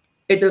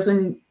it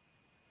doesn't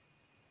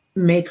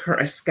make her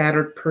a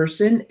scattered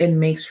person. It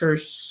makes her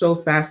so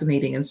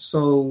fascinating and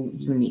so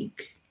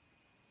unique.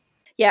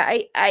 Yeah,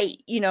 I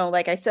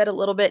like I said a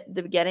little bit at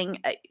the beginning,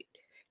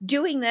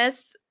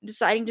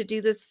 deciding to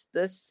do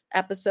this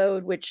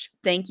episode, which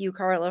thank you,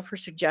 Carla, for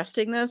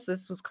suggesting this.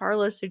 This was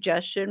Carla's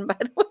suggestion, by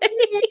the way.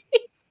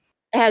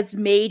 Has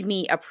made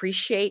me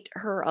appreciate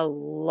her a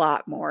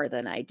lot more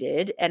than I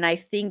did. And I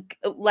think,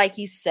 like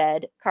you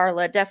said,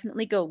 Carla,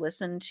 definitely go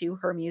listen to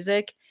her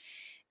music.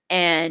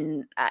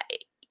 And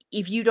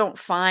if you don't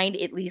find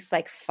at least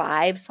like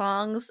 5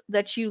 songs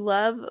that you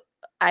love,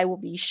 I will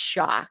be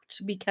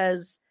shocked,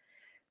 because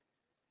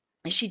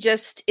she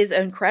just is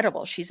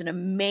incredible. She's an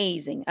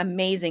amazing,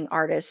 amazing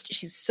artist.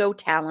 She's so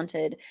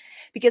talented,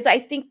 because I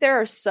think there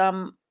are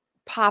some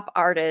pop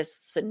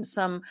artists and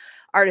some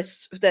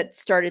artists that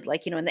started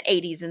in the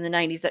 80s and the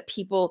 90s that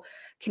people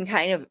can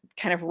kind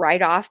of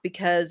write off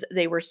because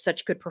they were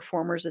such good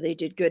performers, or they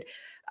did good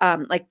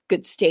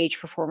good stage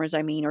performers,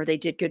 or they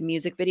did good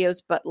music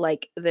videos, but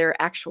like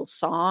their actual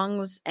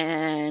songs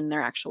and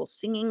their actual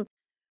singing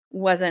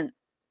wasn't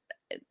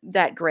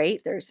that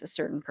great. There's a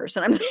certain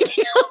person I'm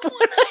thinking of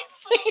when I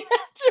say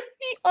that, to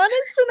be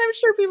honest, and I'm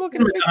sure people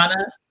can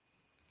Madonna.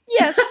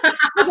 Yes.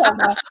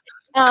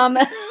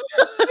 Madonna.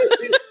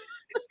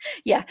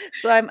 Yeah,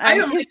 so I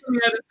don't think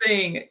another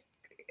thing.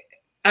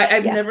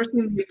 I've never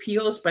seen the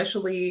appeal,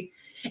 especially,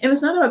 and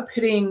it's not about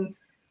pitting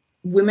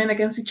women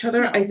against each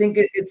other. I think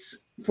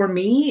it's, for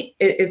me,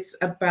 it's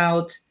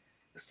about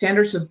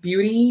standards of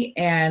beauty,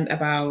 and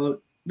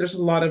about, there's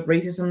a lot of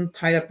racism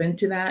tied up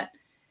into that,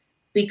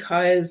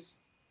 because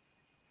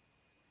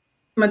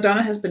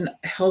Madonna has been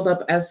held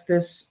up as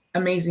this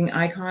amazing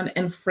icon,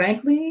 and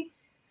frankly,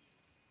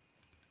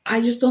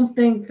 I just don't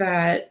think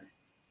that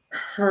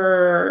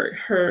her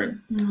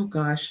oh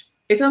gosh,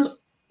 it sounds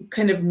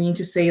kind of mean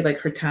to say like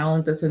her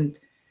talent doesn't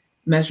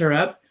measure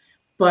up,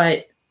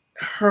 but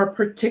her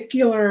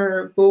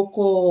particular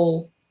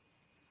vocal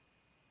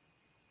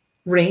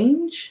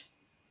range,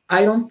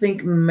 I don't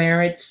think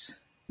merits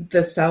the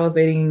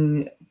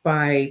salivating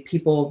by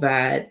people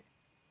that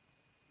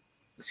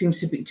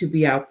seems to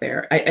be out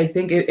there. I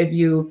think if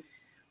you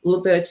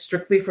looked at it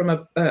strictly from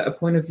a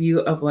point of view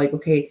of like,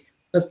 okay,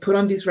 let's put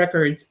on these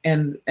records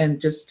and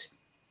just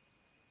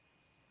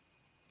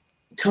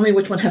tell me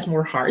which one has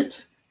more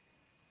heart.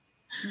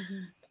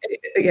 Mm-hmm.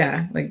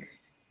 Yeah, like,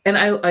 and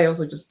I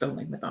also just don't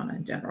like Madonna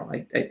in general.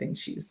 I think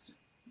she's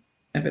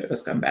a bit of a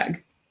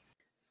scumbag.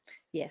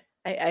 Yeah,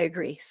 I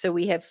agree. So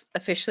we have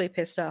officially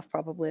pissed off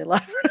probably a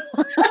lot.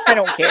 I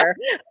don't care.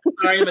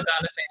 Sorry,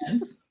 Madonna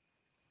fans.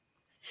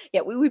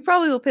 Yeah, we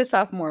probably will piss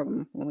off more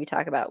when we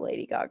talk about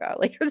Lady Gaga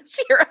later this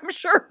year. I'm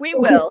sure we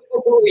will.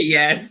 Oh,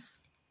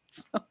 yes.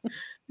 So,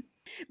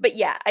 but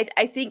yeah,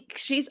 I think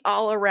she's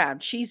all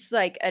around. She's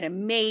like an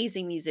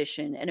amazing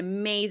musician, an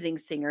amazing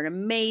singer, an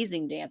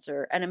amazing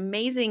dancer, an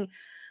amazing,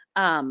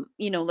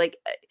 like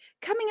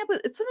coming up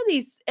with some of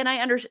these. And I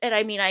understand.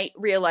 I mean, I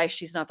realize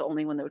she's not the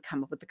only one that would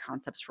come up with the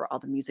concepts for all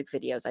the music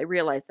videos. I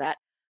realize that.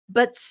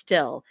 But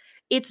still,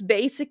 it's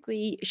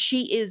basically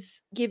she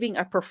is giving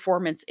a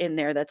performance in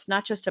there that's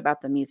not just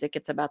about the music,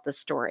 it's about the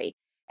story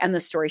and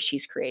the story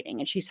she's creating,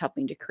 and she's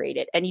helping to create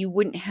it. And you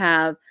wouldn't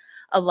have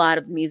a lot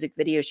of the music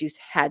videos you've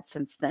had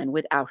since then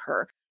without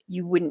her.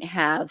 You wouldn't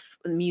have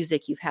the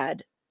music you've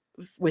had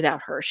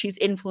without her. She's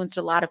influenced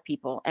a lot of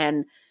people,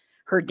 and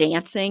her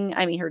dancing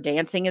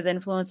has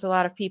influenced a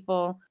lot of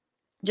people,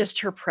 just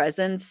her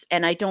presence.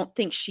 And I don't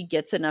think she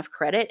gets enough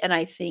credit. And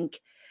I think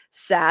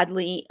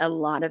sadly, a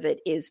lot of it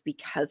is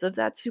because of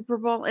that Super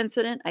Bowl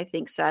incident. I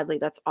think sadly,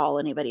 that's all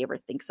anybody ever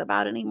thinks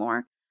about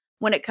anymore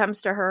when it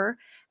comes to her.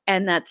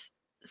 And that's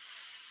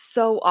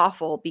so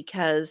awful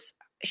because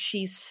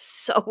she's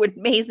so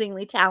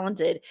amazingly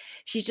talented.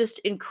 She's just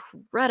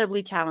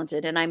incredibly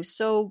talented. And I'm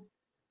so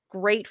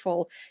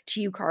grateful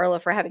to you, Carla,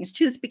 for having us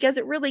do this, because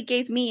it really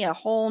gave me a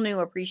whole new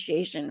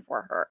appreciation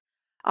for her.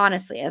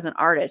 Honestly, as an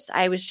artist,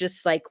 I was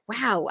just like,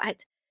 wow,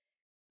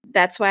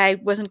 that's why I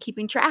wasn't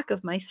keeping track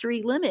of my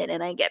 3 limit,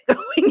 and I kept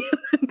going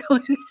and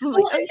going.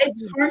 Well,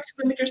 it's hard to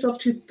limit yourself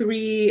to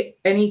 3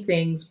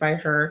 anythings by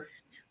her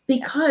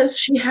because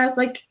she has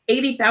like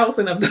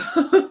 80,000 of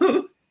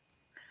them.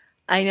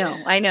 I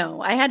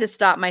know. I had to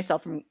stop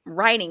myself from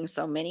writing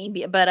so many,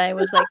 but I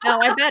was like, no,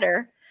 I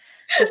better,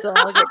 because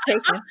I'll get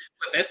taken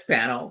with this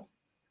panel.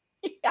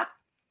 Yeah.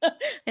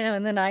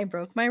 And then I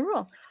broke my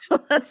rule.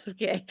 That's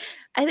okay.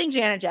 I think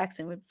Janet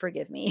Jackson would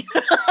forgive me.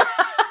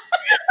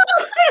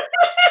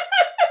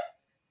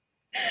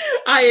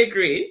 I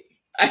agree.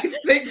 I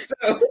think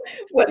so.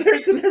 Whether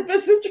it's in her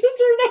best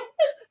interest or not.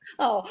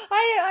 Oh,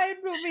 I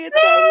wrote me a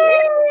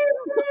thing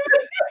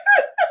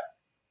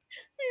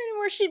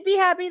where she'd be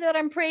happy that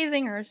I'm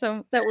praising her,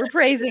 so that we're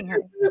praising her.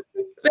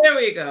 There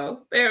we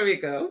go.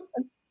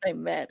 I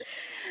meant.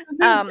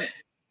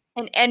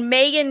 And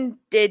Megan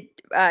did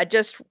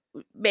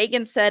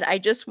Megan said, I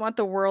just want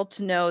the world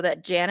to know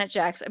that Janet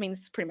Jackson, I mean,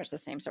 this is pretty much the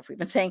same stuff we've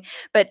been saying,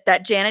 but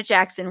that Janet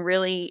Jackson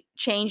really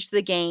changed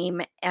the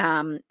game,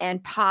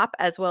 and pop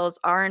as well as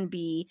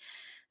R&B,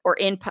 or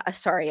in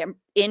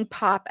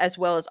pop as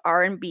well as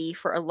R&B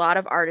for a lot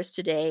of artists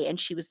today. And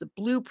she was the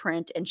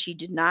blueprint, and she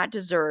did not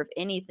deserve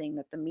anything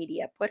that the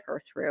media put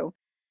her through.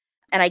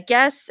 And I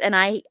guess, and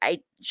I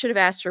should have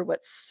asked her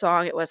what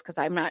song it was, because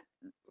I'm not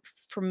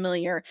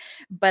familiar,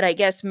 but I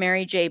guess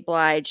Mary J.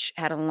 Blige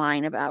had a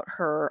line about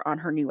her on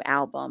her new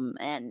album,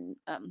 and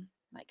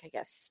I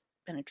guess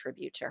in a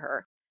tribute to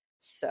her.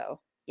 So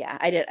yeah,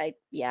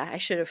 I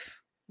should have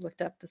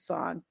looked up the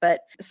song,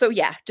 but so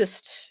yeah,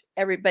 just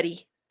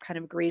everybody kind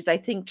of agrees. I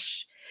think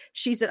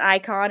she's an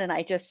icon, and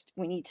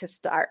we need to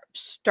start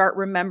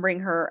remembering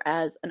her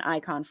as an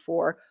icon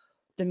for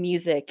the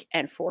music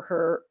and for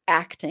her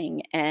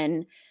acting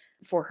and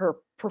for her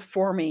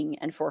performing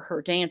and for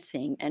her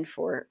dancing and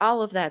for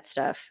all of that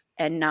stuff,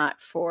 and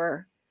not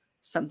for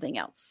something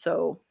else.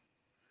 So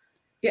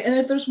yeah, and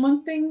if there's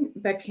one thing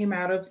that came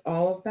out of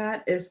all of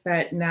that, is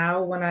that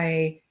now when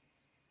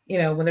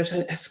when there's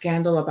a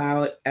scandal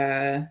about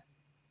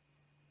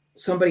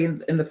somebody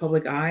in the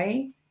public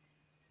eye,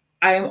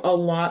 I am a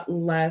lot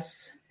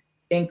less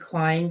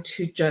inclined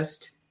to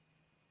just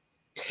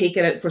take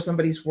it for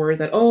somebody's word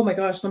that, oh my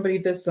gosh, somebody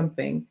did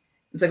something.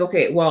 It's like,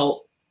 okay,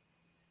 well,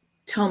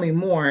 tell me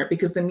more,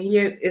 because the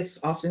media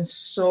is often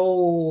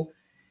so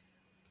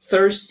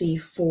thirsty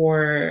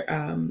for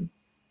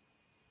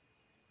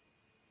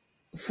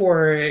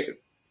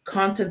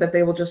content that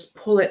they will just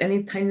pull at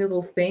any tiny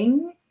little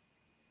thing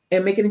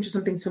and make it into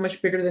something so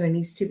much bigger than it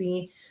needs to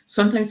be.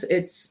 Sometimes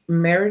it's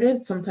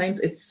merited, sometimes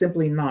it's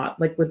simply not.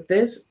 Like with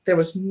this, there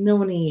was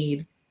no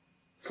need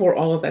for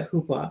all of that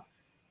hoopla.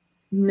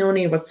 No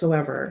need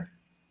whatsoever.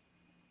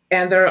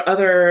 And there are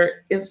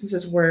other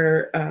instances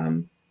where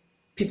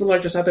people are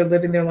just out there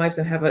living their lives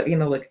and have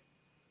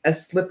a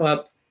slip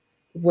up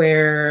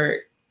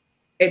where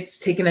it's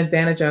taken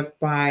advantage of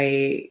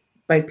by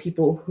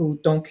people who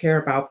don't care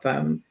about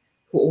them,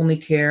 who only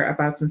care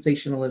about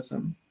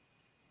sensationalism,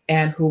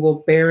 and who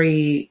will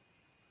bury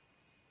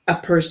a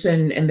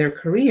person in their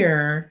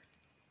career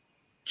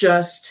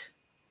just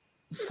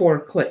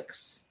for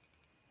clicks.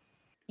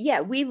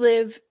 Yeah, we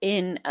live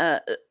in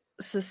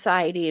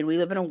society and we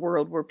live in a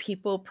world where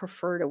people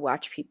prefer to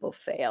watch people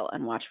fail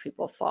and watch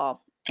people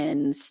fall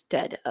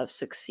instead of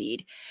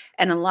succeed.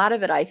 And a lot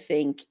of it, I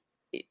think,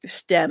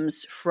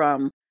 stems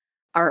from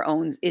our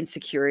own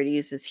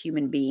insecurities as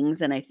human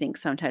beings. And I think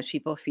sometimes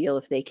people feel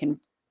if they can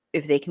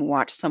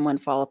watch someone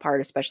fall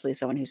apart, especially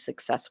someone who's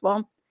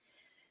successful,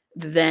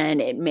 then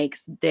it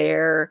makes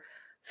their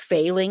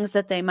failings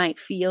that they might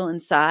feel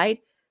inside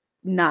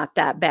not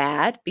that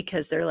bad,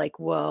 because they're like,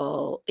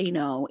 well,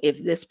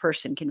 if this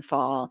person can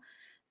fall,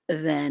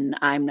 then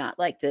I'm not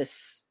like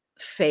this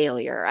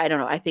failure. I don't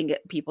know. I think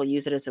people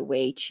use it as a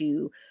way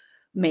to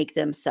make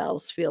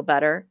themselves feel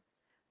better.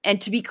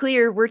 And to be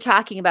clear, we're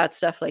talking about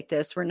stuff like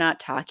this. We're not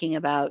talking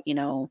about,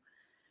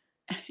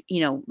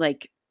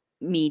 like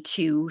Me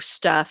Too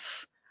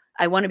stuff.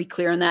 I want to be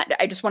clear on that.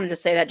 I just wanted to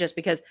say that just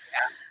because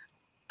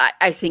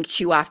I think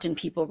too often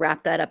people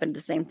wrap that up into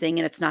the same thing,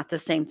 and it's not the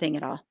same thing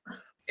at all.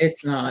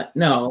 It's not.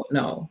 No.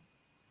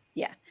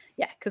 Yeah.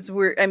 Because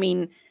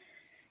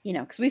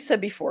because we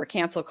said before,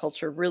 cancel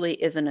culture really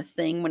isn't a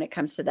thing when it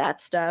comes to that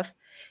stuff.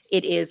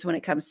 It is when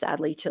it comes,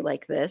 sadly, to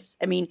like this.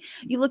 I mean,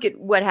 you look at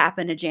what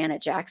happened to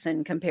Janet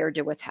Jackson compared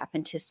to what's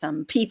happened to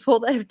some people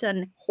that have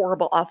done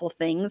horrible, awful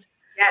things.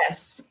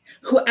 Yes.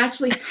 Who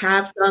actually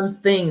have done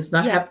things,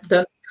 not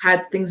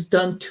had things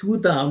done to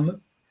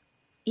them.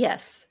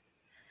 Yes.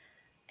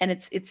 And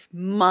it's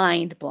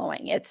mind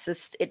blowing. It's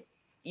just, it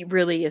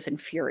really is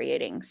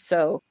infuriating.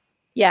 So,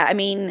 yeah, I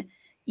mean,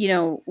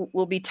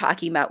 we'll be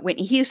talking about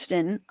Whitney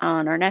Houston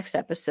on our next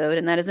episode.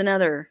 And that is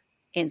another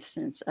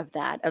instance of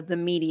that, of the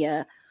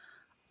media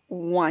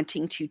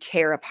wanting to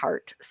tear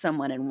apart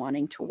someone and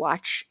wanting to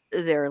watch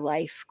their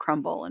life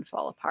crumble and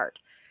fall apart,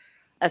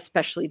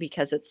 especially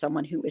because it's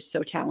someone who is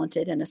so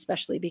talented, and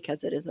especially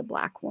because it is a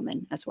Black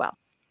woman as well.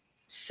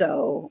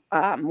 So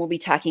we'll be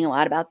talking a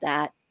lot about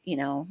that,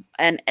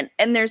 and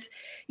there's,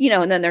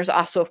 and then there's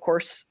also, of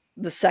course,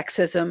 the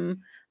sexism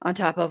on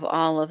top of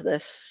all of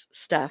this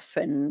stuff,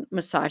 and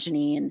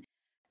misogyny and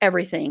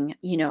everything.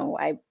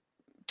 I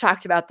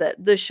talked about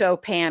the show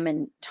Pam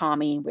and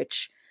Tommy,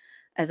 which,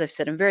 as I've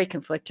said, I'm very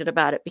conflicted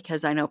about it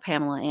because I know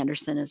Pamela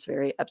Anderson is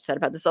very upset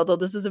about this, although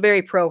this is a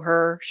very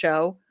pro-her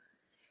show.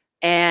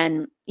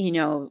 And,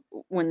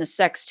 when the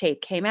sex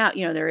tape came out,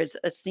 there is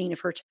a scene of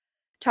her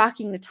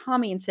talking to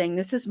Tommy and saying,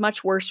 this is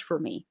much worse for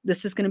me.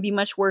 This is going to be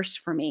much worse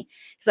for me.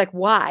 He's like,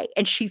 why?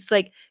 And she's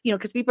like,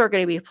 because people are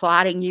going to be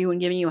applauding you and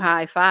giving you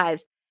high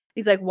fives.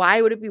 He's like, why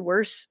would it be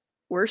worse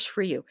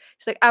for you?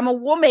 She's like, I'm a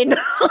woman. Of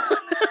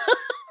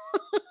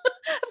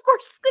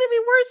course it's going to be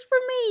worse for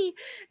me.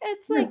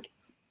 It's like,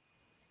 yes.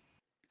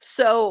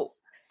 So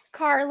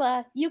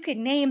Carla, you could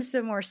name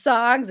some more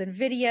songs and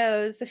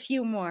videos, a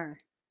few more.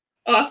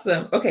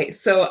 Awesome. Okay,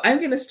 so I'm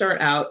going to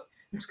start out.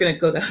 I'm just going to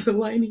go down the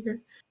line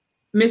here.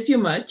 Miss You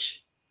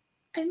Much.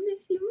 I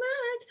miss you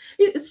much.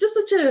 It's just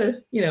such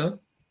a,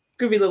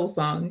 groovy little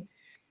song.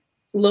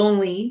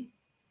 Lonely,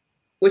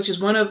 which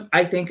is one of,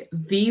 I think,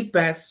 the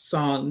best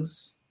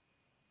songs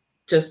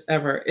just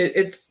ever.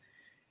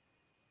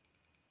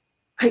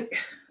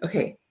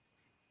 Okay.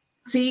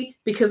 See,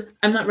 because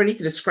I'm not ready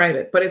to describe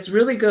it, but it's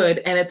really good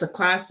and it's a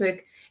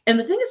classic. And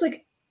the thing is,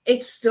 like,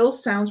 it still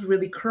sounds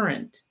really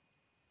current.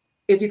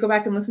 If you go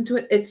back and listen to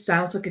it, it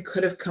sounds like it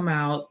could have come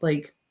out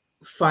like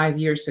 5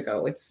 years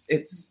ago. It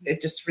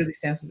just really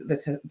stands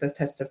the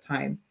test of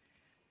time.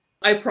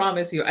 I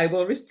promise you, I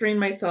will restrain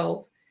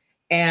myself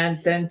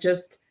and then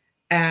just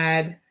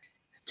add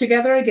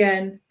Together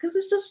Again, because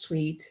it's just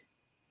sweet.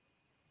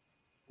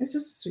 It's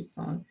just a sweet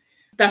song.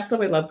 That's the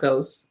Way Love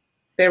Goes.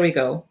 There we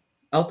go.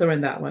 I'll throw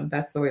in that one.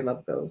 That's the Way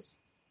Love Goes.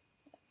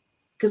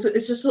 Because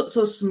it's just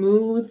so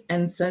smooth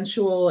and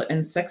sensual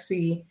and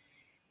sexy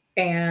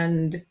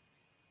and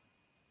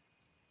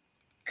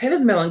kind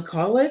of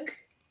melancholic,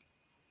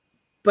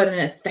 but in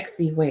a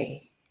sexy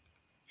way.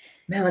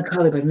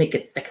 Melancholy, but make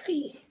it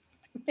sexy.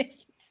 Make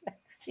it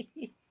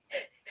sexy.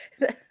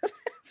 That's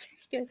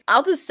really good.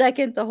 I'll just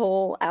second the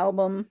whole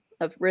album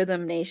of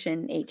Rhythm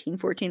Nation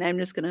 1814. I'm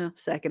just going to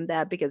second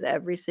that because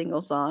every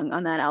single song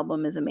on that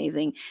album is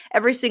amazing.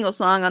 Every single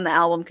song on the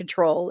album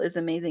Control is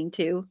amazing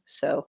too.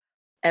 So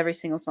every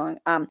single song.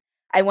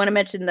 I want to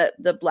mention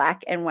the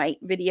black and white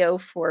video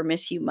for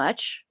Miss You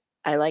Much.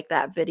 I like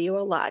that video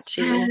a lot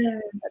too. Yes.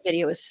 That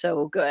video is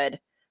so good.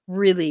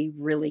 Really,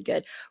 really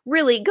good.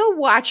 Really, go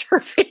watch her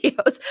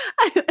videos.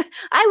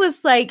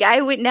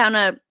 I went down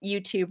a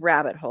YouTube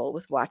rabbit hole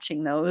with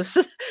watching those.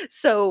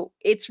 So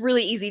it's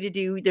really easy to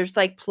do. There's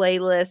like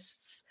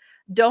playlists.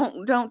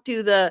 Don't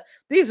do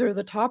these are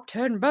the top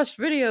 10 best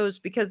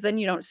videos, because then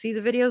you don't see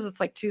the videos. It's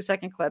like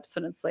 2-second clips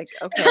and it's like,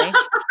 okay.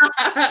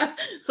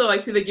 So I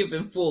see that you've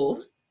been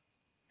fooled.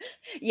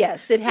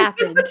 Yes, it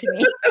happened to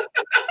me.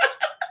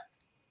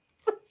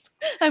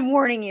 I'm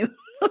warning you.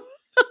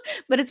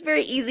 But it's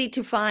very easy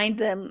to find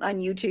them on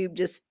YouTube.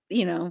 Just,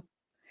 I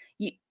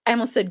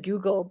almost said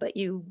Google, but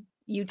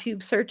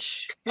YouTube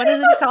search. What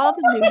is it called?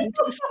 YouTube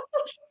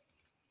search.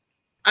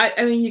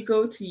 I mean, you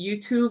go to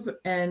YouTube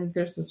and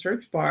there's a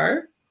search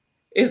bar.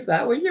 Is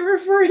that what you're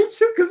referring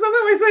to? Because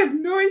otherwise I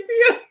have no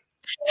idea.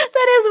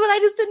 That is what I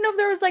just didn't know if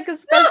there was like a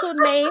special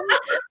name.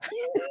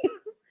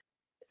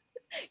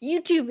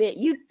 YouTube it.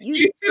 You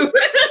YouTube.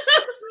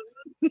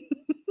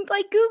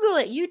 like Google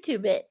it,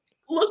 YouTube it.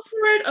 Look for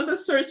it on the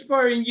search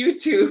bar in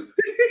YouTube.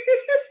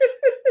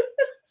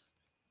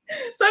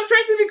 Stop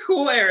trying to be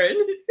cool,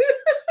 Erin.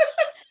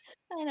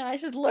 I know, I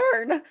should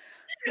learn.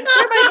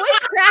 My voice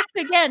cracked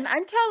again.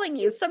 I'm telling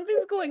you,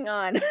 something's going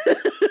on.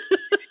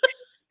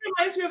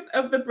 Reminds me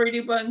of the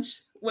Brady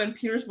Bunch when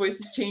Peter's voice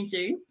is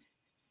changing.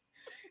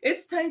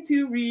 It's time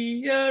to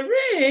rearrange.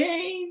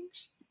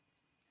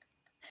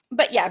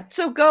 But yeah,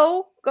 so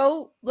go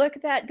look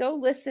at that. Go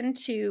listen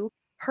to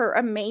her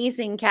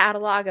amazing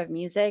catalog of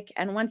music.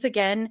 And once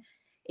again,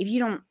 if you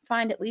don't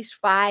find at least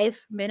 5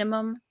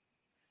 minimum,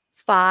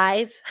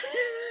 5.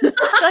 I feel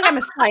like I'm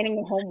assigning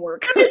the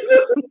homework.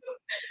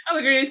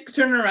 I'm going to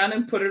turn around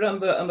and put it on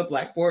the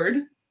blackboard.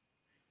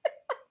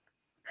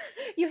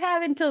 You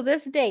have until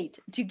this date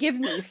to give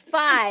me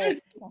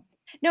 5.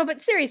 No,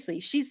 but seriously,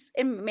 she's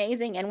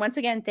amazing. And once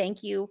again,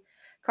 thank you,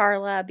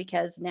 Carla,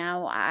 because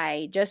now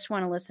I just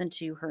want to listen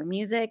to her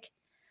music.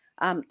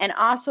 And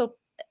also,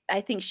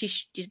 I think she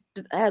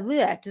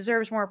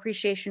deserves more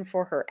appreciation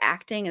for her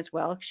acting as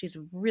well. She's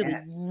a really,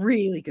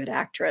 really good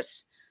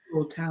actress.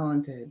 So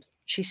talented.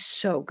 She's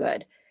so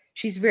good.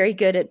 She's very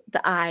good at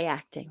the eye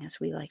acting, as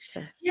we like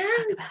to talk about.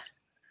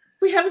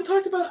 We haven't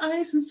talked about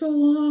eyes in so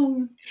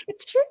long.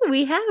 It's true.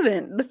 We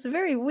haven't. That's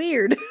very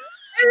weird. It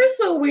is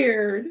so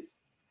weird.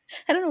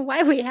 I don't know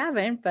why we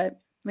haven't,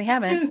 but we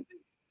haven't.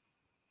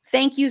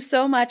 Thank you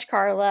so much,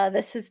 Carla.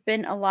 This has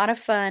been a lot of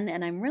fun,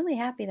 and I'm really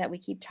happy that we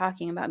keep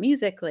talking about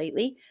music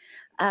lately.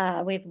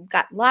 We've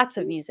got lots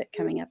of music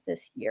coming up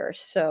this year,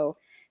 so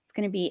it's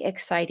going to be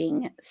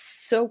exciting.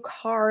 So,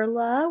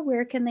 Carla,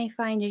 where can they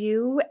find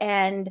you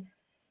and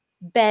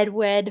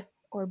Bedwed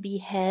or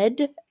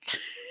Behead?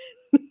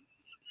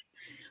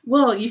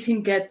 Well, you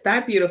can get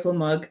that beautiful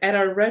mug at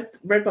our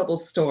Redbubble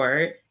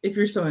store if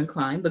you're so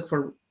inclined. Look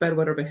for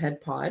Bedwed or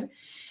Behead Pod.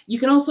 You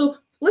can also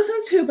listen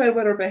to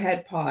Bedwed or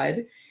Behead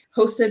Pod,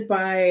 hosted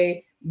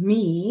by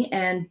me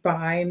and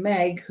by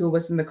Meg, who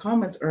was in the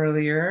comments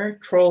earlier,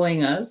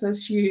 trolling us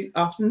as she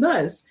often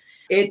does.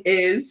 It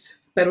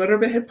is Bedwed or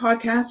Behead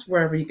Podcast,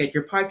 wherever you get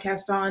your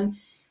podcast on.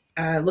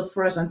 Look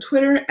for us on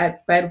Twitter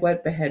at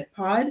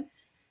bedwedbeheadpod,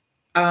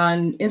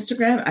 on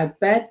Instagram at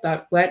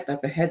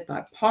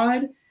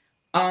bed.wet.behead.pod,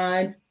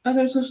 on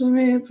other social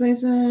media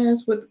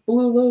places with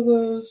blue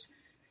logos.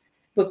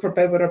 Look for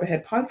Bedwed or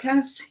Behead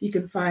Podcast. You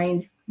can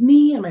find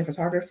me and my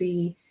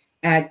photography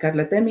at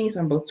Carlatemis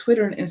on both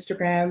Twitter and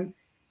Instagram.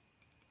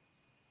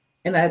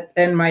 And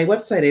my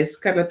website is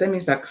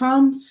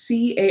carlatemis.com,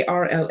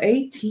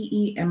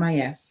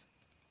 CARLATEMIS.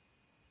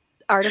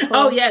 Article.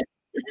 Oh, yes.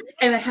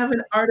 And I have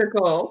an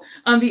article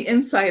on the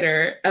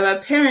Insider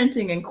about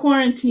parenting and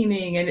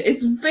quarantining, and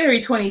it's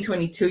very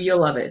 2022.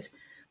 You'll love it.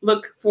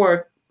 Look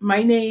for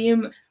my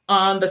name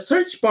on the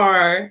search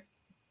bar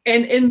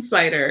and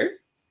Insider.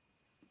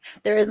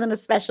 There isn't a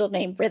special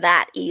name for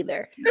that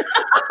either.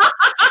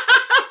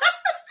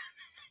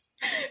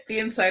 The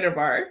Insider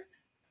Bar.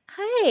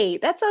 Hey,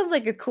 that sounds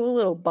like a cool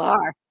little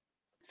bar.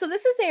 So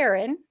this is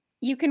Erin.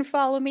 You can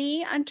follow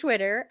me on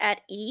Twitter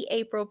at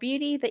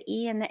eAprilBeauty. The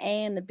E and the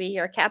A and the B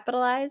are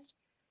capitalized.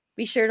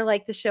 Be sure to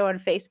like the show on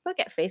Facebook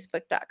at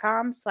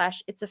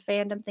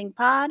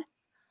facebook.com/itsafandom-thing-pod.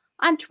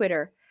 On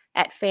Twitter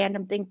at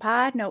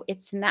fandom-thing-pod. No,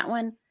 it's in that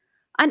one.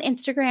 On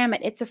Instagram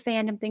at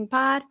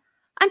itsafandom-thing-pod.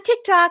 On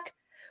TikTok,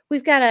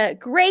 we've got a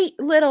great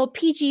little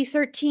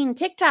PG-13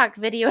 TikTok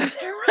video up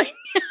there right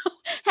now.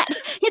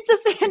 It's a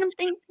Fandom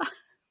Thing.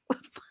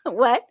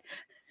 What?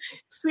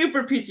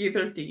 Super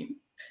PG-13.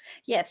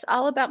 Yes,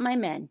 all about my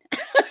men.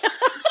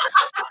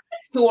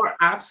 Who are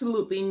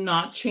absolutely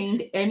not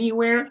chained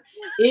anywhere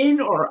in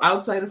or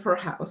outside of her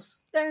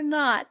house. They're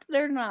not.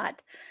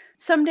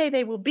 Someday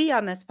they will be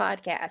on this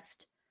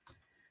podcast.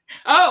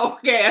 Oh,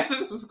 okay. I thought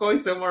this was going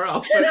somewhere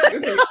else.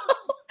 Okay.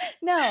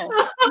 No.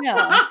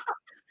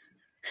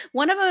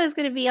 One of them is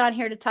going to be on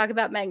here to talk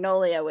about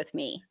Magnolia with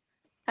me.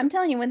 I'm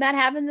telling you, when that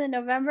happens in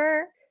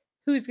November,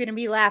 who's going to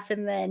be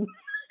laughing then?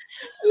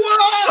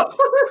 Whoa!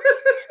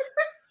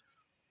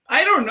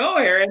 I don't know,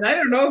 Erin. I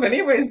don't know if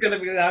anybody's going to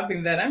be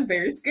laughing then. I'm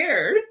very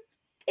scared.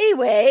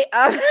 Anyway,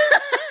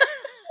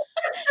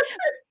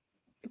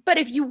 but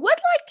if you would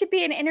like to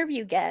be an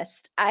interview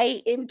guest,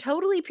 I am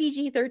totally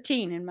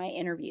PG-13 in my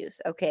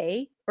interviews,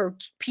 okay? Or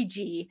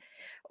PG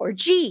or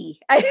G.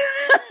 I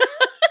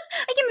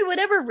can be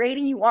whatever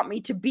rating you want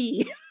me to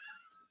be.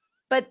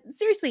 But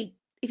seriously,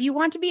 if you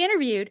want to be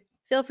interviewed,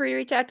 feel free to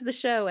reach out to the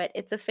show at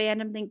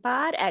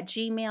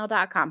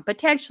itsafandom-thing-pod@gmail.com.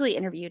 Potentially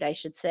interviewed, I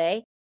should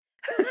say.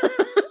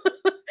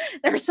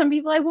 There are some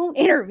people I won't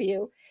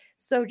interview.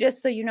 So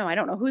just so you know, I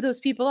don't know who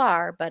those people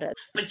are, but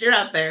you're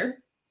out there.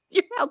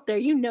 You're out there.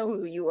 You know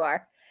who you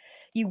are.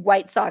 You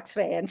White Sox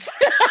fans.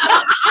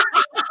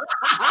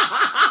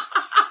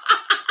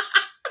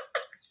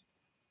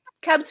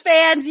 Cubs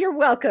fans, you're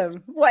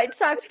welcome. White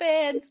Sox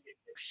fans.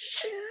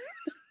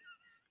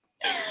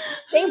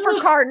 Same for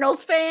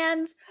Cardinals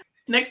fans.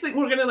 Next thing,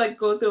 we're gonna like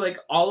go through like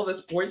all of the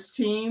sports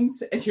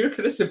teams, and you're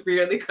gonna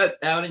severely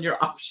cut down in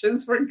your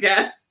options for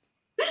guests.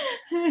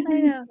 I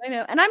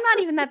know. And I'm not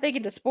even that big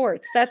into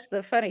sports. That's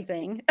the funny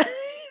thing.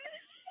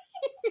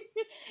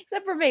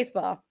 Except for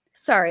baseball.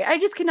 Sorry, I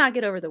just cannot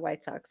get over the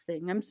White Sox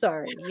thing. I'm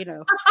sorry,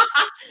 Clearly,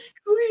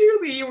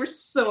 you were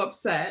so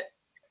upset.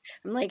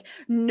 I'm like,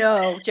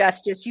 no,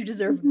 Justice, you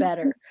deserve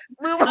better.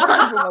 Move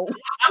on.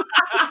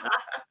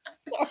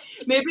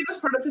 Maybe that's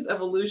part of his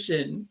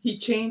evolution. He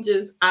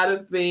changes out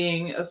of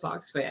being a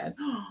Sox fan.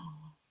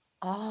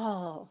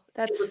 Oh,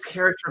 It was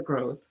character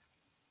growth.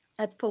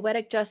 That's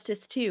poetic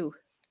justice too.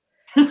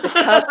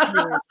 The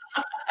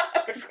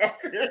Cubs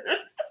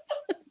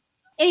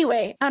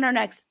Anyway, on our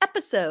next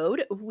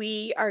episode,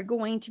 we are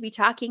going to be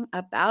talking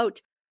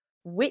about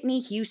Whitney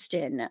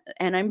Houston,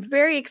 and I'm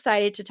very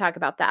excited to talk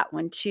about that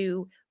one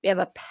too. We have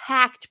a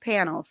packed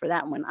panel for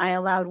that one. I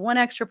allowed one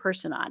extra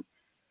person on.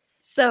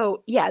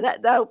 So yeah,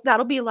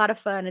 that'll be a lot of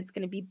fun. It's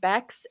going to be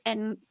Bex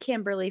and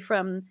Kimberly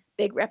from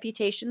Big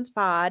Reputations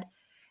Pod,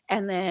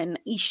 and then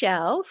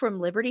Ishelle from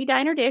Liberty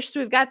Diner Dish. So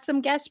we've got some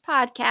guest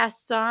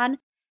podcasts on,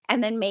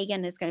 and then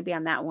Megan is going to be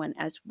on that one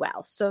as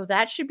well. So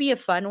that should be a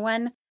fun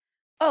one.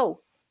 Oh,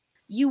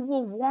 you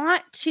will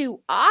want to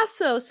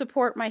also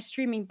support my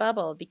streaming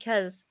bubble,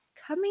 because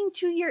coming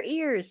to your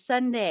ears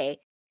Sunday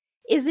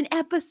is an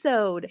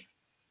episode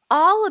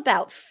all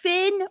about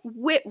Finn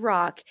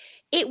Wittrock.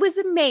 It was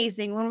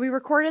amazing. When we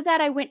recorded that,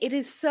 I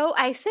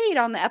say it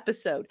on the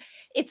episode.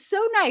 It's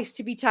so nice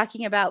to be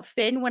talking about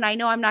Finn when I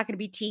know I'm not going to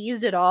be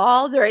teased at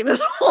all during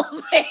this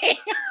whole thing.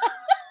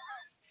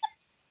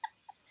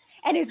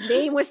 And his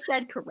name was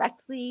said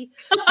correctly.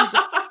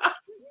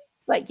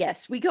 But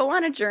yes, we go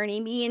on a journey,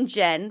 me and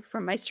Jen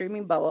from my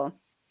streaming bubble.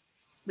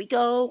 We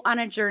go on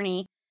a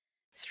journey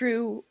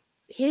through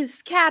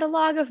his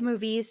catalog of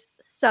movies,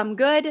 some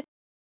good,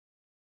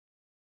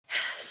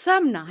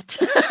 some not.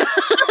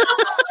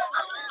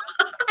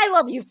 I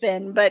love you,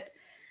 Finn, but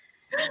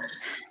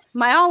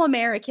my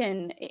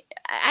All-American,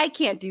 I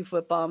can't do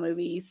football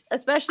movies,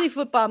 especially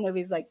football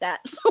movies like that.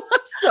 So I'm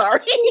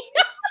sorry.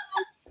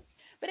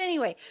 But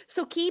anyway,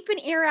 so keep an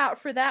ear out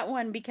for that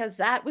one, because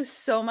that was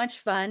so much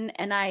fun.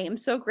 And I am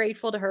so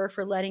grateful to her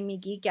for letting me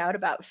geek out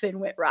about Finn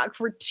Wittrock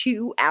for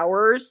 2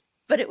 hours.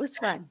 But it was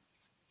fun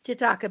to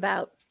talk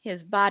about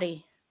his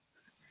body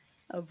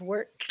of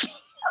work.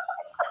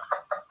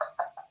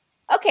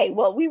 Okay,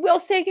 well, we will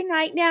say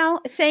goodnight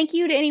now. Thank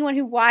you to anyone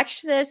who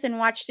watched this and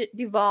watched it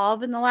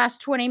devolve in the last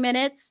 20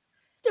 minutes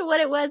to what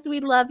it was. We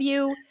love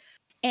you.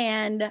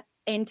 And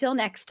until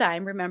next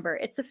time, remember,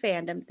 it's a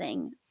fandom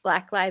thing.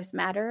 Black Lives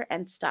Matter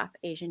and stop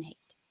Asian hate.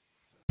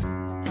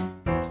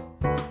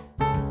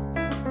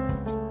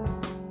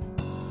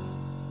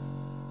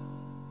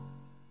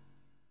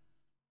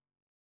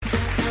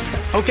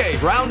 Okay,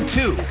 round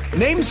 2.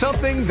 Name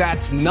something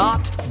that's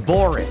not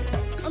boring.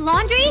 A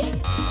laundry?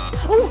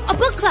 Ooh, a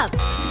book club.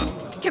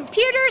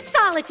 Computer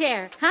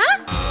solitaire,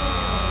 huh?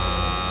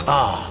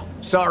 Ah,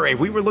 sorry,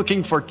 we were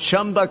looking for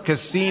Chumba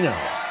Casino.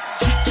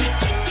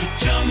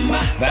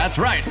 That's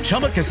right,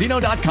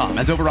 ChumbaCasino.com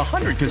has over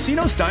 100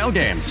 casino-style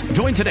games.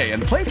 Join today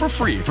and play for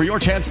free for your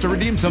chance to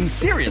redeem some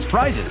serious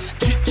prizes.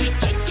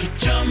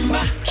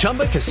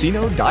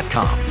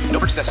 ChumbaCasino.com. No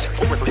purchase necessary.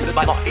 Void where prohibited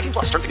by law. 18+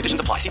 terms and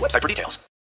conditions apply. See website for details.